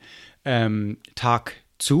einen Tag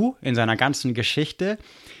zu in seiner ganzen Geschichte,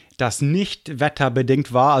 das nicht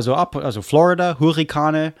wetterbedingt war. Also Florida,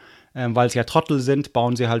 Hurrikane, weil es ja Trottel sind,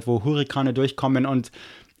 bauen sie halt, wo Hurrikane durchkommen und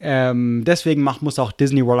deswegen muss auch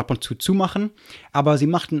Disney World ab und zu zumachen. Aber sie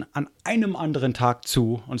machten an einem anderen Tag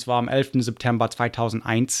zu, und zwar am 11. September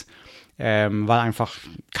 2001, weil einfach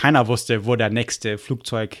keiner wusste, wo der nächste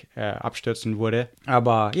Flugzeug abstürzen würde.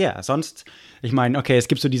 Aber ja, sonst, ich meine, okay, es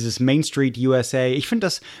gibt so dieses Main Street USA. Ich finde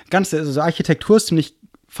das Ganze, also Architektur ist ziemlich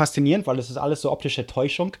faszinierend, weil es ist alles so optische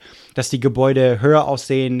Täuschung, dass die Gebäude höher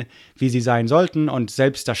aussehen, wie sie sein sollten. Und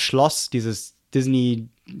selbst das Schloss, dieses Disney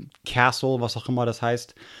Castle, was auch immer das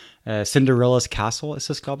heißt, Cinderella's Castle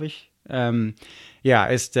ist es, glaube ich,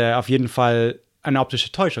 ist auf jeden Fall eine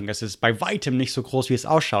optische Täuschung. Es ist bei weitem nicht so groß, wie es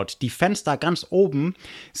ausschaut. Die Fenster ganz oben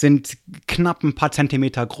sind knapp ein paar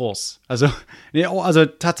Zentimeter groß. Also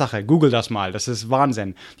Tatsache, google das mal, das ist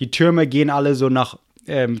Wahnsinn. Die Türme gehen alle so nach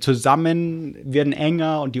zusammen, werden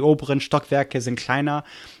enger und die oberen Stockwerke sind kleiner,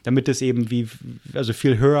 damit es eben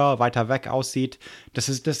viel höher, weiter weg aussieht. Das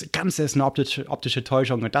Ganze ist eine optische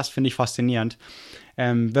Täuschung und das finde ich faszinierend.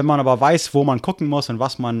 Wenn man aber weiß, wo man gucken muss und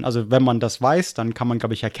wenn man das weiß, dann kann man,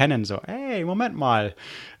 glaube ich, erkennen, so, hey, Moment mal,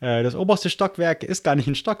 das oberste Stockwerk ist gar nicht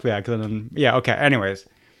ein Stockwerk, sondern, okay, anyways.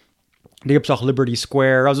 Da gibt es auch Liberty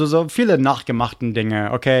Square, also so viele nachgemachten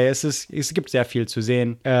Dinge, okay, es gibt sehr viel zu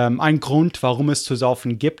sehen. Ein Grund, warum es zu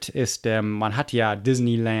saufen gibt, ist, man hat ja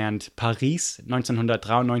Disneyland Paris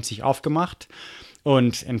 1993 aufgemacht.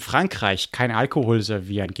 Und in Frankreich kein Alkohol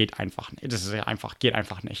servieren geht einfach nicht. Geht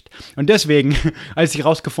einfach nicht. Und deswegen, als sie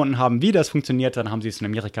rausgefunden haben, wie das funktioniert, dann haben sie es in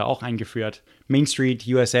Amerika auch eingeführt. Main Street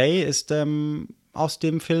USA ist aus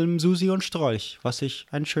dem Film Susi und Strolch, was ich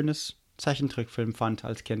ein schönes Zeichentrickfilm fand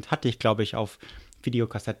als Kind. Hatte ich, glaube ich, auf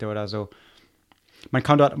Videokassette oder so. Man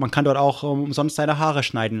kann dort auch umsonst seine Haare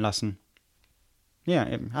schneiden lassen. Ja,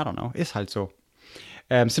 I don't know, ist halt so.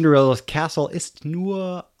 Cinderella's Castle ist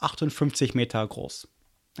nur 58 Meter groß.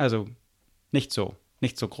 Also nicht so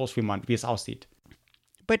groß, wie es aussieht.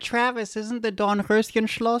 But Travis, isn't the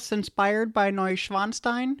Dornröschen-Schloss inspired by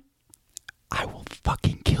Neuschwanstein? I will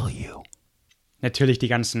fucking kill you. Natürlich die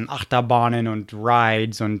ganzen Achterbahnen und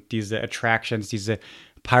Rides und diese Attractions, diese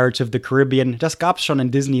Pirates of the Caribbean. Das gab es schon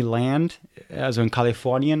in Disneyland, also in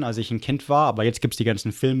Kalifornien, als ich ein Kind war. Aber jetzt gibt es die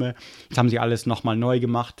ganzen Filme. Jetzt haben sie alles nochmal neu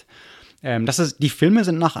gemacht. Die Filme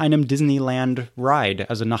sind nach einem Disneyland Ride,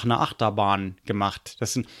 also nach einer Achterbahn gemacht.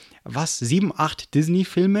 Das sind, 7, 8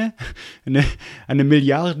 Disney-Filme? Eine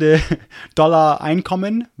Milliarde Dollar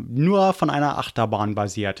Einkommen, nur von einer Achterbahn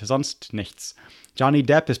basiert, sonst nichts. Johnny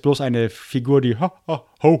Depp ist bloß eine Figur, die ho, ho,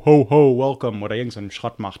 ho, ho, welcome oder irgend so einen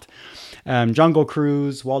Schrott macht. Jungle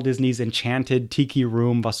Cruise, Walt Disney's Enchanted Tiki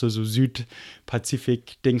Room, was so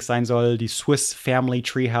Südpazifik-Dings sein soll, die Swiss Family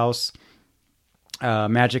Treehouse,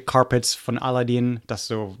 Magic Carpets von Aladdin, das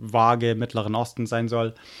so vage Mittleren Osten sein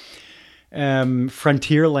soll.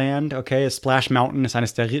 Frontierland, okay, Splash Mountain ist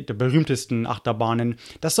eines der berühmtesten Achterbahnen.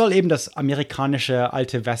 Das soll eben das amerikanische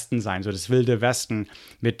alte Westen sein, so das wilde Westen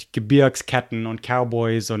mit Gebirgsketten und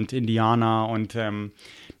Cowboys und Indianer und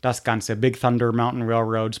das Ganze. Big Thunder Mountain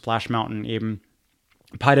Railroad, Splash Mountain eben.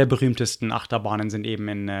 Ein paar der berühmtesten Achterbahnen sind eben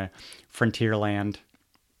in Frontierland.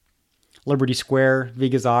 Liberty Square,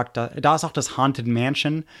 wie gesagt, da ist auch das Haunted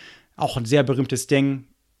Mansion, auch ein sehr berühmtes Ding.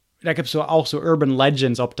 Da gibt es auch so Urban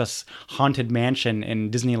Legends, ob das Haunted Mansion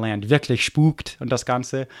in Disneyland wirklich spukt und das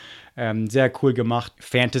Ganze. Sehr cool gemacht.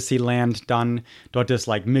 Fantasyland dann, dort ist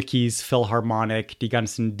like Mickey's Philharmonic, die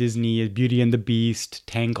ganzen Disney, Beauty and the Beast,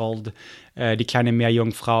 Tangled, die kleine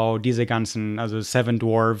Meerjungfrau, diese ganzen, also Seven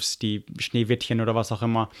Dwarfs, die Schneewittchen oder was auch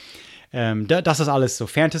immer. Das ist alles so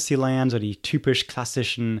Fantasyland, so die typisch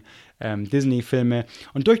klassischen Disney-Filme.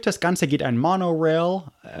 Und durch das Ganze geht ein Monorail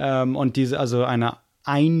und eine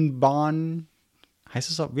Einbahn,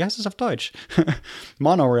 wie heißt es auf Deutsch?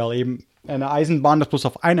 Monorail eben. Eine Eisenbahn, das bloß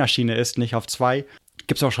auf einer Schiene ist, nicht auf zwei.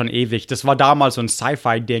 Gibt's auch schon ewig. Das war damals so ein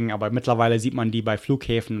Sci-Fi-Ding, aber mittlerweile sieht man die bei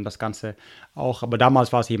Flughäfen und das Ganze auch. Aber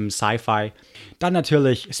damals war es eben Sci-Fi. Dann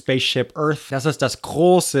natürlich Spaceship Earth. Das ist das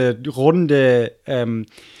große, runde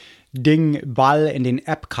Ball in den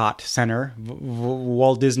Epcot Center, wo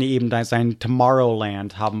Walt Disney eben sein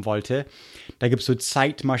Tomorrowland haben wollte. Da gibt es so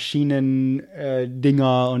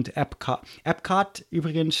Zeitmaschinen-Dinger und Epcot. Epcot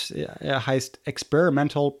übrigens heißt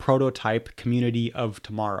Experimental Prototype Community of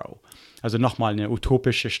Tomorrow. Also nochmal eine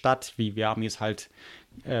utopische Stadt, wie wir Amis halt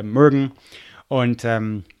mögen. Und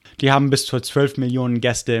die haben bis zu 12 Millionen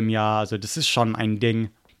Gäste im Jahr. Also das ist schon ein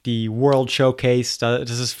Ding. Die World Showcase,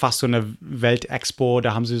 das ist fast so eine Weltexpo.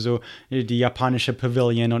 Da haben sie so die japanische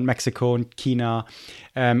Pavilion und Mexiko und China.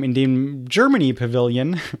 In dem Germany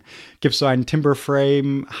Pavilion gibt es so ein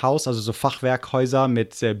Timberframe-Haus, also so Fachwerkhäuser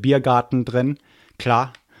mit Biergarten drin.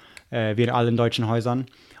 Klar, wie in allen deutschen Häusern.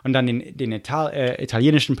 Und dann den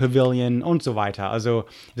italienischen Pavilion und so weiter. Also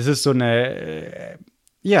das ist so eine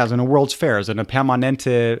World's Fair, so eine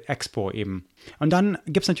permanente Expo eben. Und dann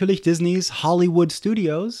gibt es natürlich Disneys Hollywood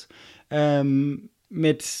Studios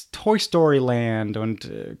mit Toy Story Land und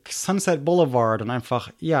Sunset Boulevard und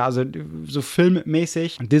einfach, also so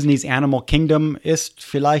filmmäßig. Disneys Animal Kingdom ist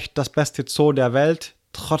vielleicht das beste Zoo der Welt,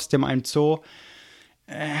 trotzdem ein Zoo.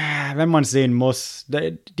 Wenn man es sehen muss,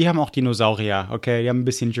 die haben auch Dinosaurier, okay, die haben ein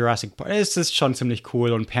bisschen Jurassic Park, es ist schon ziemlich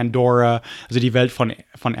cool und Pandora, also die Welt von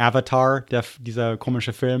Avatar, dieser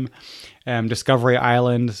komische Film, Discovery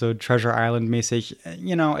Island, so Treasure Island mäßig,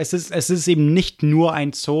 es ist eben nicht nur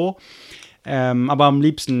ein Zoo, aber am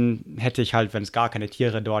liebsten hätte ich halt, wenn es gar keine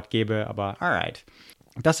Tiere dort gäbe, aber alright.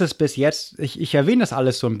 Das ist bis jetzt, ich erwähne das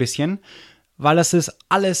alles so ein bisschen, weil das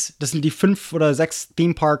sind die 5 oder 6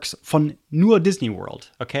 Theme Parks von nur Disney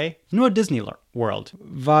World, okay? Nur Disney World.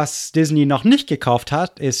 Was Disney noch nicht gekauft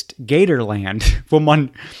hat, ist Gatorland, wo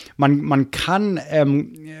man kann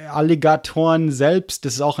Alligatoren selbst,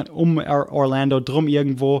 das ist auch um Orlando drum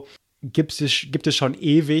irgendwo, gibt es schon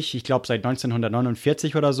ewig, ich glaube seit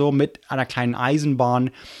 1949 oder so, mit einer kleinen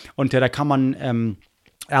Eisenbahn und da kann man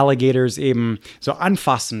Alligators eben so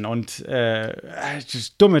anfassen und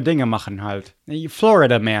dumme Dinge machen halt.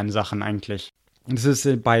 Florida Man Sachen eigentlich. Das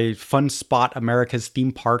ist bei Fun Spot America's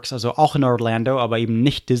Theme Parks, also auch in Orlando, aber eben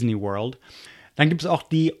nicht Disney World. Dann gibt es auch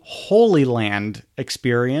die Holy Land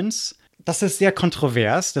Experience. Das ist sehr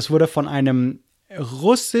kontrovers. Das wurde von einem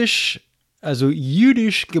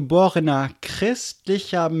jüdisch geborener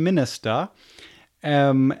christlicher Minister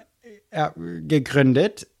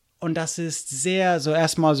gegründet. Und das ist sehr so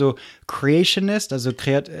erstmal so Creationist, also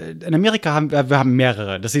in Amerika haben wir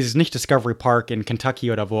mehrere. Das ist nicht Discovery Park in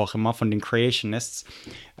Kentucky oder wo auch immer von den Creationists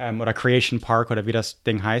oder Creation Park oder wie das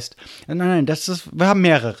Ding heißt. Nein, wir haben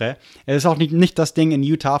mehrere. Es ist auch nicht das Ding in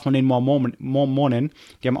Utah von den Mormonen.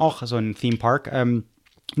 Die haben auch so einen Theme Park.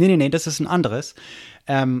 Nee, das ist ein anderes.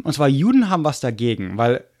 Und zwar Juden haben was dagegen,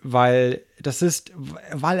 weil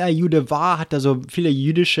er Jude war, hat er so viele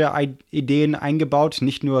jüdische Ideen eingebaut,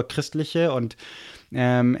 nicht nur christliche und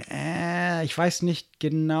ich weiß nicht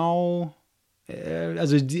genau,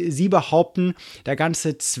 also sie behaupten, der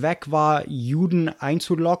ganze Zweck war, Juden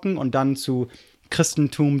einzulocken und dann zu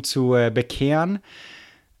Christentum zu bekehren.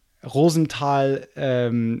 Rosenthal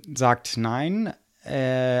sagt nein.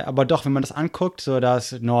 Aber doch, wenn man das anguckt, so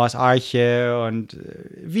das Noahs Arche und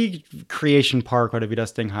wie Creation Park oder wie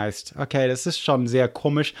das Ding heißt. Okay, das ist schon sehr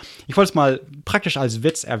komisch. Ich wollte es mal praktisch als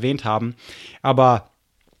Witz erwähnt haben, aber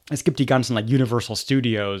es gibt die ganzen Universal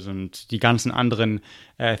Studios und die ganzen anderen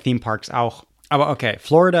Theme Parks auch. Aber okay,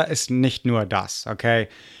 Florida ist nicht nur das, okay?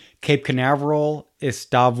 Cape Canaveral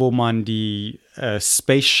ist da, wo man die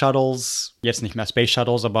Space Shuttles, jetzt nicht mehr Space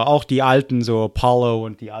Shuttles, aber auch die alten, so Apollo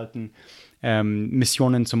und die alten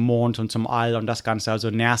Missionen zum Mond und zum All und das Ganze, also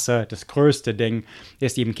NASA, das größte Ding,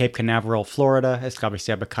 ist eben Cape Canaveral, Florida, ist, glaube ich,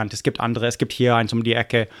 sehr bekannt. Es gibt andere, es gibt hier eins um die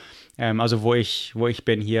Ecke, also wo ich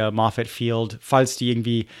bin hier, Moffett Field. Falls die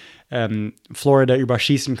irgendwie Florida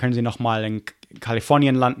überschießen, können sie nochmal in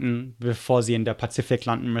Kalifornien landen, bevor sie in der Pazifik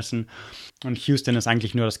landen müssen. Und Houston ist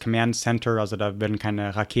eigentlich nur das Command Center, also da werden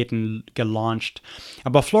keine Raketen gelauncht.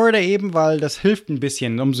 Aber Florida eben, weil das hilft ein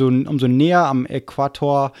bisschen, umso näher am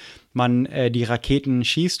Äquator man die Raketen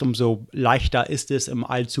schießt, umso leichter ist es, im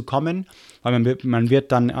All zu kommen, weil man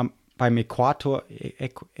wird dann beim Äquator,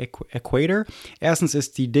 erstens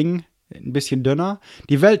ist die Ding ein bisschen dünner.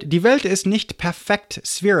 Die Welt ist nicht perfekt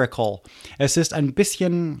spherical. Es ist ein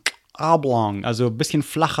bisschen oblong, also ein bisschen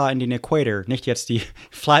flacher in den Äquator. Nicht jetzt die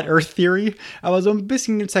Flat Earth Theory, aber so ein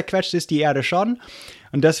bisschen zerquetscht ist die Erde schon.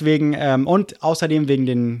 Und deswegen, und außerdem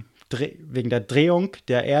wegen der Drehung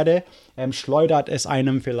der Erde, schleudert es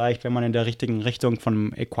einem vielleicht, wenn man in der richtigen Richtung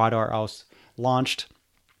vom Äquator aus launcht.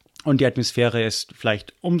 Und die Atmosphäre ist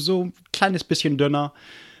vielleicht umso ein kleines bisschen dünner.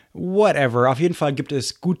 Whatever. Auf jeden Fall gibt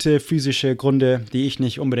es gute physische Gründe, die ich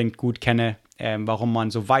nicht unbedingt gut kenne, warum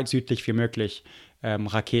man so weit südlich wie möglich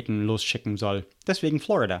Raketen losschicken soll. Deswegen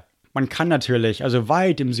Florida. Man kann natürlich, also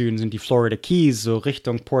weit im Süden sind die Florida Keys, so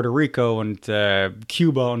Richtung Puerto Rico und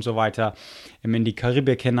Cuba und so weiter, in die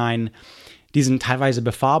Karibik hinein. Die sind teilweise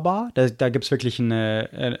befahrbar. Da gibt es wirklich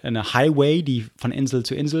eine Highway, die von Insel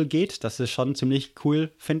zu Insel geht. Das ist schon ziemlich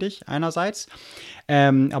cool, finde ich, einerseits.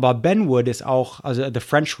 Aber Benwood ist auch, also the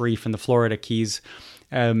French Reef in the Florida Keys,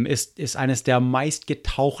 ist eines der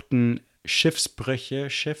meistgetauchten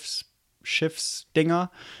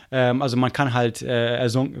Schiffsdinger. Also man kann halt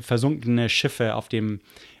versunkene Schiffe auf dem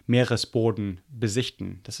Meeresboden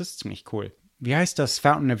besichten. Das ist ziemlich cool. Wie heißt das?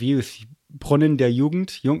 Fountain of Youth, Brunnen der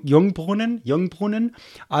Jugend, Jungbrunnen,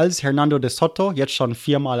 als Hernando de Soto, jetzt schon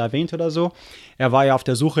 4-mal erwähnt oder so. Er war ja auf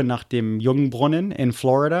der Suche nach dem Jungbrunnen in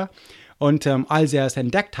Florida und als er es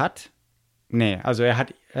entdeckt hat, er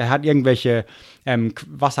hat irgendwelche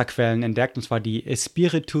Wasserquellen entdeckt, und zwar die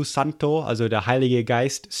Espiritu Santo, also der Heilige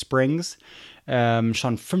Geist Springs, schon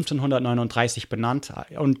 1539 benannt.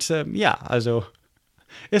 Und also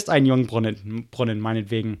ist ein Jungbrunnen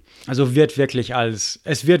meinetwegen. Also es wird wirklich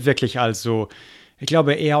als so, ich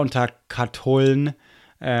glaube eher unter Katholen,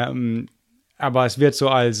 aber es wird so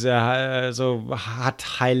als,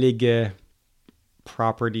 hat heilige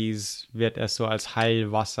Properties, wird es so als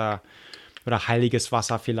Heilwasser oder heiliges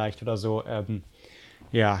Wasser vielleicht oder so,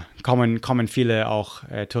 kommen viele auch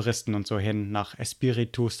Touristen und so hin nach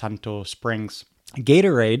Espiritu Santo Springs.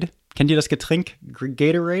 Gatorade, kennt ihr das Getränk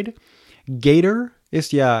Gatorade? Gator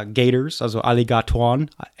ist ja Gators, also Alligatoren,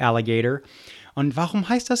 Alligator. Und warum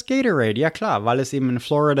heißt das Gatorade? Ja klar, weil es eben in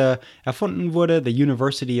Florida erfunden wurde, the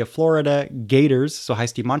University of Florida Gators, so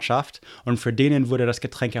heißt die Mannschaft. Und für denen wurde das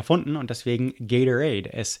Getränk erfunden und deswegen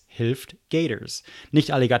Gatorade. Es hilft Gators.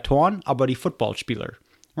 Nicht Alligatoren, aber die Footballspieler.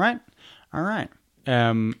 Right? Alright.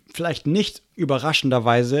 Vielleicht nicht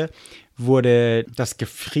überraschenderweise wurde das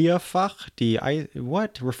Gefrierfach,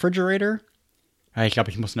 Refrigerator? Ja, ich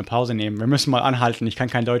glaube, ich muss eine Pause nehmen. Wir müssen mal anhalten. Ich kann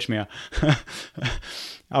kein Deutsch mehr.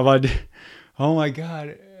 Aber, oh my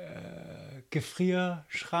God.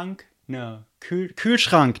 Gefrierschrank? No.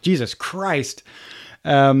 Kühlschrank. Jesus Christ.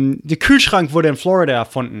 Der Kühlschrank wurde in Florida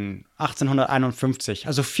erfunden. 1851.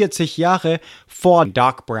 Also 40 Jahre vor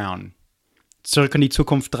Doc Brown. Zurück in die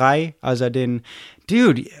Zukunft 3. Also den...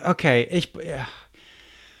 Dude, okay.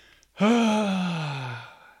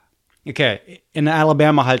 Okay, in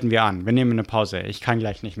Alabama halten wir an. Wir nehmen eine Pause. Ich kann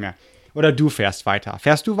gleich nicht mehr. Oder du fährst weiter.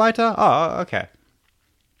 Fährst du weiter? Ah, okay.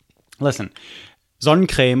 Listen.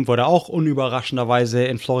 Sonnencreme wurde auch unüberraschenderweise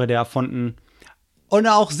in Florida erfunden. Und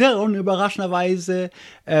auch sehr unüberraschenderweise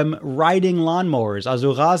Riding Lawnmowers, also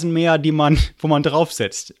Rasenmäher, wo man drauf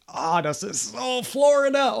sitzt. Das ist so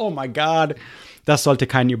Florida. Oh my God. Das sollte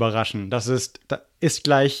keinen überraschen. Das ist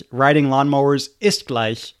gleich, Riding Lawnmowers ist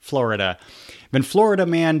gleich Florida. Wenn Florida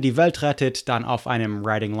Man die Welt rettet, dann auf einem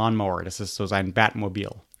Riding Lawnmower. Das ist so sein Batmobil.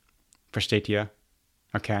 Versteht ihr?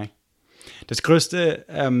 Okay. Das größte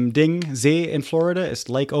See in Florida ist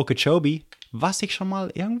Lake Okeechobee, was ich schon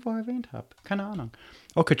mal irgendwo erwähnt habe. Keine Ahnung.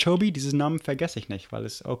 Okeechobee, diesen Namen vergesse ich nicht, weil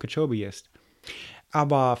es Okeechobee ist.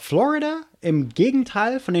 Aber Florida, im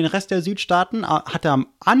Gegenteil von den Rest der Südstaaten, hatte am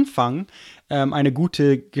Anfang eine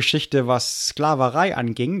gute Geschichte, was Sklaverei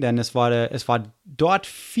anging, denn es war dort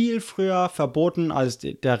viel früher verboten als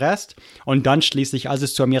der Rest und dann schließlich, als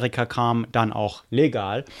es zu Amerika kam, dann auch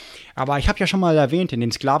legal. Aber ich habe ja schon mal erwähnt in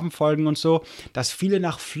den Sklavenfolgen und so, dass viele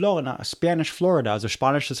nach Florida, Spanish Florida, also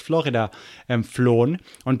spanisches Florida, flohen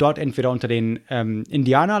und dort entweder unter den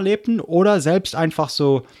Indianern lebten oder selbst einfach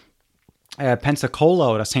so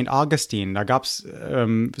Pensacola oder St. Augustine, da gab es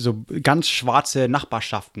so ganz schwarze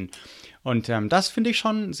Nachbarschaften. Und das finde ich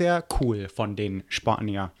schon sehr cool von den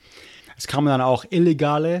Spaniern. Es kamen dann auch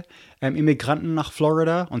illegale Immigranten nach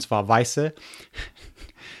Florida, und zwar Weiße.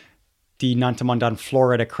 Die nannte man dann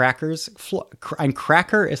Florida Crackers. Ein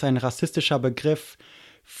Cracker ist ein rassistischer Begriff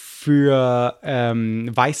für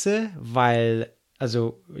Weiße, weil,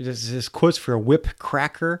 also das ist kurz für Whip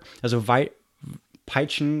Cracker, also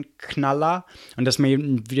Peitschenknaller, und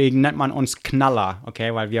deswegen nennt man uns Knaller,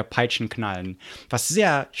 okay, weil wir Peitschen knallen, was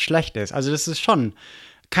sehr schlecht ist. Also das ist schon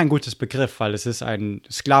kein gutes Begriff, weil es ist ein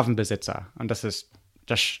Sklavenbesitzer und das ist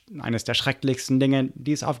eines der schrecklichsten Dinge,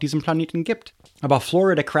 die es auf diesem Planeten gibt. Aber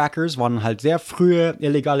Florida Crackers waren halt sehr frühe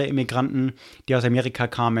illegale Immigranten, die aus Amerika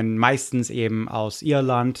kamen, meistens eben aus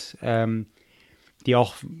Irland, die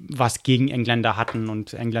auch was gegen Engländer hatten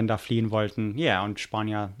und Engländer fliehen wollten. Ja, und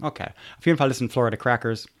Spanier, okay. Auf jeden Fall sind Florida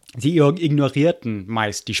Crackers. Sie ignorierten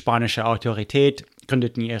meist die spanische Autorität,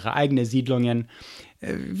 gründeten ihre eigenen Siedlungen,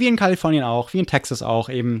 wie in Kalifornien auch, wie in Texas auch,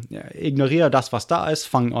 eben ignoriere das, was da ist,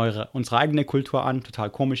 fangen unsere eigene Kultur an,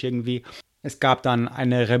 total komisch irgendwie. Es gab dann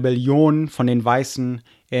eine Rebellion von den Weißen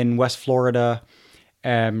in West Florida.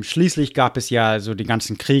 Schließlich gab es ja so den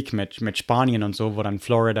ganzen Krieg mit Spanien und so, wo dann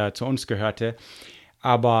Florida zu uns gehörte.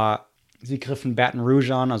 Aber sie griffen Baton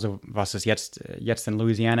Rouge an, also was es jetzt in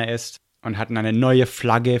Louisiana ist, und hatten eine neue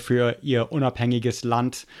Flagge für ihr unabhängiges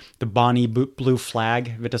Land. The Bonnie Blue Flag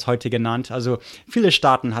wird das heute genannt. Also viele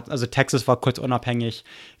Staaten hatten, also Texas war kurz unabhängig.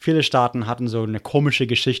 Viele Staaten hatten so eine komische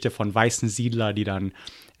Geschichte von weißen Siedlern, die dann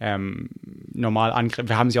normal angriffen.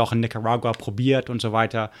 Wir haben sie auch in Nicaragua probiert und so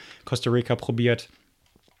weiter. Costa Rica probiert.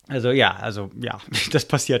 Also ja, das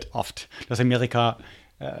passiert oft, dass Amerika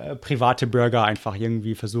private Bürger einfach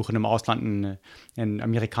irgendwie versuchen, im Ausland eine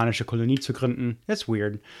amerikanische Kolonie zu gründen. That's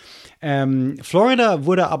weird. Florida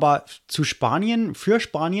wurde aber für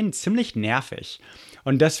Spanien ziemlich nervig.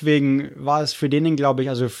 Und deswegen war es für denen, glaube ich,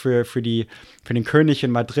 also für den König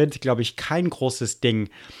in Madrid, glaube ich, kein großes Ding,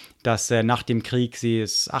 dass nach dem Krieg sie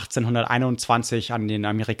es 1821 an den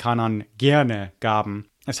Amerikanern gerne gaben.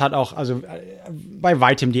 Es hat auch, also bei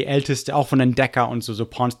weitem die älteste, auch von Entdecker und so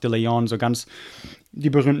Ponce de Leon, so ganz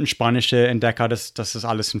die berühmten spanische Entdecker, das ist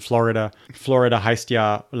alles in Florida. Florida heißt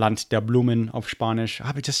ja Land der Blumen auf Spanisch.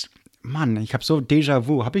 Ich habe so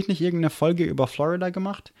Déjà-vu. Habe ich nicht irgendeine Folge über Florida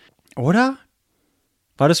gemacht? Oder?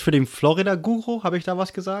 War das für den Florida-Guru? Habe ich da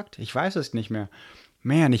was gesagt? Ich weiß es nicht mehr.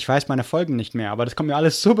 Man, ich weiß meine Folgen nicht mehr, aber das kommt mir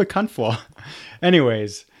alles so bekannt vor.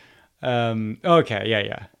 Anyways. Okay,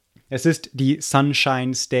 ja. Es ist die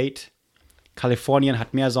Sunshine State. Kalifornien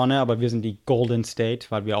hat mehr Sonne, aber wir sind die Golden State,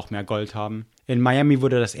 weil wir auch mehr Gold haben. In Miami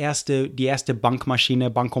wurde die erste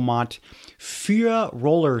Bankomat für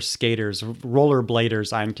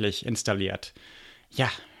Rollerbladers eigentlich installiert. Ja,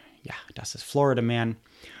 das ist Florida, man.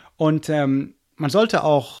 Und man sollte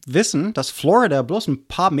auch wissen, dass Florida bloß ein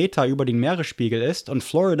paar Meter über den Meeresspiegel ist und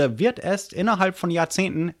Florida wird es innerhalb von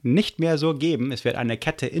Jahrzehnten nicht mehr so geben. Es wird eine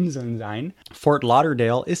Kette Inseln sein. Fort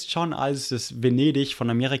Lauderdale ist schon als das Venedig von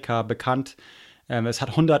Amerika bekannt. Es hat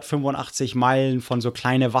 185 Meilen von so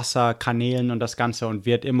kleinen Wasserkanälen und das Ganze und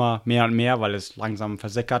wird immer mehr und mehr, weil es langsam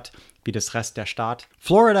versickert, wie das Rest der Staat.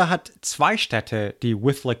 Florida hat 2 Städte, die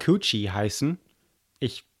Withlacoochee heißen.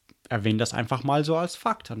 Ich erwähne das einfach mal so als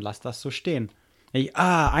Fakt und lasse das so stehen.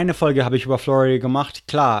 Eine Folge habe ich über Florida gemacht.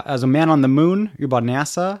 Klar, also Man on the Moon über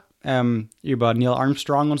NASA, über Neil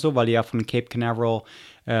Armstrong und so, weil die ja von Cape Canaveral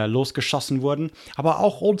losgeschossen wurden. Aber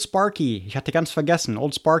auch Old Sparky, ich hatte ganz vergessen,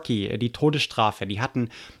 Old Sparky, die Todesstrafe. Die hatten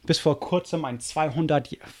bis vor kurzem ein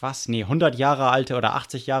 100 Jahre alte oder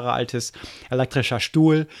 80 Jahre altes elektrischer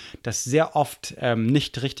Stuhl, das sehr oft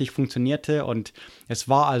nicht richtig funktionierte. Und es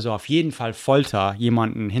war also auf jeden Fall Folter,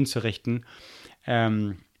 jemanden hinzurichten.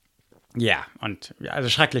 Also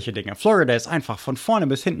schreckliche Dinge. Florida ist einfach von vorne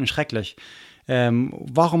bis hinten schrecklich.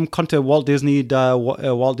 Warum konnte Walt Disney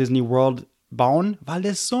Walt Disney World bauen? Weil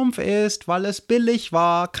es Sumpf ist, weil es billig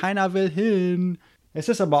war, keiner will hin. Es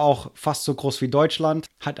ist aber auch fast so groß wie Deutschland,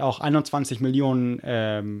 hat auch 21 Millionen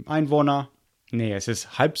Einwohner. Nee, es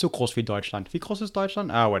ist halb so groß wie Deutschland. Wie groß ist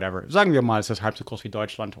Deutschland? Whatever. Sagen wir mal, es ist halb so groß wie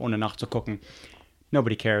Deutschland, ohne nachzugucken.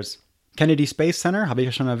 Nobody cares. Kennedy Space Center, habe ich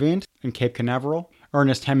ja schon erwähnt, in Cape Canaveral.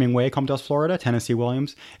 Ernest Hemingway kommt aus Florida, Tennessee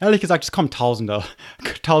Williams. Ehrlich gesagt, es kommen tausende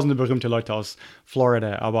berühmte Leute aus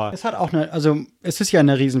Florida, aber es hat auch es ist ja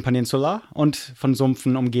eine Riesen-Peninsula und von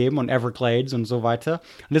Sumpfen umgeben und Everglades und so weiter.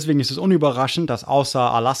 Und deswegen ist es unüberraschend, dass außer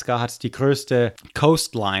Alaska hat es die größte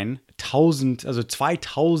Coastline,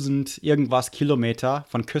 2000 irgendwas Kilometer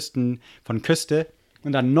von Küste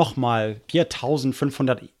und dann nochmal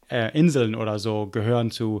 4500 Inseln oder so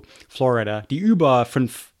gehören zu Florida, die über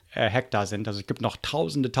 5 Hektar sind. Also es gibt noch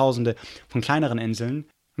tausende von kleineren Inseln.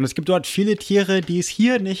 Und es gibt dort viele Tiere, die es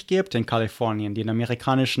hier nicht gibt in Kalifornien. Den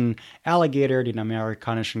amerikanischen Alligator, den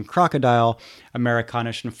amerikanischen Crocodile,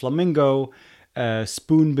 amerikanischen Flamingo,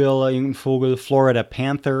 Spoonbill, irgendein Vogel, Florida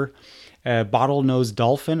Panther, Bottlenose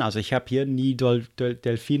Dolphin. Also ich habe hier nie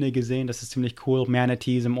Delfine gesehen. Das ist ziemlich cool.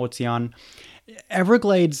 Manatees im Ozean.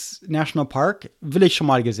 Everglades National Park will ich schon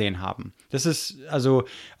mal gesehen haben. Das ist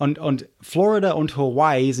und Florida und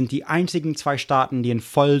Hawaii sind die einzigen 2 Staaten, die ein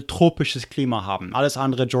voll tropisches Klima haben. Alles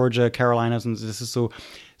andere, Georgia, Carolinas, und das ist so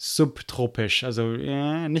subtropisch. Also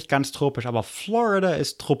nicht ganz tropisch, aber Florida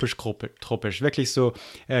ist tropisch. Wirklich so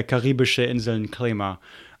karibische Inseln-Klima.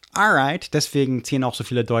 Alright, deswegen ziehen auch so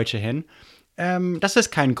viele Deutsche hin. Das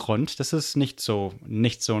ist kein Grund. Das ist nicht so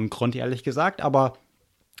ein Grund, ehrlich gesagt, aber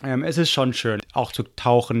es ist schon schön, auch zu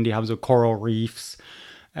tauchen. Die haben so Coral Reefs.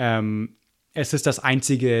 Es ist das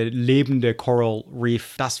einzige lebende Coral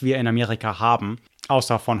Reef, das wir in Amerika haben.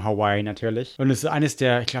 Außer von Hawaii natürlich. Und es ist eines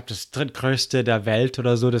der, ich glaube, das drittgrößte der Welt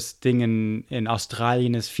oder so. Das Ding in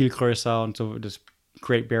Australien ist viel größer und so. Das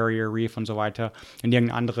Great Barrier Reef und so weiter und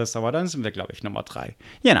irgendein anderes, aber dann sind wir, glaube ich, Nummer 3.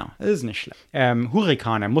 Genau, das ist nicht schlimm.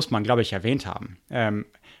 Hurrikane muss man, glaube ich, erwähnt haben.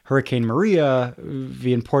 Hurricane Maria,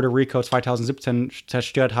 wie in Puerto Rico 2017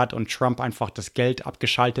 zerstört hat und Trump einfach das Geld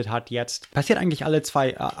abgeschaltet hat jetzt. Passiert eigentlich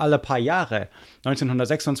alle paar Jahre.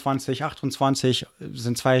 1926, 28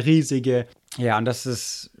 sind 2 riesige. Ja, und das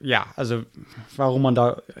ist, ja, also warum man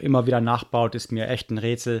da immer wieder nachbaut, ist mir echt ein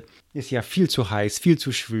Rätsel. Ist ja viel zu heiß, viel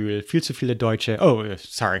zu schwül, viel zu viele Deutsche. Oh,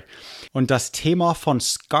 sorry. Und das Thema von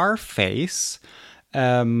Scarface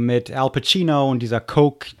mit Al Pacino und dieser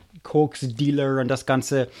Koks-Dealer und das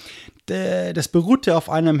Ganze, das beruhte auf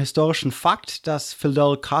einem historischen Fakt, dass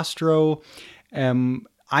Fidel Castro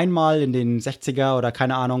einmal in den 60er oder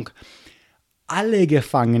keine Ahnung, alle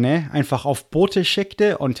Gefangene einfach auf Boote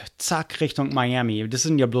schickte und zack, Richtung Miami. Das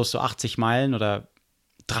sind ja bloß so 80 Meilen oder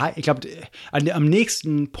 3, ich glaube, am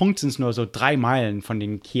nächsten Punkt sind es nur so 3 Meilen von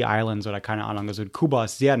den Key Islands oder keine Ahnung. Also Kuba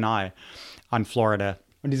ist sehr nahe an Florida.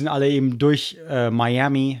 Und die sind alle eben durch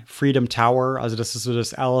Miami, Freedom Tower, also das ist so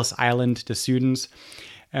das Ellis Island des Südens.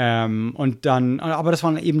 Und dann, aber das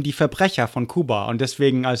waren eben die Verbrecher von Kuba. Und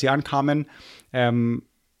deswegen, als sie ankamen, da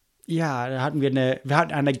hatten wir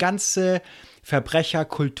hatten eine ganze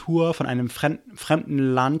Verbrecherkultur von einem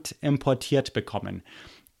fremden Land importiert bekommen.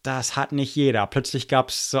 Das hat nicht jeder. Plötzlich gab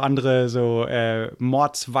es so andere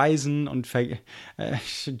Mordsweisen und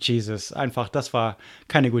Jesus, einfach, das war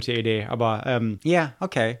keine gute Idee. Aber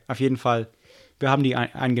okay, auf jeden Fall. Wir haben die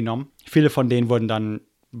eingenommen. Viele von denen wurden dann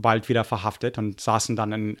bald wieder verhaftet und saßen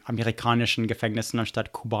dann in amerikanischen Gefängnissen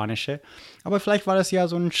anstatt kubanische. Aber vielleicht war das ja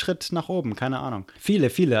so ein Schritt nach oben, keine Ahnung. Viele,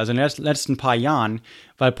 also in den letzten paar Jahren,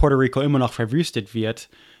 weil Puerto Rico immer noch verwüstet wird,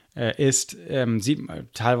 sieht man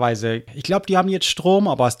teilweise, ich glaube, die haben jetzt Strom,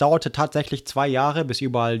 aber es dauerte tatsächlich 2 Jahre, bis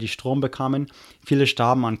überall die Strom bekamen. Viele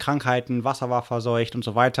starben an Krankheiten, Wasser war verseucht und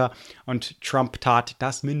so weiter. Und Trump tat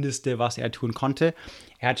das Mindeste, was er tun konnte.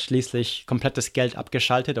 Er hat schließlich komplettes Geld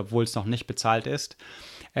abgeschaltet, obwohl es noch nicht bezahlt ist.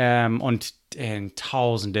 Und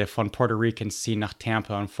Tausende von Puerto Ricans ziehen nach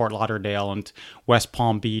Tampa und Fort Lauderdale und West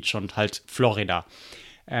Palm Beach und halt Florida.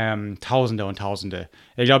 Tausende und Tausende.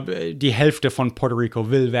 Ich glaube, die Hälfte von Puerto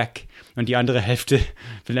Rico will weg und die andere Hälfte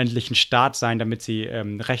will endlich ein Staat sein, damit sie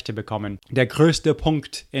Rechte bekommen. Der größte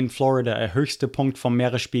Punkt in Florida, der höchste Punkt vom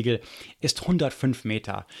Meeresspiegel, ist 105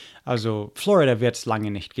 Meter. Also Florida wird es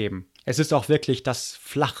lange nicht geben. Es ist auch wirklich das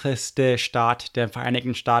flacheste Staat der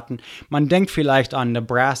Vereinigten Staaten. Man denkt vielleicht an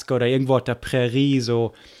Nebraska oder irgendwo auf der Prärie,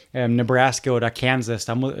 so Nebraska oder Kansas.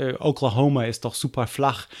 Oklahoma ist doch super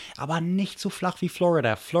flach, aber nicht so flach wie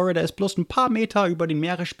Florida. Florida ist bloß ein paar Meter über den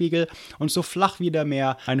Meeresspiegel und so flach wie der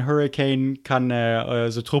Meer. Ein Hurricane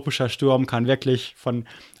so tropischer Sturm kann wirklich von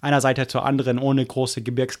einer Seite zur anderen ohne große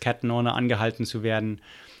Gebirgsketten, ohne angehalten zu werden.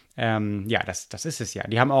 Das ist es ja.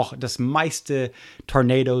 Die haben auch das meiste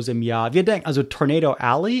Tornados im Jahr. Wir denken, also Tornado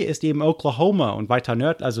Alley ist eben Oklahoma und weiter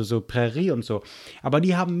nördlich, also so Prärie und so. Aber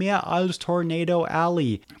die haben mehr als Tornado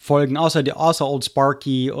Alley Folgen, außer Old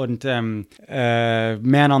Sparky und Man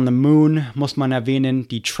on the Moon muss man erwähnen.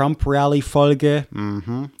 Die Trump Rally Folge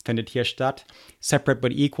findet hier statt. Separate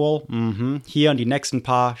but Equal. Hier und die nächsten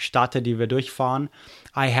paar Städte, die wir durchfahren.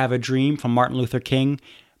 I Have a Dream von Martin Luther King.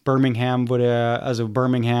 Birmingham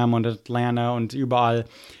und Atlanta und überall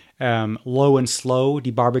Low and Slow,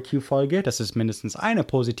 die Barbecue-Folge, das ist mindestens eine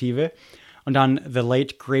positive. Und dann The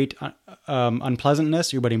Late Great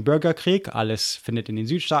Unpleasantness über den Bürgerkrieg, alles findet in den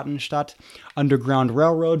Südstaaten statt. Underground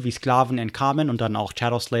Railroad, wie Sklaven entkamen und dann auch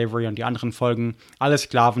Chattel Slavery und die anderen Folgen. Alle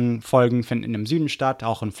Sklavenfolgen finden im Süden statt,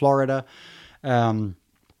 auch in Florida. In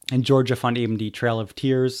Georgia fand eben die Trail of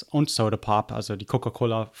Tears und Soda Pop, also die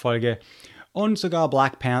Coca-Cola-Folge. Und sogar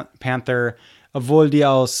Black Panther, obwohl die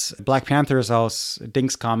Black Panthers aus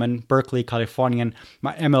Dings kamen, Berkeley, Kalifornien.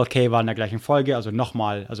 MLK war in der gleichen Folge, also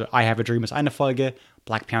nochmal, also I Have a Dream ist eine Folge,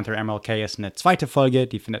 Black Panther MLK ist eine zweite Folge,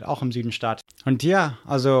 die findet auch im Süden statt. Und ja,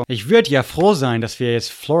 also ich würde ja froh sein, dass wir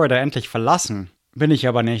jetzt Florida endlich verlassen. Bin ich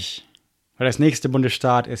aber nicht. Weil das nächste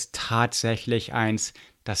Bundesstaat ist tatsächlich eins,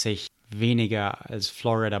 das ich weniger als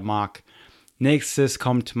Florida mag. Nächstes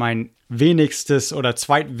kommt mein wenigstes oder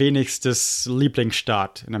zweitwenigstes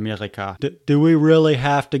Lieblingsstaat in Amerika. Do we really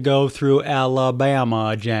have to go through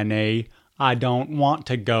Alabama, Jenny? I don't want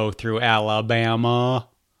to go through Alabama.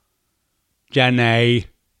 Jenny.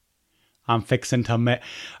 I'm fixing to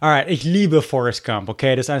Alright, ich liebe Forrest Gump,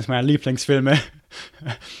 okay? Das ist eines meiner Lieblingsfilme.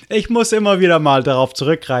 Ich muss immer wieder mal darauf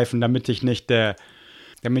zurückgreifen, damit ich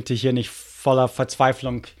hier nicht voller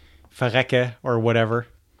Verzweiflung verrecke or whatever.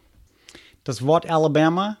 Das Wort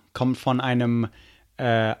Alabama kommt von einem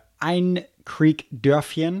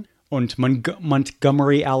Ein-Creek-Dörfchen und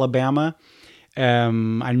Montgomery, Alabama.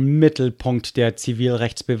 ein Mittelpunkt der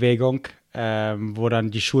Zivilrechtsbewegung, wo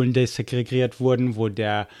dann die Schulen desegregiert wurden, wo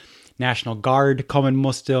der National Guard kommen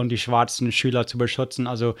musste, um die schwarzen Schüler zu beschützen.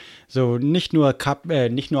 Also so nicht nur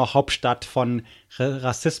Hauptstadt von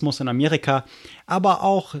Rassismus in Amerika, aber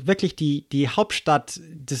auch wirklich die Hauptstadt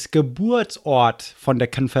des Geburtsort von der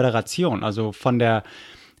Konföderation, also von der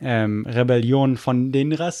Rebellion von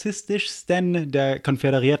den rassistischsten der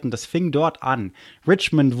Konföderierten. Das fing dort an.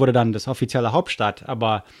 Richmond wurde dann das offizielle Hauptstadt,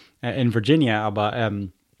 aber in Virginia, aber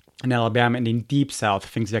in Alabama, in den Deep South,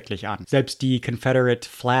 fing es wirklich an. Selbst die Confederate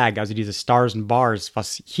Flag, also diese Stars and Bars,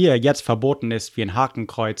 was hier jetzt verboten ist wie ein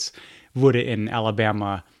Hakenkreuz, wurde in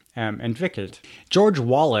Alabama entwickelt. George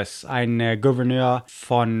Wallace, ein Gouverneur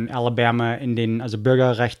von Alabama in den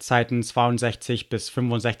Bürgerrechtszeiten 62 bis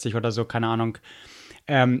 65 oder so, keine Ahnung.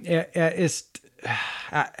 Er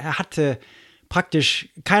hatte praktisch,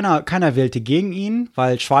 keiner wählte gegen ihn,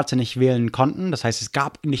 weil Schwarze nicht wählen konnten. Das heißt, es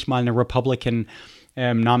gab nicht mal eine Republican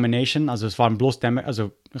Nomination, also es waren bloß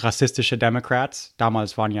rassistische Democrats.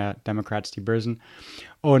 Damals waren ja Democrats die Bösen.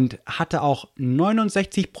 Und hatte auch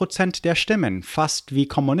 69% der Stimmen, fast wie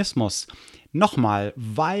Kommunismus. Nochmal,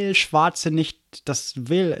 weil Schwarze nicht das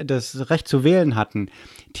Recht zu wählen hatten.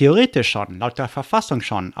 Theoretisch schon, laut der Verfassung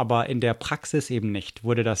schon, aber in der Praxis eben nicht.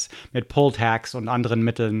 Wurde das mit Poll Tax und anderen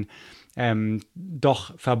Mitteln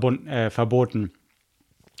doch verboten.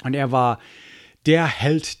 Und er war der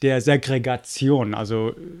Held der Segregation.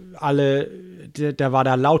 Also der war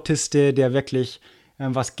der lauteste, der wirklich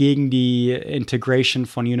was gegen die Integration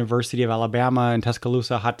von University of Alabama in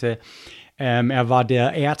Tuscaloosa hatte. Er war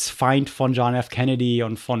der Erzfeind von John F. Kennedy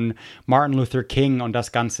und von Martin Luther King und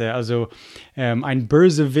das Ganze. Also ein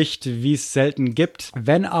Bösewicht, wie es selten gibt.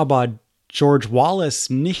 Wenn aber George Wallace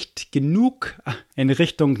nicht genug in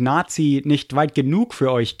Richtung Nazi, nicht weit genug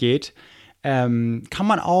für euch geht, kann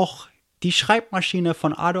man auch die Schreibmaschine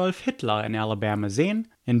von Adolf Hitler in Alabama sehen.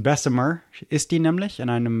 In Bessemer ist die nämlich,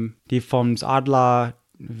 die vom Adler,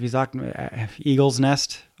 wie sagt man, Eagles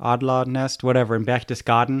Nest, Adlernest, whatever, im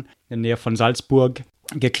Berchtesgaden, in der Nähe von Salzburg,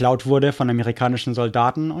 geklaut wurde von amerikanischen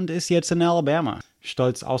Soldaten und ist jetzt in Alabama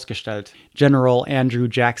stolz ausgestellt. General Andrew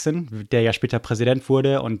Jackson, der ja später Präsident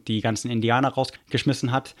wurde und die ganzen Indianer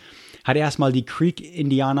rausgeschmissen hat erstmal die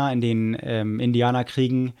Creek-Indianer in den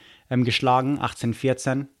Indianerkriegen geschlagen,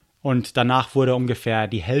 1814. Und danach wurde ungefähr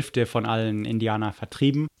die Hälfte von allen Indianern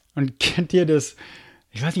vertrieben. Und kennt ihr das,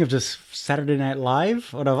 ich weiß nicht, ob das Saturday Night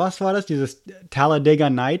Live oder was war das? Dieses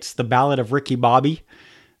Talladega Nights, The Ballad of Ricky Bobby.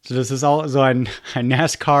 So, das ist auch so ein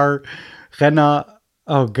NASCAR-Renner.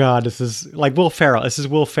 Oh Gott, das ist like Will Ferrell. Es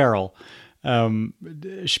ist Will Ferrell.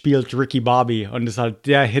 Spielt Ricky Bobby und ist halt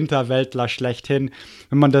der Hinterwäldler schlechthin.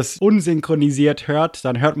 Wenn man das unsynchronisiert hört,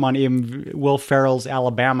 dann hört man eben Will Ferrells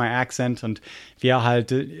Alabama-Accent und wie er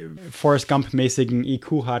halt Forrest Gump-mäßigen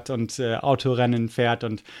IQ hat und Autorennen fährt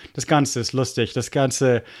und das Ganze ist lustig.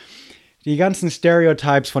 Die ganzen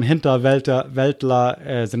Stereotypes von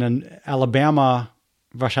Hinterwäldler sind in Alabama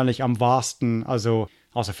wahrscheinlich am wahrsten, also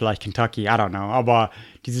außer vielleicht Kentucky, I don't know. Aber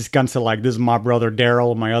dieses ganze, like, this is my brother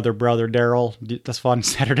Daryl, my other brother Daryl, das war ein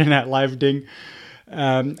Saturday Night Live-Ding.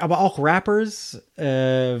 Aber auch Rappers,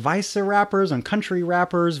 weiße Rappers und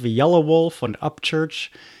Country-Rappers wie Yellow Wolf und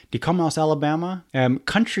Upchurch, die kommen aus Alabama.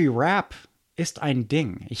 Country-Rap ist ein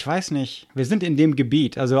Ding. Ich weiß nicht, wir sind in dem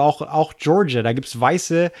Gebiet, also auch Georgia, da gibt es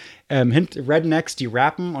weiße Rednecks, die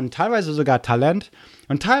rappen und teilweise sogar Talent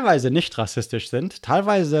und teilweise nicht rassistisch sind,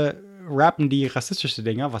 teilweise rappen die rassistische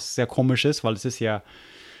Dinge, was sehr komisch ist, weil es ist ja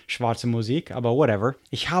schwarze Musik, aber whatever.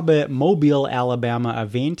 Ich habe Mobile, Alabama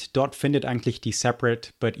erwähnt. Dort findet eigentlich die Separate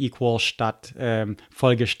but Equal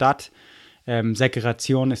Folge statt.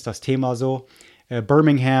 Segregation ist das Thema so.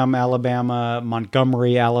 Birmingham, Alabama,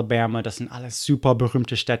 Montgomery, Alabama, das sind alles super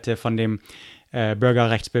berühmte Städte von dem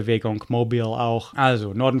Bürgerrechtsbewegung, Mobile auch.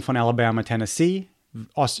 Also Norden von Alabama, Tennessee,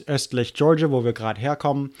 östlich Georgia, wo wir gerade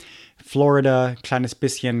herkommen. Florida, kleines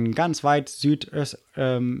bisschen ganz weit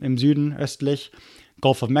im Süden, östlich.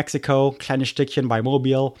 Gulf of Mexico, kleines Stückchen bei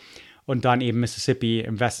Mobile. Und dann eben Mississippi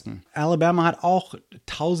im Westen. Alabama hat auch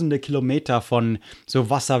tausende Kilometer von so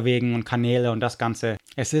Wasserwegen und Kanäle und das Ganze.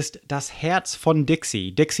 Es ist das Herz von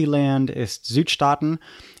Dixie. Dixieland ist Südstaaten.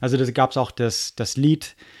 Also da gab es auch das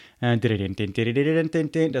Lied.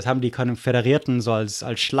 Das haben die Konföderierten so als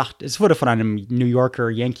Schlacht. Es wurde von einem New Yorker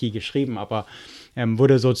Yankee geschrieben, aber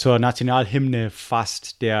wurde so zur Nationalhymne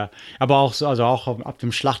fast. Aber auch so, also auch auf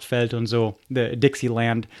dem Schlachtfeld und so,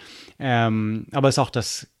 Dixieland. Aber es ist auch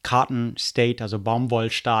das Cotton State, also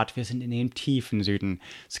Baumwollstaat. Wir sind in dem tiefen Süden.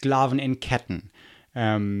 Sklaven in Ketten.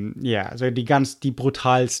 Also die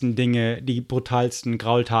brutalsten Dinge, die brutalsten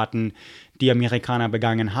Gräueltaten, die Amerikaner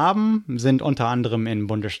begangen haben, sind unter anderem im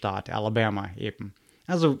Bundesstaat Alabama eben.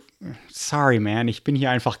 Also, sorry man, ich bin hier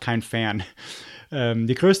einfach kein Fan.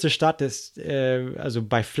 Die größte Stadt ist, also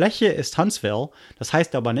bei Fläche ist Huntsville, das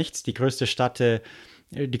heißt aber nichts. Die größte Stadt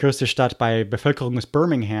bei Bevölkerung ist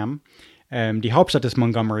Birmingham. Die Hauptstadt ist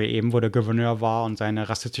Montgomery eben, wo der Gouverneur war und seine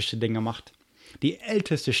rassistische Dinge macht. Die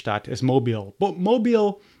älteste Stadt ist Mobile.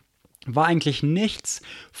 Mobile war eigentlich nichts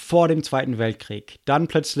vor dem Zweiten Weltkrieg. Dann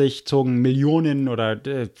plötzlich zogen Millionen oder,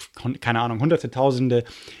 keine Ahnung, Hunderte, Tausende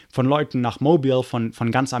von Leuten nach Mobile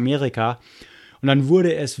von ganz Amerika. Und dann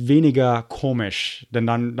wurde es weniger komisch, denn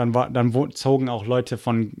dann zogen auch Leute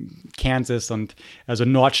von Kansas und also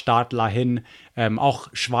Nordstaatler hin, auch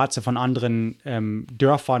Schwarze von anderen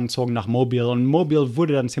Dörfern zogen nach Mobile und Mobile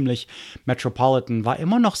wurde dann ziemlich metropolitan, war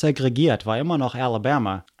immer noch segregiert, war immer noch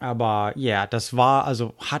Alabama, aber ja, das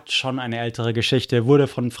hat schon eine ältere Geschichte, wurde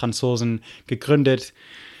von Franzosen gegründet,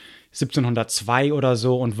 1702 oder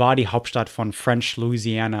so und war die Hauptstadt von French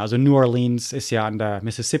Louisiana. Also New Orleans ist ja an der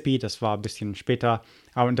Mississippi, das war ein bisschen später,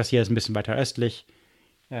 aber das hier ist ein bisschen weiter östlich,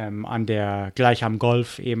 gleich am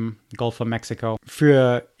Golf eben, Gulf of Mexico.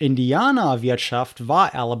 Für Indianerwirtschaft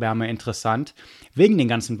war Alabama interessant, wegen den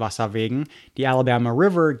ganzen Wasserwegen. Die Alabama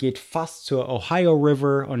River geht fast zur Ohio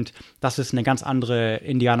River und das ist eine ganz andere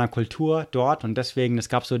Indianerkultur dort und deswegen, es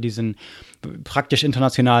gab so diesen praktisch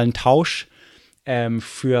internationalen Tausch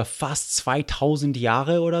für fast 2000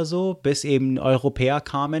 Jahre oder so, bis eben Europäer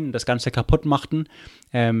kamen und das Ganze kaputt machten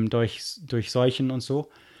durch Seuchen und so.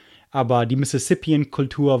 Aber die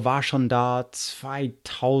Mississippian-Kultur war schon da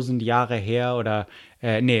 2000 Jahre her oder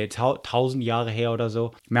 1000 Jahre her oder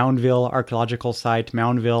so. Moundville Archaeological Site,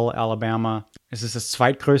 Moundville, Alabama. Es ist das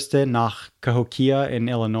zweitgrößte nach Cahokia in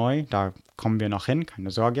Illinois. Da kommen wir noch hin, keine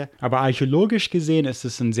Sorge. Aber archäologisch gesehen ist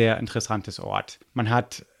es ein sehr interessantes Ort. Man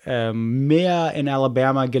hat mehr in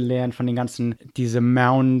Alabama gelernt von den ganzen, diese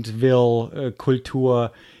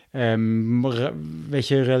Moundville-Kultur,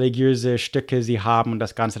 welche religiöse Stücke sie haben und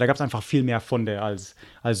das Ganze. Da gab es einfach viel mehr Funde als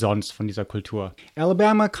sonst von dieser Kultur.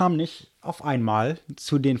 Alabama kam nicht auf einmal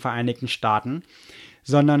zu den Vereinigten Staaten,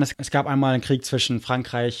 sondern es gab einmal einen Krieg zwischen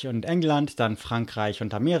Frankreich und England, dann Frankreich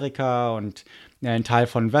und Amerika und ein Teil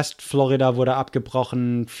von Westflorida wurde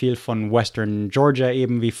abgebrochen, viel von Western Georgia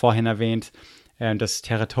eben, wie vorhin erwähnt, das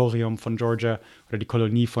Territorium von Georgia oder die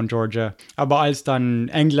Kolonie von Georgia. Aber als dann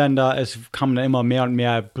Engländer, es kamen dann immer mehr und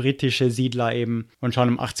mehr britische Siedler eben und schon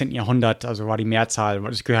im 18. Jahrhundert, also war die Mehrzahl,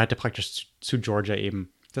 es gehörte praktisch zu Georgia eben.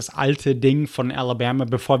 Das alte Ding von Alabama,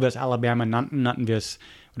 bevor wir es Alabama nannten es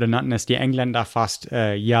die Engländer fast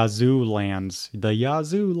Yazoo Lands, the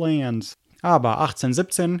Yazoo Lands. Aber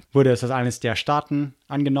 1817 wurde es als eines der Staaten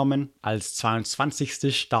angenommen, als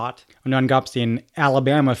 22. Staat. Und dann gab es den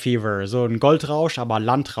Alabama Fever, so ein Goldrausch, aber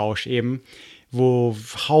Landrausch eben, wo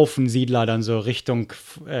Haufen Siedler dann so Richtung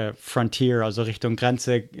Frontier, also Richtung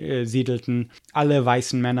Grenze siedelten. Alle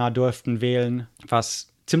weißen Männer durften wählen,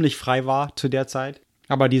 was ziemlich frei war zu der Zeit.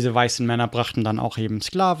 Aber diese weißen Männer brachten dann auch eben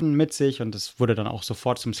Sklaven mit sich und es wurde dann auch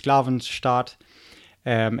sofort zum Sklavenstaat.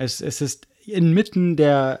 Es ist inmitten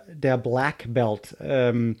der Black Belt.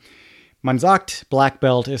 Man sagt, Black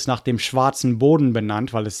Belt ist nach dem schwarzen Boden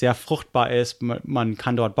benannt, weil es sehr fruchtbar ist. Man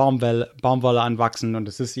kann dort Baumwolle anwachsen und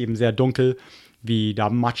es ist eben sehr dunkel, wie der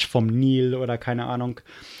Matsch vom Nil oder keine Ahnung.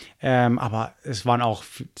 Aber es waren auch,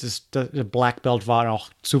 das Black Belt war auch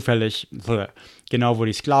zufällig genau, wo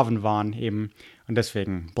die Sklaven waren eben. Und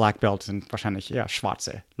deswegen, Black Belt sind wahrscheinlich eher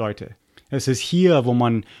schwarze Leute. Es ist hier, wo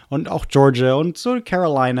man, und auch Georgia und so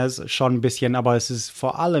Carolinas schon ein bisschen, aber es ist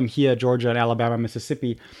vor allem hier Georgia und Alabama,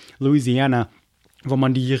 Mississippi, Louisiana, wo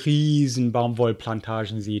man die riesen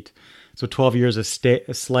Baumwollplantagen sieht. So 12 Years a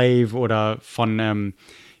Slave oder von,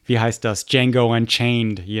 wie heißt das, Django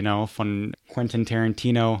Unchained, von Quentin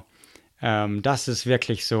Tarantino. Das ist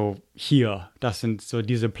wirklich so hier. Das sind so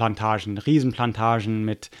diese Plantagen, Riesenplantagen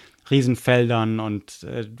mit Riesenfeldern und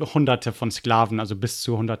Hunderte von Sklaven, also bis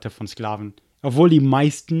zu Hunderte von Sklaven. Obwohl die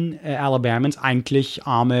meisten Alabamans eigentlich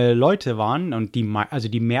arme Leute waren und die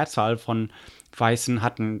Mehrzahl von Weißen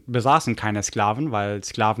besaßen keine Sklaven, weil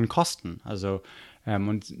Sklaven kosten. Also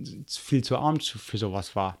und viel zu arm für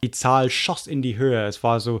sowas war. Die Zahl schoss in die Höhe. Es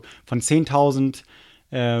war so von 10.000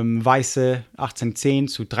 Weiße 1810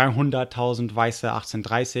 zu 300.000 Weiße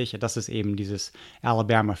 1830. Das ist eben dieses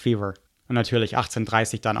Alabama Fever. Und natürlich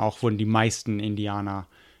 1830 dann auch wurden die meisten Indianer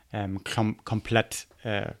komplett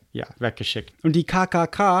weggeschickt. Und die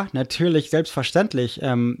KKK, natürlich, selbstverständlich,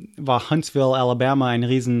 war Huntsville, Alabama ein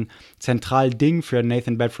riesen Zentralding für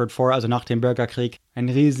Nathan Bedford Forrest, also nach dem Bürgerkrieg, ein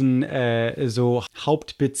riesen so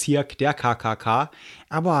Hauptbezirk der KKK.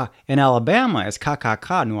 Aber in Alabama ist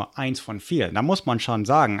KKK nur eins von vielen. Da muss man schon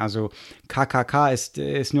sagen, also KKK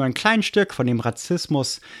ist nur ein kleines Stück von dem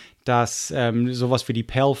Rassismus, dass sowas wie die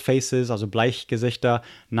Pale Faces, also Bleichgesichter,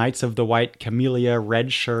 Knights of the White Camellia,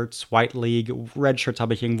 Red Shirts, White League, Red Shirts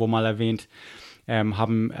habe ich irgendwo mal erwähnt,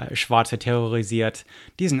 haben Schwarze terrorisiert.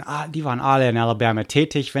 Die waren alle in Alabama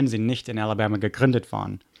tätig, wenn sie nicht in Alabama gegründet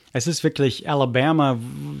waren. Es ist wirklich Alabama,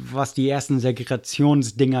 was die ersten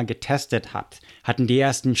Segregationsdinger getestet hat. Hatten die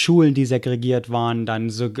ersten Schulen, die segregiert waren, dann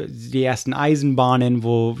so die ersten Eisenbahnen,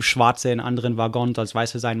 wo Schwarze in anderen Waggons als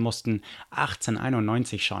Weiße sein mussten,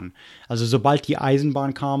 1891 schon. Also sobald die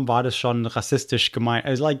Eisenbahn kam, war das schon rassistisch gemeint.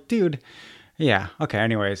 It's like, dude, yeah, okay,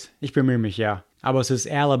 anyways, ich bemühe mich, ja. Aber es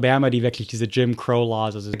ist Alabama, die wirklich diese Jim Crow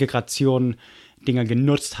Laws, also Segregation-Dinger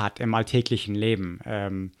genutzt hat im alltäglichen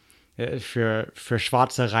Leben. Für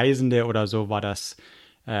schwarze Reisende oder so war das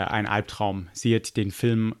ein Albtraum. Sieht den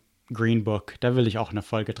Film Green Book, da will ich auch eine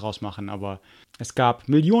Folge draus machen, aber es gab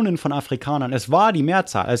Millionen von Afrikanern, es war die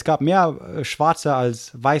Mehrzahl, es gab mehr Schwarze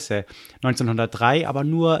als Weiße 1903, aber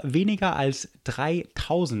nur weniger als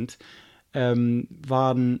 3000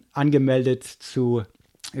 waren angemeldet zu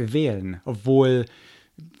wählen, obwohl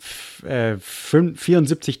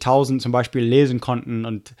 74.000 zum Beispiel lesen konnten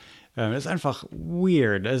und das ist einfach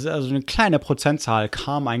weird. Also eine kleine Prozentzahl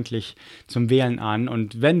kam eigentlich zum Wählen an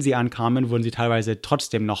und wenn sie ankamen, wurden sie teilweise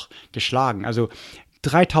trotzdem noch geschlagen. Also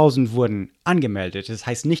 3000 wurden angemeldet. Das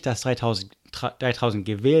heißt nicht, dass 3000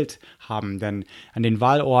 gewählt haben, denn an den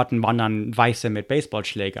Wahlorten waren dann Weiße mit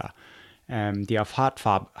Baseballschläger, die auf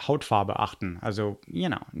Hautfarbe achten. Also,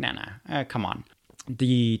 come on.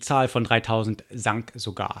 Die Zahl von 3000 sank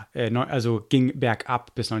sogar, also ging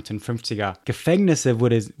bergab bis 1950er. Gefängnisse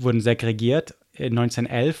wurden segregiert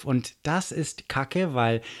 1911 und das ist kacke,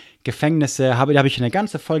 weil Gefängnisse, da habe ich eine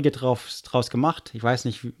ganze Folge draus gemacht, ich weiß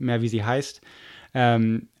nicht mehr, wie sie heißt,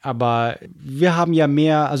 aber wir haben ja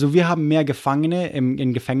mehr Gefangene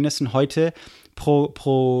in Gefängnissen heute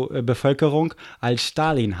pro Bevölkerung als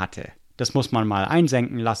Stalin hatte. Das muss man mal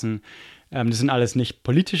einsenken lassen. Das sind alles nicht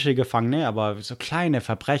politische Gefangene, aber so kleine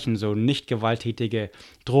Verbrechen, so nicht gewalttätige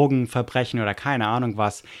Drogenverbrechen oder keine Ahnung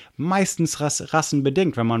was. Meistens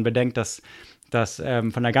rassenbedingt, wenn man bedenkt, dass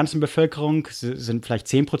von der ganzen Bevölkerung sind vielleicht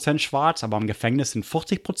 10% schwarz, aber im Gefängnis sind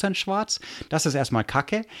 40% schwarz. Das ist erstmal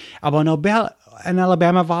kacke. Aber in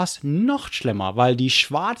Alabama war es noch schlimmer, weil die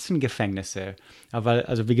schwarzen Gefängnisse,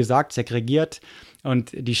 also wie gesagt, segregiert,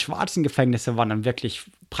 und die schwarzen Gefängnisse waren dann wirklich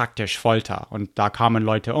praktisch Folter. Und da kamen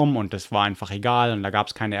Leute um und das war einfach egal und da gab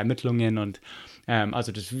es keine Ermittlungen und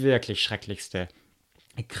also das wirklich Schrecklichste.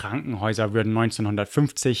 Die Krankenhäuser wurden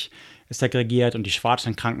 1950 segregiert und die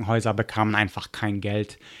schwarzen Krankenhäuser bekamen einfach kein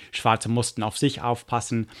Geld. Schwarze mussten auf sich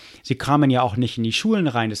aufpassen. Sie kamen ja auch nicht in die Schulen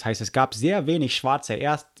rein. Das heißt, es gab sehr wenig schwarze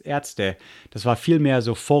Ärzte. Das war viel mehr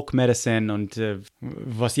so Folk Medicine und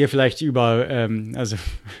was ihr vielleicht über,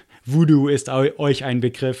 Voodoo ist euch ein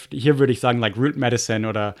Begriff. Hier würde ich sagen, like Root Medicine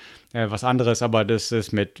oder was anderes, aber das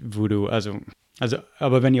ist mit Voodoo. Also,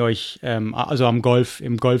 aber wenn ihr euch, im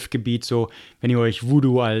Golfgebiet so, wenn ihr euch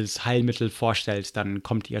Voodoo als Heilmittel vorstellt, dann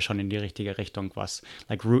kommt ihr schon in die richtige Richtung, was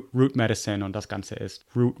like Root Medicine und das Ganze ist.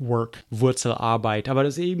 Root Work, Wurzelarbeit. Aber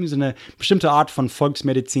das ist eben so eine bestimmte Art von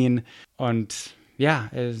Volksmedizin und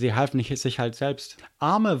ja, sie halfen sich halt selbst.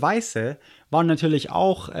 Arme Weiße waren natürlich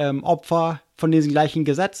auch Opfer von diesen gleichen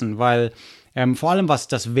Gesetzen, weil vor allem was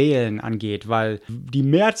das Wählen angeht, weil die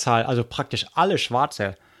Mehrzahl, also praktisch alle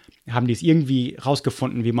Schwarze, haben dies irgendwie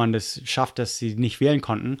rausgefunden, wie man das schafft, dass sie nicht wählen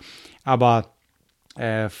konnten, aber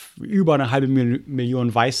über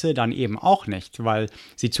 500.000 Weiße dann eben auch nicht, weil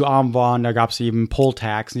sie zu arm waren, da gab es eben Poll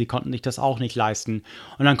Tax und die konnten sich das auch nicht leisten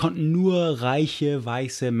und dann konnten nur reiche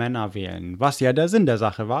weiße Männer wählen, was ja der Sinn der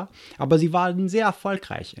Sache war, aber sie waren sehr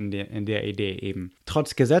erfolgreich in der Idee eben.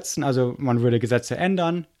 Trotz Gesetzen, also man würde Gesetze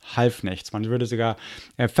ändern, half nichts. Man würde sogar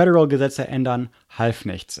Federal-Gesetze ändern, half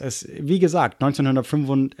nichts. Wie gesagt,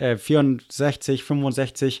 1964,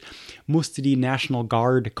 65 musste die National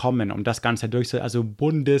Guard kommen, um das Ganze durchzusetzen. Also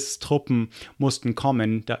Bundestruppen mussten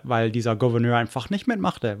kommen, weil dieser Gouverneur einfach nicht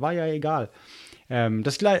mitmachte. War ja egal.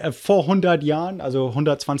 Vor 100 Jahren, also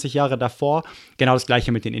 120 Jahre davor, genau das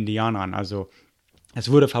Gleiche mit den Indianern. Also es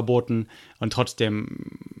wurde verboten und trotzdem,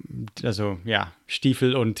 also ja,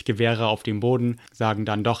 Stiefel und Gewehre auf dem Boden sagen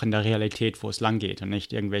dann doch in der Realität, wo es lang geht und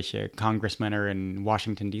nicht irgendwelche Congressmänner in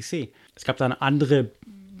Washington, D.C. Es gab dann andere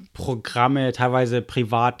Programme, teilweise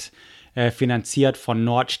privat finanziert von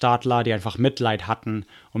Nordstaatler, die einfach Mitleid hatten,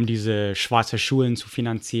 um diese schwarze Schulen zu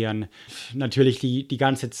finanzieren. Natürlich die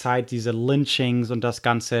ganze Zeit diese Lynchings und das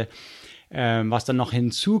Ganze. Was dann noch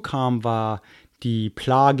hinzukam, war die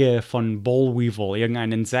Plage von Boll Weevil,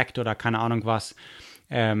 irgendein Insekt oder keine Ahnung was,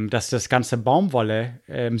 dass das ganze Baumwolle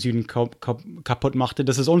im Süden kaputt machte.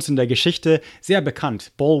 Das ist uns in der Geschichte sehr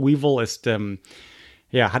bekannt. Boll Weevil ist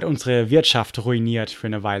hat unsere Wirtschaft ruiniert für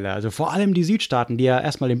eine Weile. Also vor allem die Südstaaten, die ja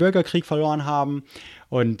erstmal den Bürgerkrieg verloren haben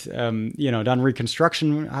und dann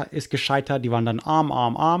Reconstruction ist gescheitert, die waren dann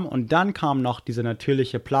arm und dann kam noch diese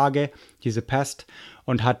natürliche Plage, diese Pest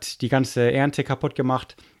und hat die ganze Ernte kaputt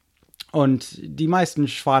gemacht und die meisten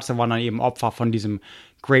Schwarze waren dann eben Opfer von diesem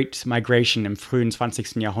Great Migration im frühen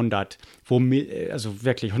 20. Jahrhundert, wo also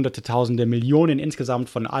wirklich hunderte, tausende, Millionen insgesamt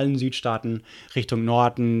von allen Südstaaten Richtung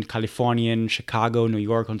Norden, Kalifornien, Chicago, New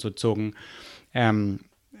York und so zogen.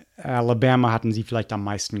 Alabama hatten sie vielleicht am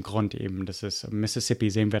meisten Grund eben. Das ist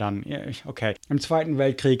Mississippi, sehen wir dann. Okay. Im Zweiten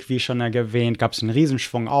Weltkrieg, wie schon erwähnt, gab es einen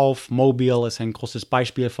Riesenschwung auf. Mobile ist ein großes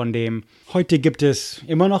Beispiel von dem. Heute gibt es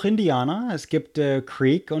immer noch Indianer. Es gibt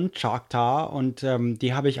Creek und Choctaw und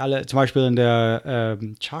die habe ich alle, zum Beispiel in der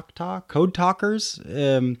Choctaw, Code Talkers,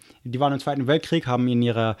 die waren im Zweiten Weltkrieg, haben in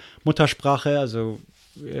ihrer Muttersprache, also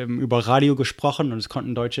über Radio gesprochen und das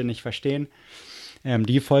konnten Deutsche nicht verstehen.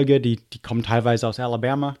 Die Folge, die kommt teilweise aus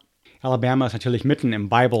Alabama. Alabama ist natürlich mitten im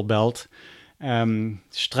Bible Belt.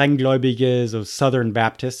 Strenggläubige, so Southern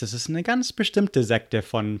Baptist, das ist eine ganz bestimmte Sekte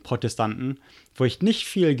von Protestanten, wo ich nicht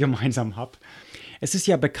viel gemeinsam habe. Es ist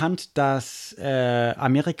ja bekannt, dass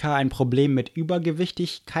Amerika ein Problem mit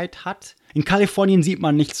Übergewichtigkeit hat. In Kalifornien sieht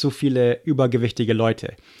man nicht so viele übergewichtige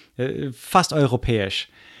Leute, fast europäisch.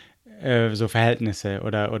 So Verhältnisse.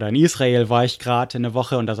 Oder in Israel war ich gerade eine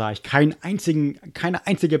Woche und da sah ich keine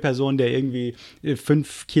einzige Person, der irgendwie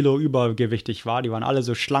 5 Kilo übergewichtig war. Die waren alle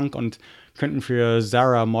so schlank und könnten für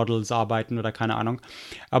Zara-Models arbeiten oder keine Ahnung.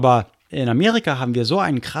 Aber in Amerika haben wir so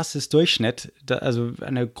ein krasses Durchschnitt, also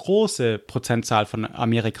eine große Prozentzahl von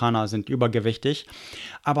Amerikanern sind übergewichtig.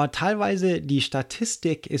 Aber teilweise die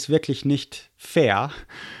Statistik ist wirklich nicht fair,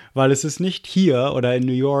 weil es ist nicht hier oder in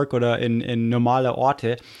New York oder in normale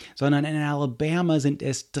Orte, sondern in Alabama sind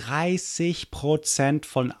es 30%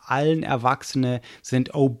 von allen Erwachsenen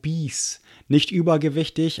sind obese. Nicht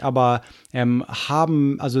übergewichtig, aber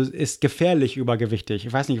also ist gefährlich übergewichtig.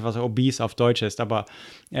 Ich weiß nicht, was obese auf Deutsch ist, aber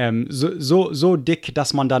so dick,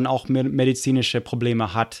 dass man dann auch medizinische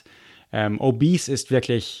Probleme hat. Obese ist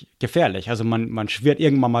wirklich gefährlich. Also man wird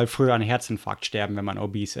irgendwann mal früher an Herzinfarkt sterben, wenn man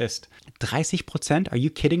obese ist. 30%? Are you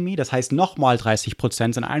kidding me? Das heißt, nochmal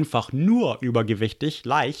 30% sind einfach nur übergewichtig,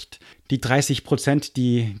 leicht. Die 30%,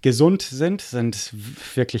 die gesund sind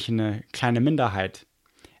wirklich eine kleine Minderheit.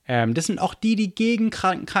 Das sind auch die gegen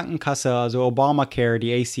Krankenkasse, also Obamacare,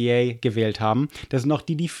 die ACA, gewählt haben. Das sind auch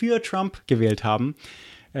die für Trump gewählt haben,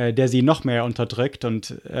 der sie noch mehr unterdrückt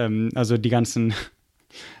und also die ganzen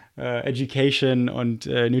Education und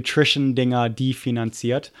Nutrition-Dinger, die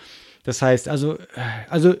finanziert. Das heißt, also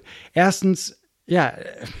erstens, ja,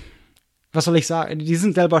 was soll ich sagen? Die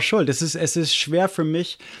sind selber schuld. Es ist schwer für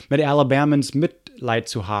mich, mit Alabamans Mitleid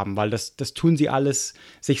zu haben, weil das tun sie alles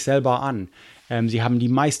sich selber an. Sie haben die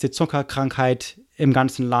meiste Zuckerkrankheit im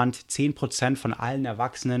ganzen Land. 10% von allen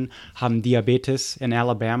Erwachsenen haben Diabetes in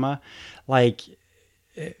Alabama. Was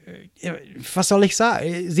soll ich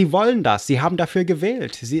sagen? Sie wollen das. Sie haben dafür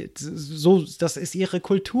gewählt. Das ist ihre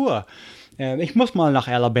Kultur. Ich muss mal nach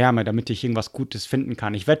Alabama, damit ich irgendwas Gutes finden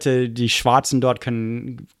kann. Ich wette, die Schwarzen dort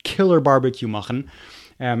können Killer Barbecue machen.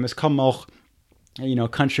 Es kommen auch,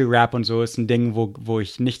 Country Rap und so ist ein Ding, wo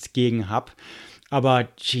ich nichts gegen habe. Aber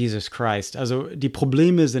Jesus Christ, also die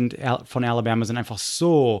Probleme von Alabama sind einfach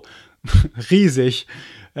so riesig,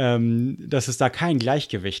 dass es da kein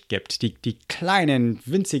Gleichgewicht gibt. Die kleinen,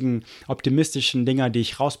 winzigen, optimistischen Dinger, die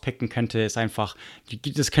ich rauspicken könnte, ist einfach,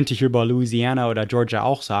 das könnte ich über Louisiana oder Georgia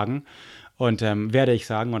auch sagen und werde ich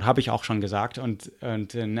sagen und habe ich auch schon gesagt und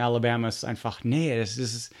in Alabama ist es einfach, nee, das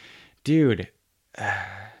ist, dude,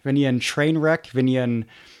 wenn ihr einen Trainwreck, wenn ihr einen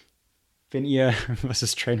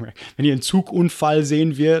Zugunfall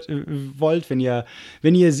sehen wollt, wenn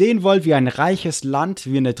ihr sehen wollt, wie ein reiches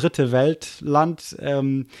Land, wie eine dritte Weltland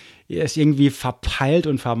ist irgendwie verpeilt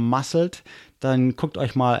und vermasselt, dann guckt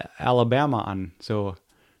euch mal Alabama an. So,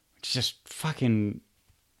 just fucking,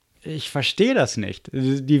 ich verstehe das nicht.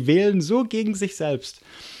 Die wählen so gegen sich selbst.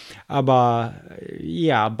 Aber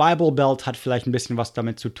ja, Bible Belt hat vielleicht ein bisschen was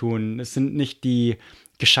damit zu tun. Es sind nicht die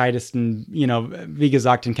gescheitesten, wie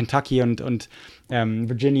gesagt, in Kentucky und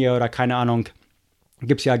Virginia oder keine Ahnung,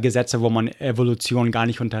 gibt es ja Gesetze, wo man Evolution gar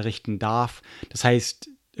nicht unterrichten darf. Das heißt,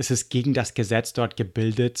 ist es gegen das Gesetz, dort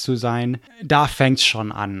gebildet zu sein. Da fängt es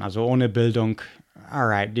schon an. Also ohne Bildung,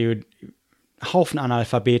 alright, dude. Haufen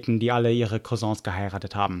Analphabeten, die alle ihre Cousins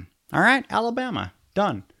geheiratet haben. Alright, Alabama,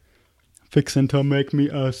 done. Fixin' to make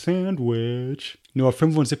me a sandwich. Nur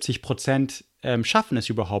 75% schaffen es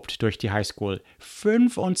überhaupt durch die Highschool.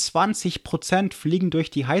 25% fliegen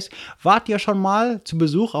durch die Highschool. Wart ihr schon mal zu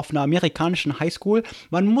Besuch auf einer amerikanischen Highschool?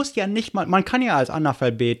 Man muss ja nicht mal, man kann ja als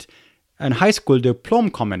Analphabet ein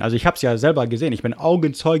Highschool-Diplom kommen. Also ich habe es ja selber gesehen. Ich bin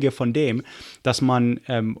Augenzeuge von dem, dass man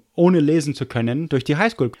ohne lesen zu können durch die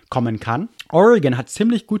Highschool kommen kann. Oregon hat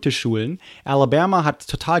ziemlich gute Schulen. Alabama hat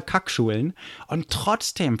total Kackschulen. Und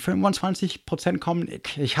trotzdem 25% kommen.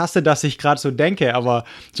 Ich hasse, dass ich gerade so denke, aber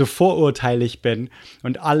so vorurteilig bin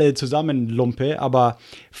und alle zusammenlumpe. Aber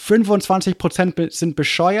 25% sind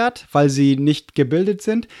bescheuert, weil sie nicht gebildet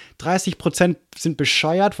sind. 30% sind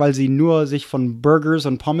bescheuert, weil sie nur sich von Burgers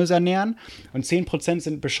und Pommes ernähren. Und 10%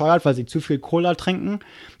 sind bescheuert, weil sie zu viel Cola trinken.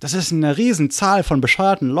 Das ist eine Riesenzahl von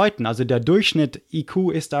bescheuerten Leuten. Also der Durchschnitt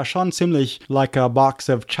IQ ist da schon ziemlich like a box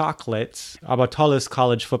of chocolates. Aber tolles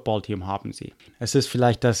College-Football-Team haben sie. Es ist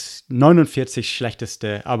vielleicht das 49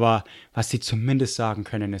 schlechteste, aber was sie zumindest sagen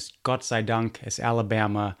können ist, Gott sei Dank ist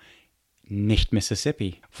Alabama nicht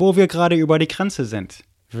Mississippi. Wo wir gerade über die Grenze sind.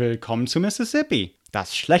 Willkommen zu Mississippi.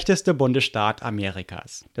 Das schlechteste Bundesstaat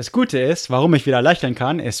Amerikas. Das Gute ist, warum ich wieder lächeln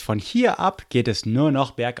kann, ist, von hier ab geht es nur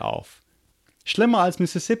noch bergauf. Schlimmer als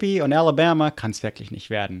Mississippi und Alabama kann es wirklich nicht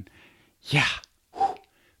werden. Ja,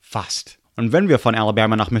 fast. Und wenn wir von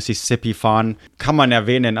Alabama nach Mississippi fahren, kann man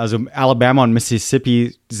erwähnen, also Alabama und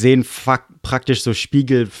Mississippi sehen praktisch so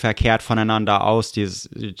spiegelverkehrt voneinander aus. Die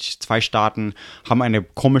zwei Staaten haben eine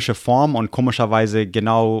komische Form und komischerweise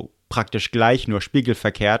genau praktisch gleich, nur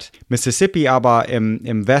spiegelverkehrt. Mississippi aber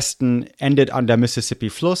im Westen endet an der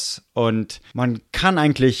Mississippi-Fluss und man kann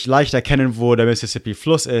eigentlich leicht erkennen, wo der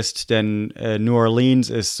Mississippi-Fluss ist, denn New Orleans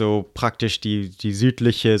ist so praktisch die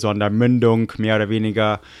südliche, so an der Mündung, mehr oder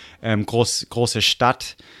weniger große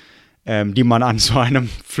Stadt, die man an so einem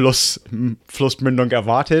Flussmündung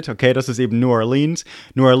erwartet. Okay, das ist eben New Orleans.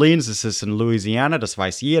 New Orleans ist es in Louisiana, das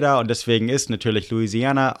weiß jeder und deswegen ist natürlich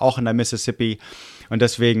Louisiana auch in der Mississippi. Und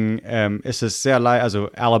deswegen ist es sehr also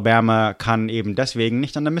Alabama kann eben deswegen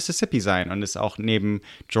nicht an der Mississippi sein und ist auch neben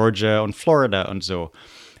Georgia und Florida und so.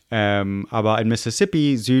 Aber in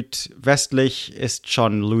Mississippi südwestlich ist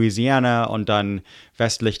schon Louisiana und dann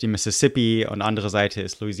westlich die Mississippi und andere Seite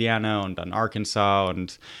ist Louisiana und dann Arkansas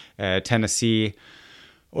und Tennessee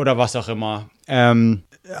oder was auch immer.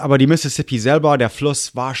 Aber die Mississippi selber, der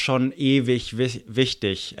Fluss, war schon ewig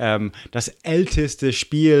wichtig. Das älteste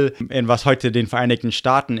Spiel, in was heute den Vereinigten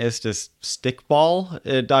Staaten ist Stickball.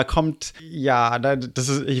 Da kommt, ich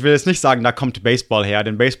will jetzt nicht sagen, da kommt Baseball her,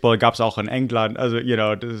 denn Baseball gab es auch in England. Also,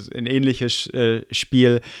 das ist ein ähnliches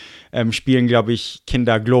Spiel. Spielen, glaube ich,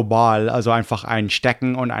 Kinder global, also einfach ein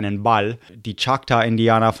Stecken und einen Ball. Die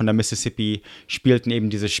Choctaw-Indianer von der Mississippi spielten eben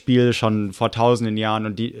dieses Spiel schon vor tausenden Jahren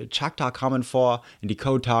und die Choctaw kamen vor, in die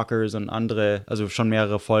Code Talkers und andere, also schon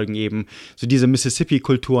mehrere Folgen eben. So diese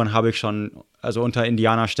Mississippi-Kulturen habe ich schon, also unter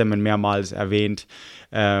Indianerstämmen mehrmals erwähnt.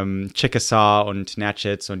 Chickasaw und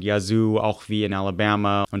Natchez und Yazoo, auch wie in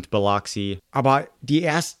Alabama und Biloxi. Aber die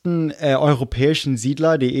ersten europäischen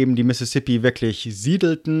Siedler, die eben die Mississippi wirklich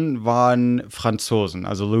siedelten, waren Franzosen.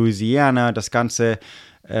 Also Louisiana, das ganze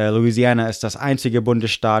Louisiana ist das einzige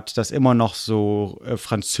Bundesstaat, das immer noch so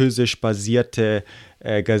französisch basierte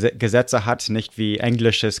Gesetze hat, nicht wie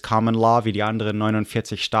englisches Common Law, wie die anderen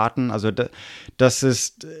 49 Staaten. Also das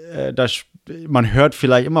ist, man hört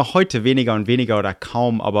vielleicht immer heute weniger und weniger oder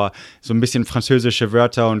kaum, aber so ein bisschen französische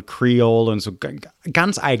Wörter und Creole und so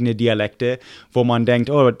ganz eigene Dialekte, wo man denkt,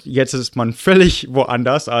 oh, jetzt ist man völlig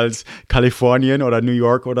woanders als Kalifornien oder New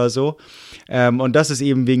York oder so. Und das ist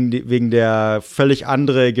eben wegen der völlig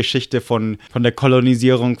andere Geschichte von der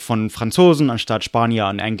Kolonisierung von Franzosen anstatt Spanier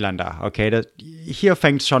und Engländer. Okay, hier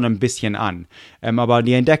fängt es schon ein bisschen an. Aber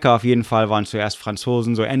die Entdecker auf jeden Fall waren zuerst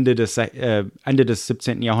Franzosen. So Ende des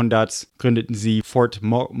 17. Jahrhunderts gründeten sie Fort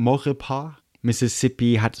Maurepas.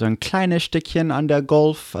 Mississippi hat so ein kleines Stückchen an der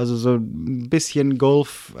Gulf, also so ein bisschen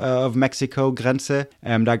Gulf of Mexico Grenze.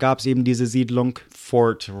 Da gab es eben diese Siedlung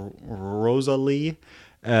Fort Rosalie.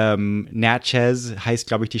 Natchez heißt,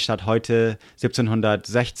 glaube ich, die Stadt heute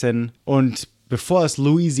 1716. Und bevor es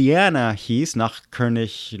Louisiana hieß, nach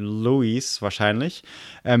König Louis wahrscheinlich,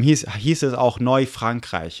 hieß es auch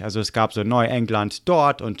Neufrankreich. Also es gab so Neuengland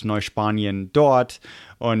dort und Neuspanien dort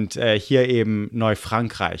und hier eben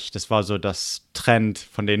Neufrankreich. Das war so das Trend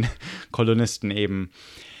von den Kolonisten eben.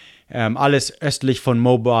 alles östlich von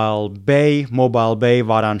Mobile Bay. Mobile Bay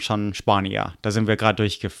war dann schon Spanier. Da sind wir gerade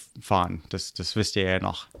durchgefahren. Das wisst ihr ja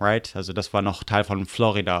noch, right? Also das war noch Teil von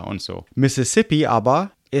Florida und so. Mississippi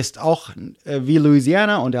aber ist auch wie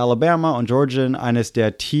Louisiana und Alabama und Georgia eines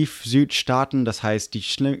der Tief-Südstaaten. Das heißt,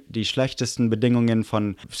 die schlechtesten Bedingungen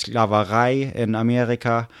von Sklaverei in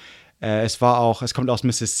Amerika. Es kommt aus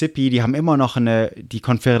Mississippi. Die haben immer noch die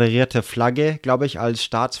konföderierte Flagge, glaube ich, als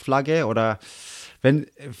Staatsflagge oder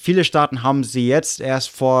viele Staaten haben sie jetzt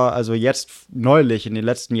jetzt neulich in den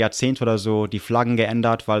letzten Jahrzehnten oder so die Flaggen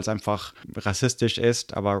geändert, weil es einfach rassistisch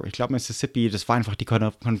ist. Aber ich glaube, Mississippi, das war einfach die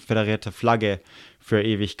konföderierte Flagge für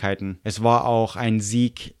Ewigkeiten. Es war auch ein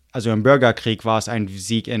Sieg, also im Bürgerkrieg war es ein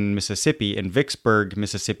Sieg in Mississippi, in Vicksburg,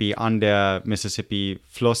 Mississippi, an der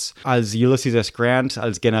Mississippi-Fluss. Als Ulysses S. Grant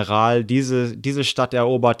als General diese Stadt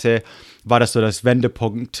eroberte, war das so das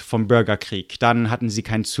Wendepunkt vom Bürgerkrieg. Dann hatten sie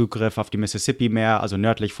keinen Zugriff auf die Mississippi mehr, also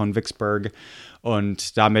nördlich von Vicksburg.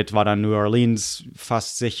 Und damit war dann New Orleans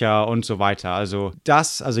fast sicher und so weiter. Also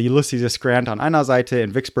Ulysses S. Grant an einer Seite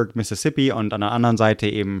in Vicksburg, Mississippi und an der anderen Seite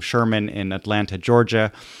eben Sherman in Atlanta,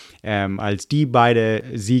 Georgia. Als die beide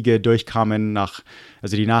Siege durchkamen,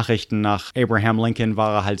 die Nachrichten nach Abraham Lincoln,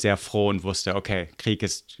 war er halt sehr froh und wusste, okay, Krieg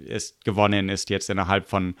ist gewonnen, ist jetzt innerhalb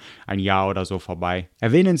von ein Jahr oder so vorbei.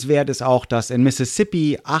 Erwähnenswert ist auch, dass in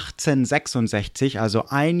Mississippi 1866, also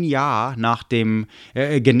genau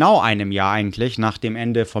einem Jahr eigentlich, nach dem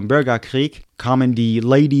Ende vom Bürgerkrieg, kamen die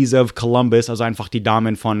Ladies of Columbus, also einfach die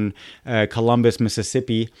Damen von Columbus,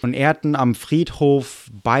 Mississippi, und ehrten am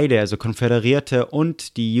Friedhof beide, also Konföderierte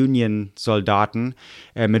und die Union-Soldaten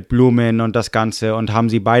mit Blumen und das Ganze und haben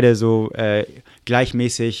sie beide so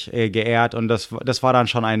gleichmäßig geehrt und das war dann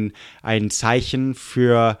schon ein Zeichen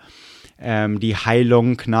für die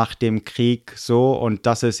Heilung nach dem Krieg so und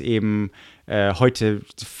das ist eben heute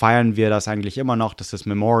feiern wir das eigentlich immer noch, das ist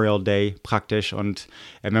Memorial Day praktisch und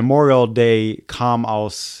Memorial Day kam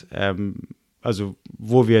aus,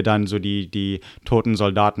 wo wir dann so die toten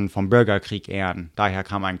Soldaten vom Bürgerkrieg ehren. Daher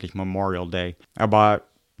kam eigentlich Memorial Day. Aber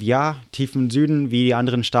ja, tief im Süden, wie die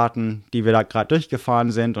anderen Staaten, die wir da gerade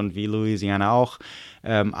durchgefahren sind und wie Louisiana auch,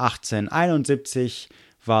 1871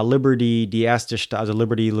 war Liberty die erste Stadt, also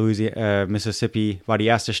Liberty, Mississippi, war die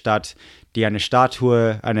erste Stadt, die eine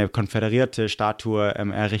konföderierte Statue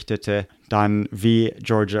errichtete. Dann wie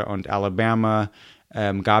Georgia und Alabama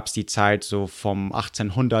gab es die Zeit so vom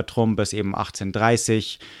 1800 rum bis eben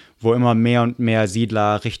 1830, wo immer mehr und mehr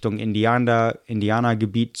Siedler Richtung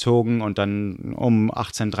Indianergebiet zogen und dann um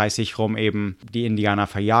 1830 rum eben die Indianer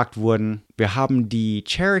verjagt wurden. Wir haben die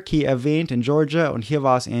Cherokee erwähnt in Georgia und hier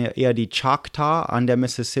war es eher die Choctaw an der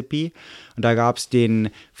Mississippi und da gab es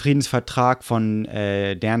den Friedensvertrag von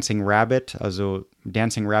Dancing Rabbit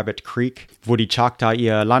Creek, wo die Choctaw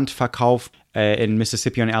ihr Land verkauft in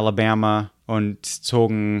Mississippi und Alabama und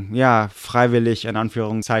zogen, freiwillig in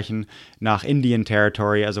Anführungszeichen nach Indian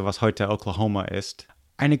Territory, also was heute Oklahoma ist.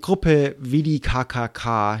 Eine Gruppe wie die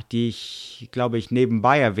KKK, die ich, glaube ich,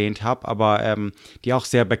 nebenbei erwähnt habe, aber die auch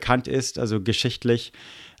sehr bekannt ist, also geschichtlich,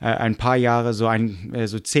 ein paar Jahre, so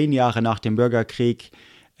 10 Jahre nach dem Bürgerkrieg,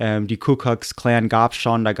 die Ku Klux Klan gab es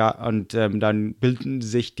schon, dann bildeten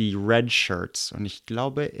sich die Red Shirts. Und ich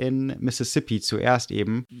glaube, in Mississippi zuerst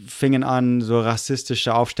eben fingen an, so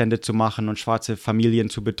rassistische Aufstände zu machen und schwarze Familien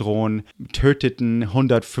zu bedrohen, töteten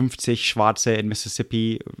 150 Schwarze in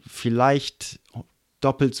Mississippi, vielleicht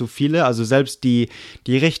doppelt so viele. Also selbst die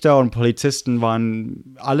Richter und Polizisten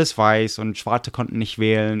waren alles weiß und Schwarze konnten nicht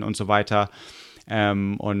wählen und so weiter.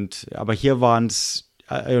 Aber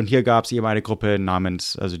hier gab es eben eine Gruppe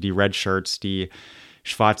namens, also die Red Shirts, die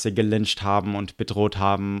Schwarze gelyncht haben und bedroht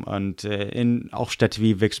haben und in auch Städte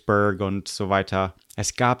wie Vicksburg und so weiter.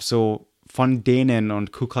 Es gab so von denen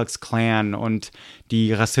und Ku Klux Klan und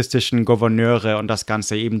die rassistischen Gouverneure und das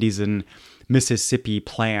Ganze eben diesen Mississippi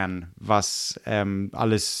Plan, was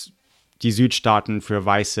alles die Südstaaten für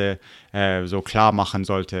Weiße so klar machen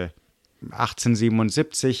sollte.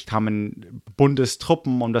 1877 kamen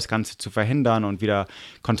Bundestruppen, um das Ganze zu verhindern und wieder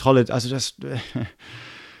Kontrolle. Also das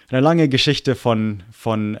eine lange Geschichte von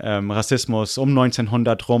Rassismus um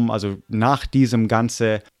 1900 rum. Also nach diesem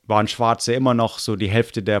Ganze waren Schwarze immer noch so die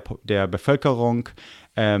Hälfte der Bevölkerung.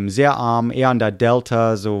 Sehr arm, eher an der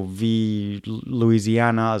Delta, so wie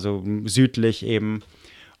Louisiana, also südlich eben.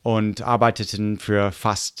 Und arbeiteten für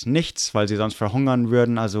fast nichts, weil sie sonst verhungern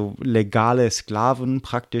würden, also legale Sklaven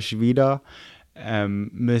praktisch wieder.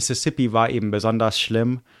 Mississippi war eben besonders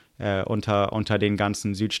schlimm unter den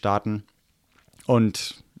ganzen Südstaaten.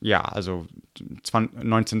 Und ja, also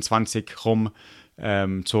 1920 rum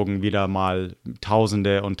zogen wieder mal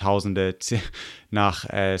Tausende und Tausende nach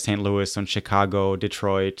St. Louis und Chicago,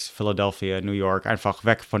 Detroit, Philadelphia, New York, einfach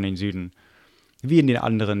weg von den Süden. Wie in den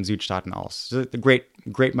anderen Südstaaten aus. The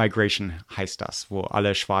Great Migration heißt das, wo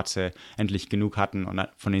alle Schwarze endlich genug hatten und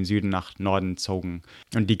von den Süden nach Norden zogen.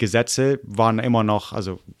 Und die Gesetze waren immer noch,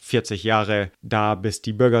 also 40 Jahre da, bis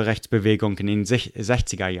die Bürgerrechtsbewegung in den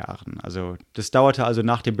 60er Jahren. Also das dauerte also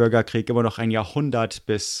nach dem Bürgerkrieg immer noch ein Jahrhundert,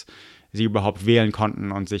 bis sie überhaupt wählen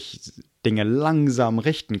konnten und sich Dinge langsam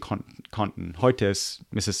richten konnten. Heute ist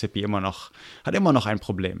Mississippi hat immer noch ein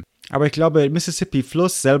Problem. Aber ich glaube,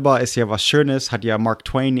 Mississippi-Fluss selber ist ja was Schönes, hat ja Mark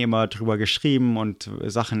Twain immer drüber geschrieben und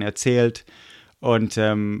Sachen erzählt. Und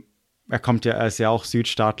er ist ja auch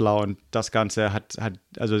Südstaatler und das Ganze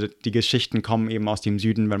also die Geschichten kommen eben aus dem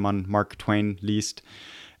Süden, wenn man Mark Twain liest.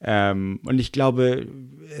 Und ich glaube,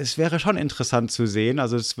 es wäre schon interessant zu sehen.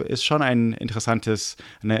 Also es ist schon eine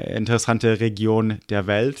interessante Region der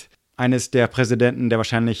Welt. Eines der Präsidenten, der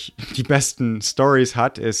wahrscheinlich die besten Stories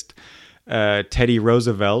hat, ist Teddy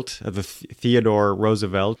Roosevelt, also Theodore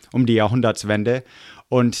Roosevelt, um die Jahrhundertswende.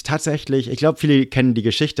 Und tatsächlich, ich glaube, viele kennen die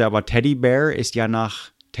Geschichte, aber Teddy Bear ist ja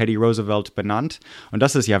nach Teddy Roosevelt benannt. Und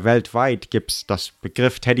das ist ja weltweit, gibt es das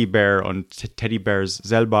Begriff Teddy Bear und Teddy Bears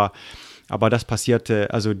selber. Aber das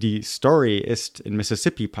passierte, also die Story ist in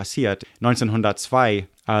Mississippi passiert, 1902,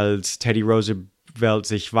 als Teddy Roosevelt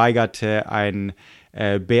sich weigerte, ein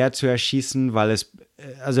Bär zu erschießen, weil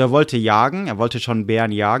er wollte schon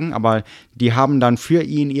Bären jagen, aber die haben dann für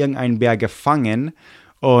ihn irgendeinen Bär gefangen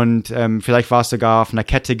und vielleicht war es sogar auf einer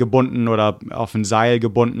Kette gebunden oder auf ein Seil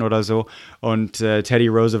gebunden oder so und Teddy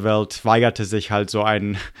Roosevelt weigerte sich halt so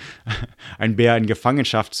einen Bär in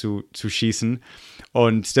Gefangenschaft zu schießen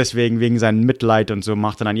und deswegen wegen seinem Mitleid und so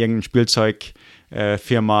machte dann irgendein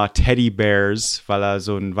Spielzeugfirma Teddy Bears, weil er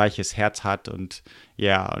so ein weiches Herz hat und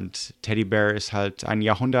ja, und Teddy Bear ist halt ein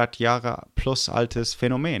Jahrhundert Jahre plus altes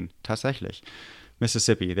Phänomen, tatsächlich.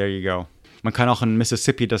 Mississippi, there you go. Man kann auch in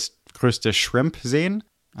Mississippi das größte Shrimp sehen.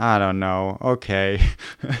 I don't know, okay.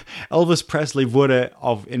 Elvis Presley wurde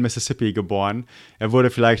in Mississippi geboren. Er wurde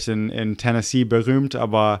vielleicht in Tennessee berühmt,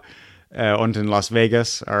 und in Las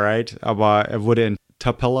Vegas, alright. Aber er wurde in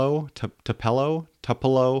Tupelo,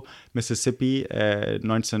 Mississippi,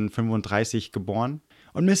 1935 geboren.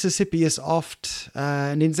 Und Mississippi ist oft,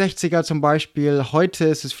 in den 60er zum Beispiel, heute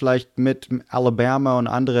ist es vielleicht mit Alabama und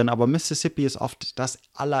anderen, aber Mississippi ist oft das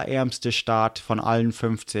allerärmste Staat von allen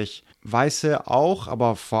 50. Weiße auch,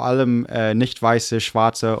 aber vor allem nicht Weiße,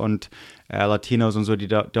 Schwarze und Latinos und so, die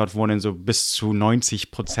dort wohnen, so bis zu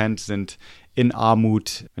 90% sind in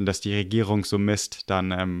Armut. Wenn das die Regierung so misst,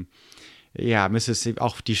 dann Mississippi,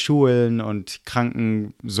 auch die Schulen und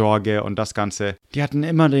Krankensorge und das Ganze. Die hatten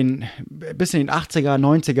immer bis in den 80er,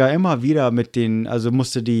 90er immer wieder also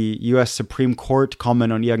musste die US Supreme Court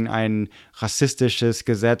kommen und irgendein rassistisches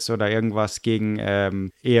Gesetz oder irgendwas gegen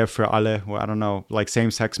Ehe für alle, I don't know, like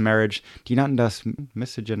same-sex marriage. Die nannten das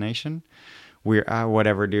Miscegenation?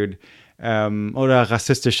 Whatever, dude. Oder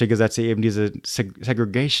rassistische Gesetze, eben diese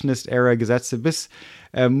Segregationist-Era-Gesetze, bis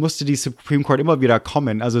musste die Supreme Court immer wieder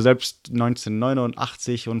kommen. Also selbst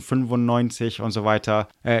 1989 und 95 und so weiter.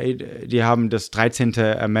 Die haben das 13.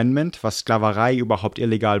 Amendment, was Sklaverei überhaupt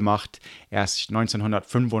illegal macht, erst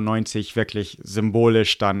 1995 wirklich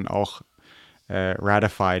symbolisch dann auch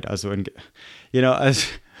ratified. Also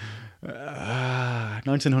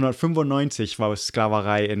 1995 war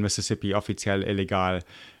Sklaverei in Mississippi offiziell illegal.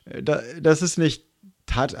 Das ist nicht,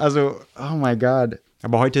 oh my God.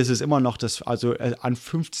 Aber heute ist es immer noch an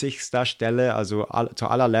 50. Stelle, also zu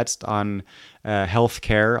allerletzt an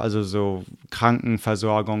Healthcare, also so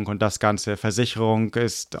Krankenversorgung und das Ganze. Versicherung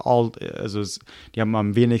ist die haben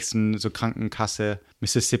am wenigsten so Krankenkasse.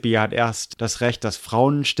 Mississippi hat erst das Recht, dass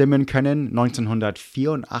Frauen stimmen können,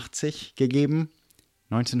 1984 gegeben.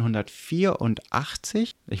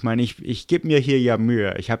 1984? Ich meine, ich gebe mir hier ja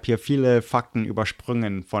Mühe. Ich habe hier viele Fakten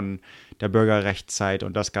übersprungen von der Bürgerrechtszeit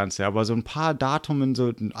und das Ganze. Aber so ein paar Datumen, so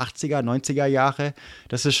 80er, 90er Jahre,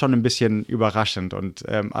 das ist schon ein bisschen überraschend und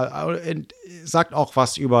sagt auch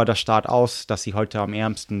was über das Staat aus, dass sie heute am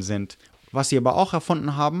ärmsten sind. Was sie aber auch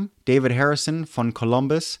erfunden haben, David Harrison von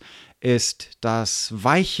Columbus, ist das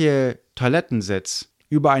weiche Toilettensitz.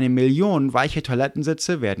 Über 1 Million weiche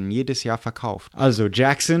Toilettensitze werden jedes Jahr verkauft. Also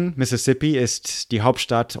Jackson, Mississippi ist die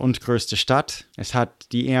Hauptstadt und größte Stadt. Es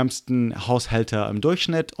hat die ärmsten Haushälter im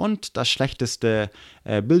Durchschnitt und das schlechteste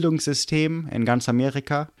Bildungssystem in ganz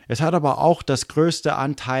Amerika. Es hat aber auch das größte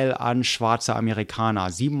Anteil an schwarzer Amerikaner.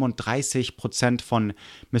 37% von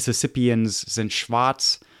Mississippians sind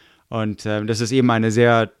schwarz. Und das ist eben eine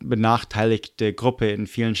sehr benachteiligte Gruppe in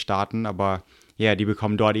vielen Staaten, aber die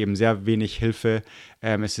bekommen dort eben sehr wenig Hilfe.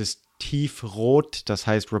 Es ist tiefrot, das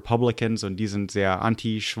heißt Republicans, und die sind sehr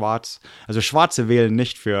anti-schwarz. Also Schwarze wählen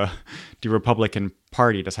nicht für die Republican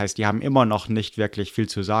Party, das heißt, die haben immer noch nicht wirklich viel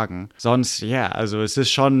zu sagen. Sonst, also es ist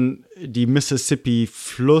schon, die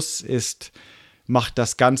Mississippi-Fluss macht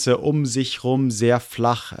das Ganze um sich rum sehr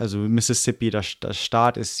flach. Also Mississippi, der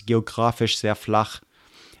Staat ist geografisch sehr flach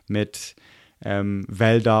mit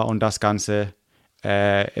Wälder und das Ganze.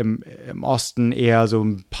 Im Osten eher so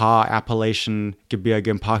ein paar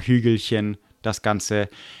Appalachian-Gebirge, ein paar Hügelchen, das Ganze.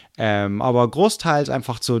 Aber großteils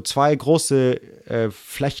einfach so 2 große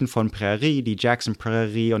Flächen von Prärie, die Jackson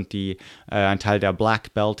Prärie und ein Teil der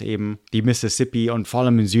Black Belt eben, die Mississippi und vor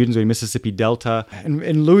allem im Süden so die Mississippi Delta.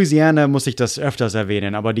 In Louisiana muss ich das öfters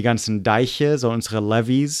erwähnen, aber die ganzen Deiche, so unsere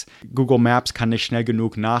Levees, Google Maps kann nicht schnell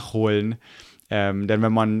genug nachholen, denn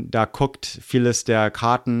wenn man da guckt, vieles der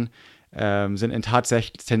Karten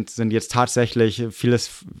sind jetzt tatsächlich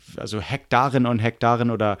vieles, also Hektaren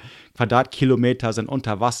oder Quadratkilometer sind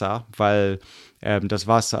unter Wasser, weil das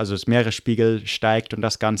Wasser, also das Meeresspiegel steigt und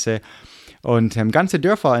das Ganze. Und ganze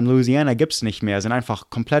Dörfer in Louisiana gibt es nicht mehr, sind einfach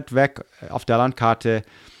komplett weg auf der Landkarte.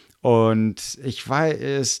 Und ich weiß,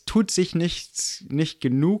 es tut sich nicht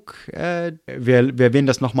genug. Wir erwähnen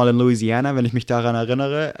das nochmal in Louisiana, wenn ich mich daran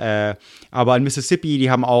erinnere. Aber in Mississippi,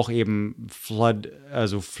 die haben auch eben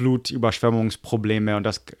Flutüberschwemmungsprobleme und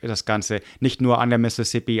das Ganze. Nicht nur an der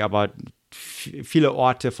Mississippi, aber viele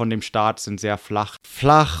Orte von dem Staat sind sehr flach.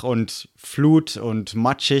 Flach und Flut und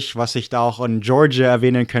matschig, was ich da auch in Georgia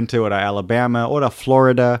erwähnen könnte oder Alabama oder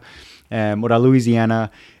Florida. Oder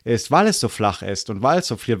Louisiana ist, weil es so flach ist und weil es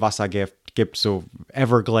so viel Wasser gibt, so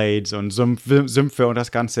Everglades und Sümpfe und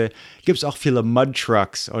das Ganze, gibt es auch viele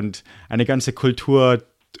Mud-Trucks und eine ganze Kultur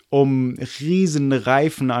um riesen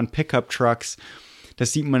Reifen an Pickup-Trucks.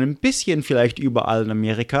 Das sieht man ein bisschen vielleicht überall in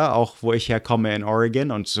Amerika, auch wo ich herkomme in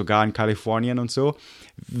Oregon und sogar in Kalifornien und so.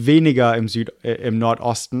 Weniger im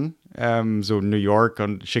Nordosten, so New York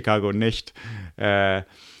und Chicago nicht.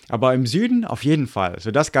 Aber im Süden auf jeden Fall.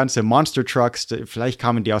 So das ganze Monster Trucks, vielleicht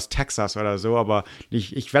kamen die aus Texas oder so, aber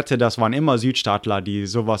ich wette, das waren immer Südstaatler, die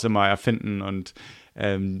sowas immer erfinden und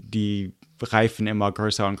die Reifen immer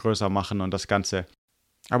größer und größer machen und das Ganze.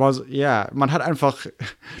 Aber man hat einfach,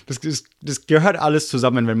 das gehört alles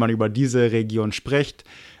zusammen, wenn man über diese Region spricht.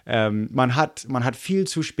 Man hat viel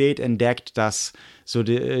zu spät entdeckt, dass so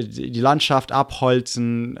die Landschaft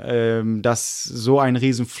abholzen, dass so ein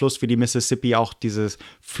Riesenfluss wie die Mississippi auch diese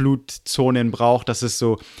Flutzonen braucht. Das ist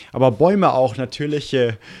so, aber Bäume auch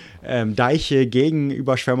natürliche Deiche gegen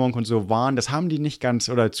Überschwemmung und so waren. Das haben die nicht ganz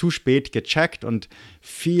oder zu spät gecheckt und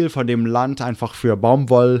viel von dem Land einfach für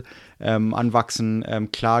Baumwoll anwachsen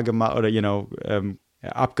klar gemacht oder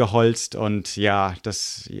abgeholzt und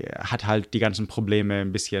das hat halt die ganzen Probleme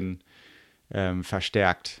ein bisschen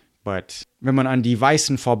verstärkt. But wenn man an die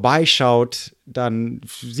Weißen vorbeischaut, dann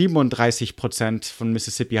 37% von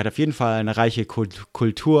Mississippi hat auf jeden Fall eine reiche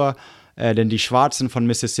Kultur, denn die Schwarzen von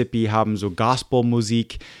Mississippi haben so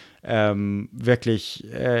Gospelmusik, wirklich,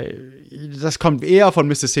 das kommt eher von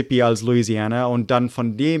Mississippi als Louisiana und dann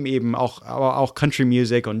von dem eben auch Country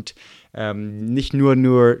Music und nicht nur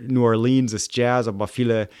New Orleans ist Jazz, aber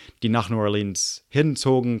viele, die nach New Orleans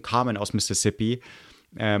hinzogen, kamen aus Mississippi.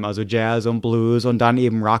 Also Jazz und Blues und dann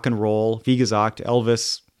eben Rock'n'Roll. Wie gesagt,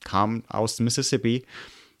 Elvis kam aus Mississippi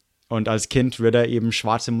und als Kind würde er eben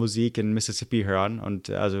schwarze Musik in Mississippi hören und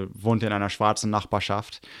also wohnte in einer schwarzen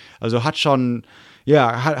Nachbarschaft. Also hat schon,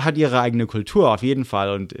 hat ihre eigene Kultur auf jeden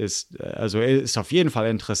Fall und ist auf jeden Fall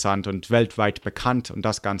interessant und weltweit bekannt und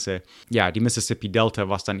das Ganze. Ja, die Mississippi Delta,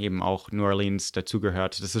 was dann eben auch New Orleans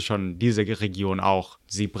dazugehört, das ist schon diese Region auch.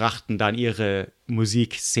 Sie brachten dann ihre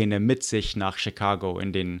Musikszene mit sich nach Chicago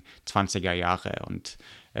in den 20er Jahren und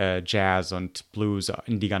Jazz und Blues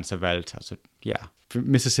in die ganze Welt. Also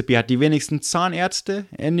Mississippi hat die wenigsten Zahnärzte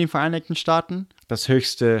in den Vereinigten Staaten, das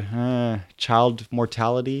höchste Child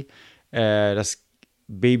Mortality, das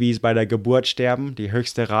Babys bei der Geburt sterben, die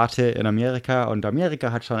höchste Rate in Amerika. Und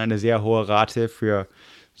Amerika hat schon eine sehr hohe Rate für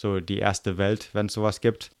so die erste Welt, wenn es sowas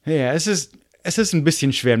gibt. Ja, es ist ein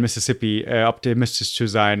bisschen schwer in Mississippi optimistisch zu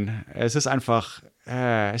sein. Es ist einfach,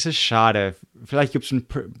 es ist schade. Vielleicht gibt es ein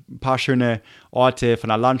paar schöne Orte von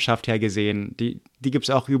der Landschaft her gesehen. Die gibt es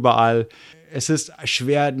auch überall. Es ist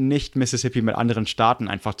schwer, nicht Mississippi mit anderen Staaten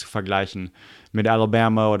einfach zu vergleichen. Mit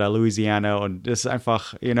Alabama oder Louisiana und es ist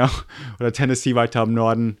einfach, oder Tennessee weiter im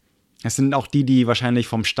Norden. Es sind auch die wahrscheinlich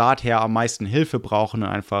vom Staat her am meisten Hilfe brauchen und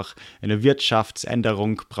einfach eine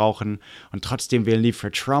Wirtschaftsänderung brauchen. Und trotzdem wählen die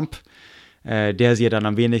für Trump, der sie dann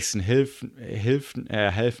am wenigsten helfen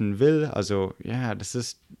will. Also, das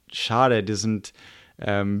ist schade. Die sind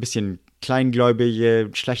ein bisschen Kleingläubige,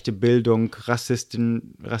 schlechte Bildung,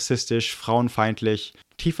 rassistisch, frauenfeindlich.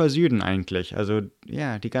 Tiefer Süden eigentlich. Also,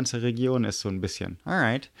 ja, die ganze Region ist so ein bisschen.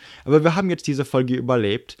 Alright. Aber wir haben jetzt diese Folge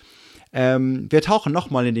überlebt. Wir tauchen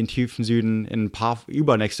nochmal in den tiefen Süden in ein paar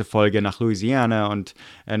übernächste Folge nach Louisiana und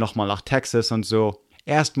nochmal nach Texas und so.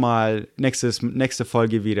 Erstmal nächste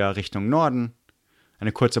Folge wieder Richtung Norden.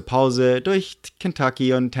 Eine kurze Pause durch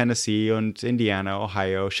Kentucky und Tennessee und Indiana,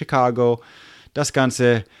 Ohio, Chicago. Das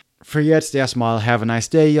Ganze für jetzt erstmal have a nice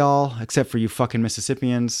day, y'all. Except for you fucking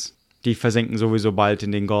Mississippians. Die versinken sowieso bald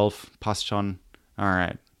in den Golf. Passt schon.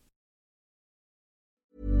 Alright.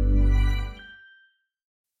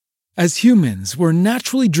 As humans, we're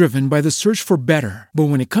naturally driven by the search for better. But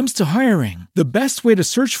when it comes to hiring, the best way to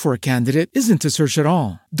search for a candidate isn't to search at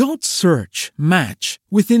all. Don't search, match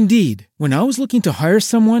with Indeed. When I was looking to hire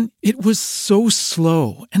someone, it was so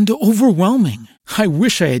slow and overwhelming. I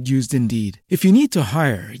wish I had used Indeed. If you need to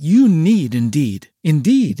hire, you need Indeed.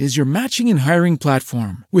 Indeed is your matching and hiring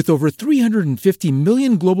platform with over 350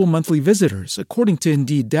 million global monthly visitors, according to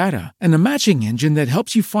Indeed data, and a matching engine that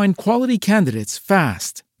helps you find quality candidates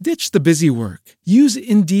fast. Ditch the busy work. Use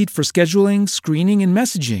Indeed for scheduling, screening, and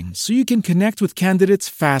messaging so you can connect with candidates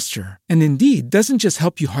faster. And Indeed doesn't just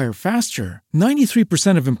help you hire faster.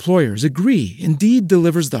 93% of employers agree Indeed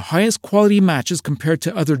delivers the highest quality matches compared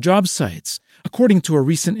to other job sites, according to a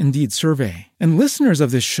recent Indeed survey. And listeners of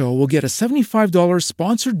this show will get a $75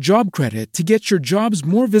 sponsored job credit to get your jobs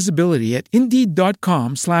more visibility at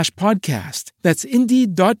Indeed.com/podcast. That's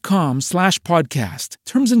Indeed.com/podcast.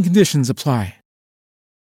 Terms and conditions apply.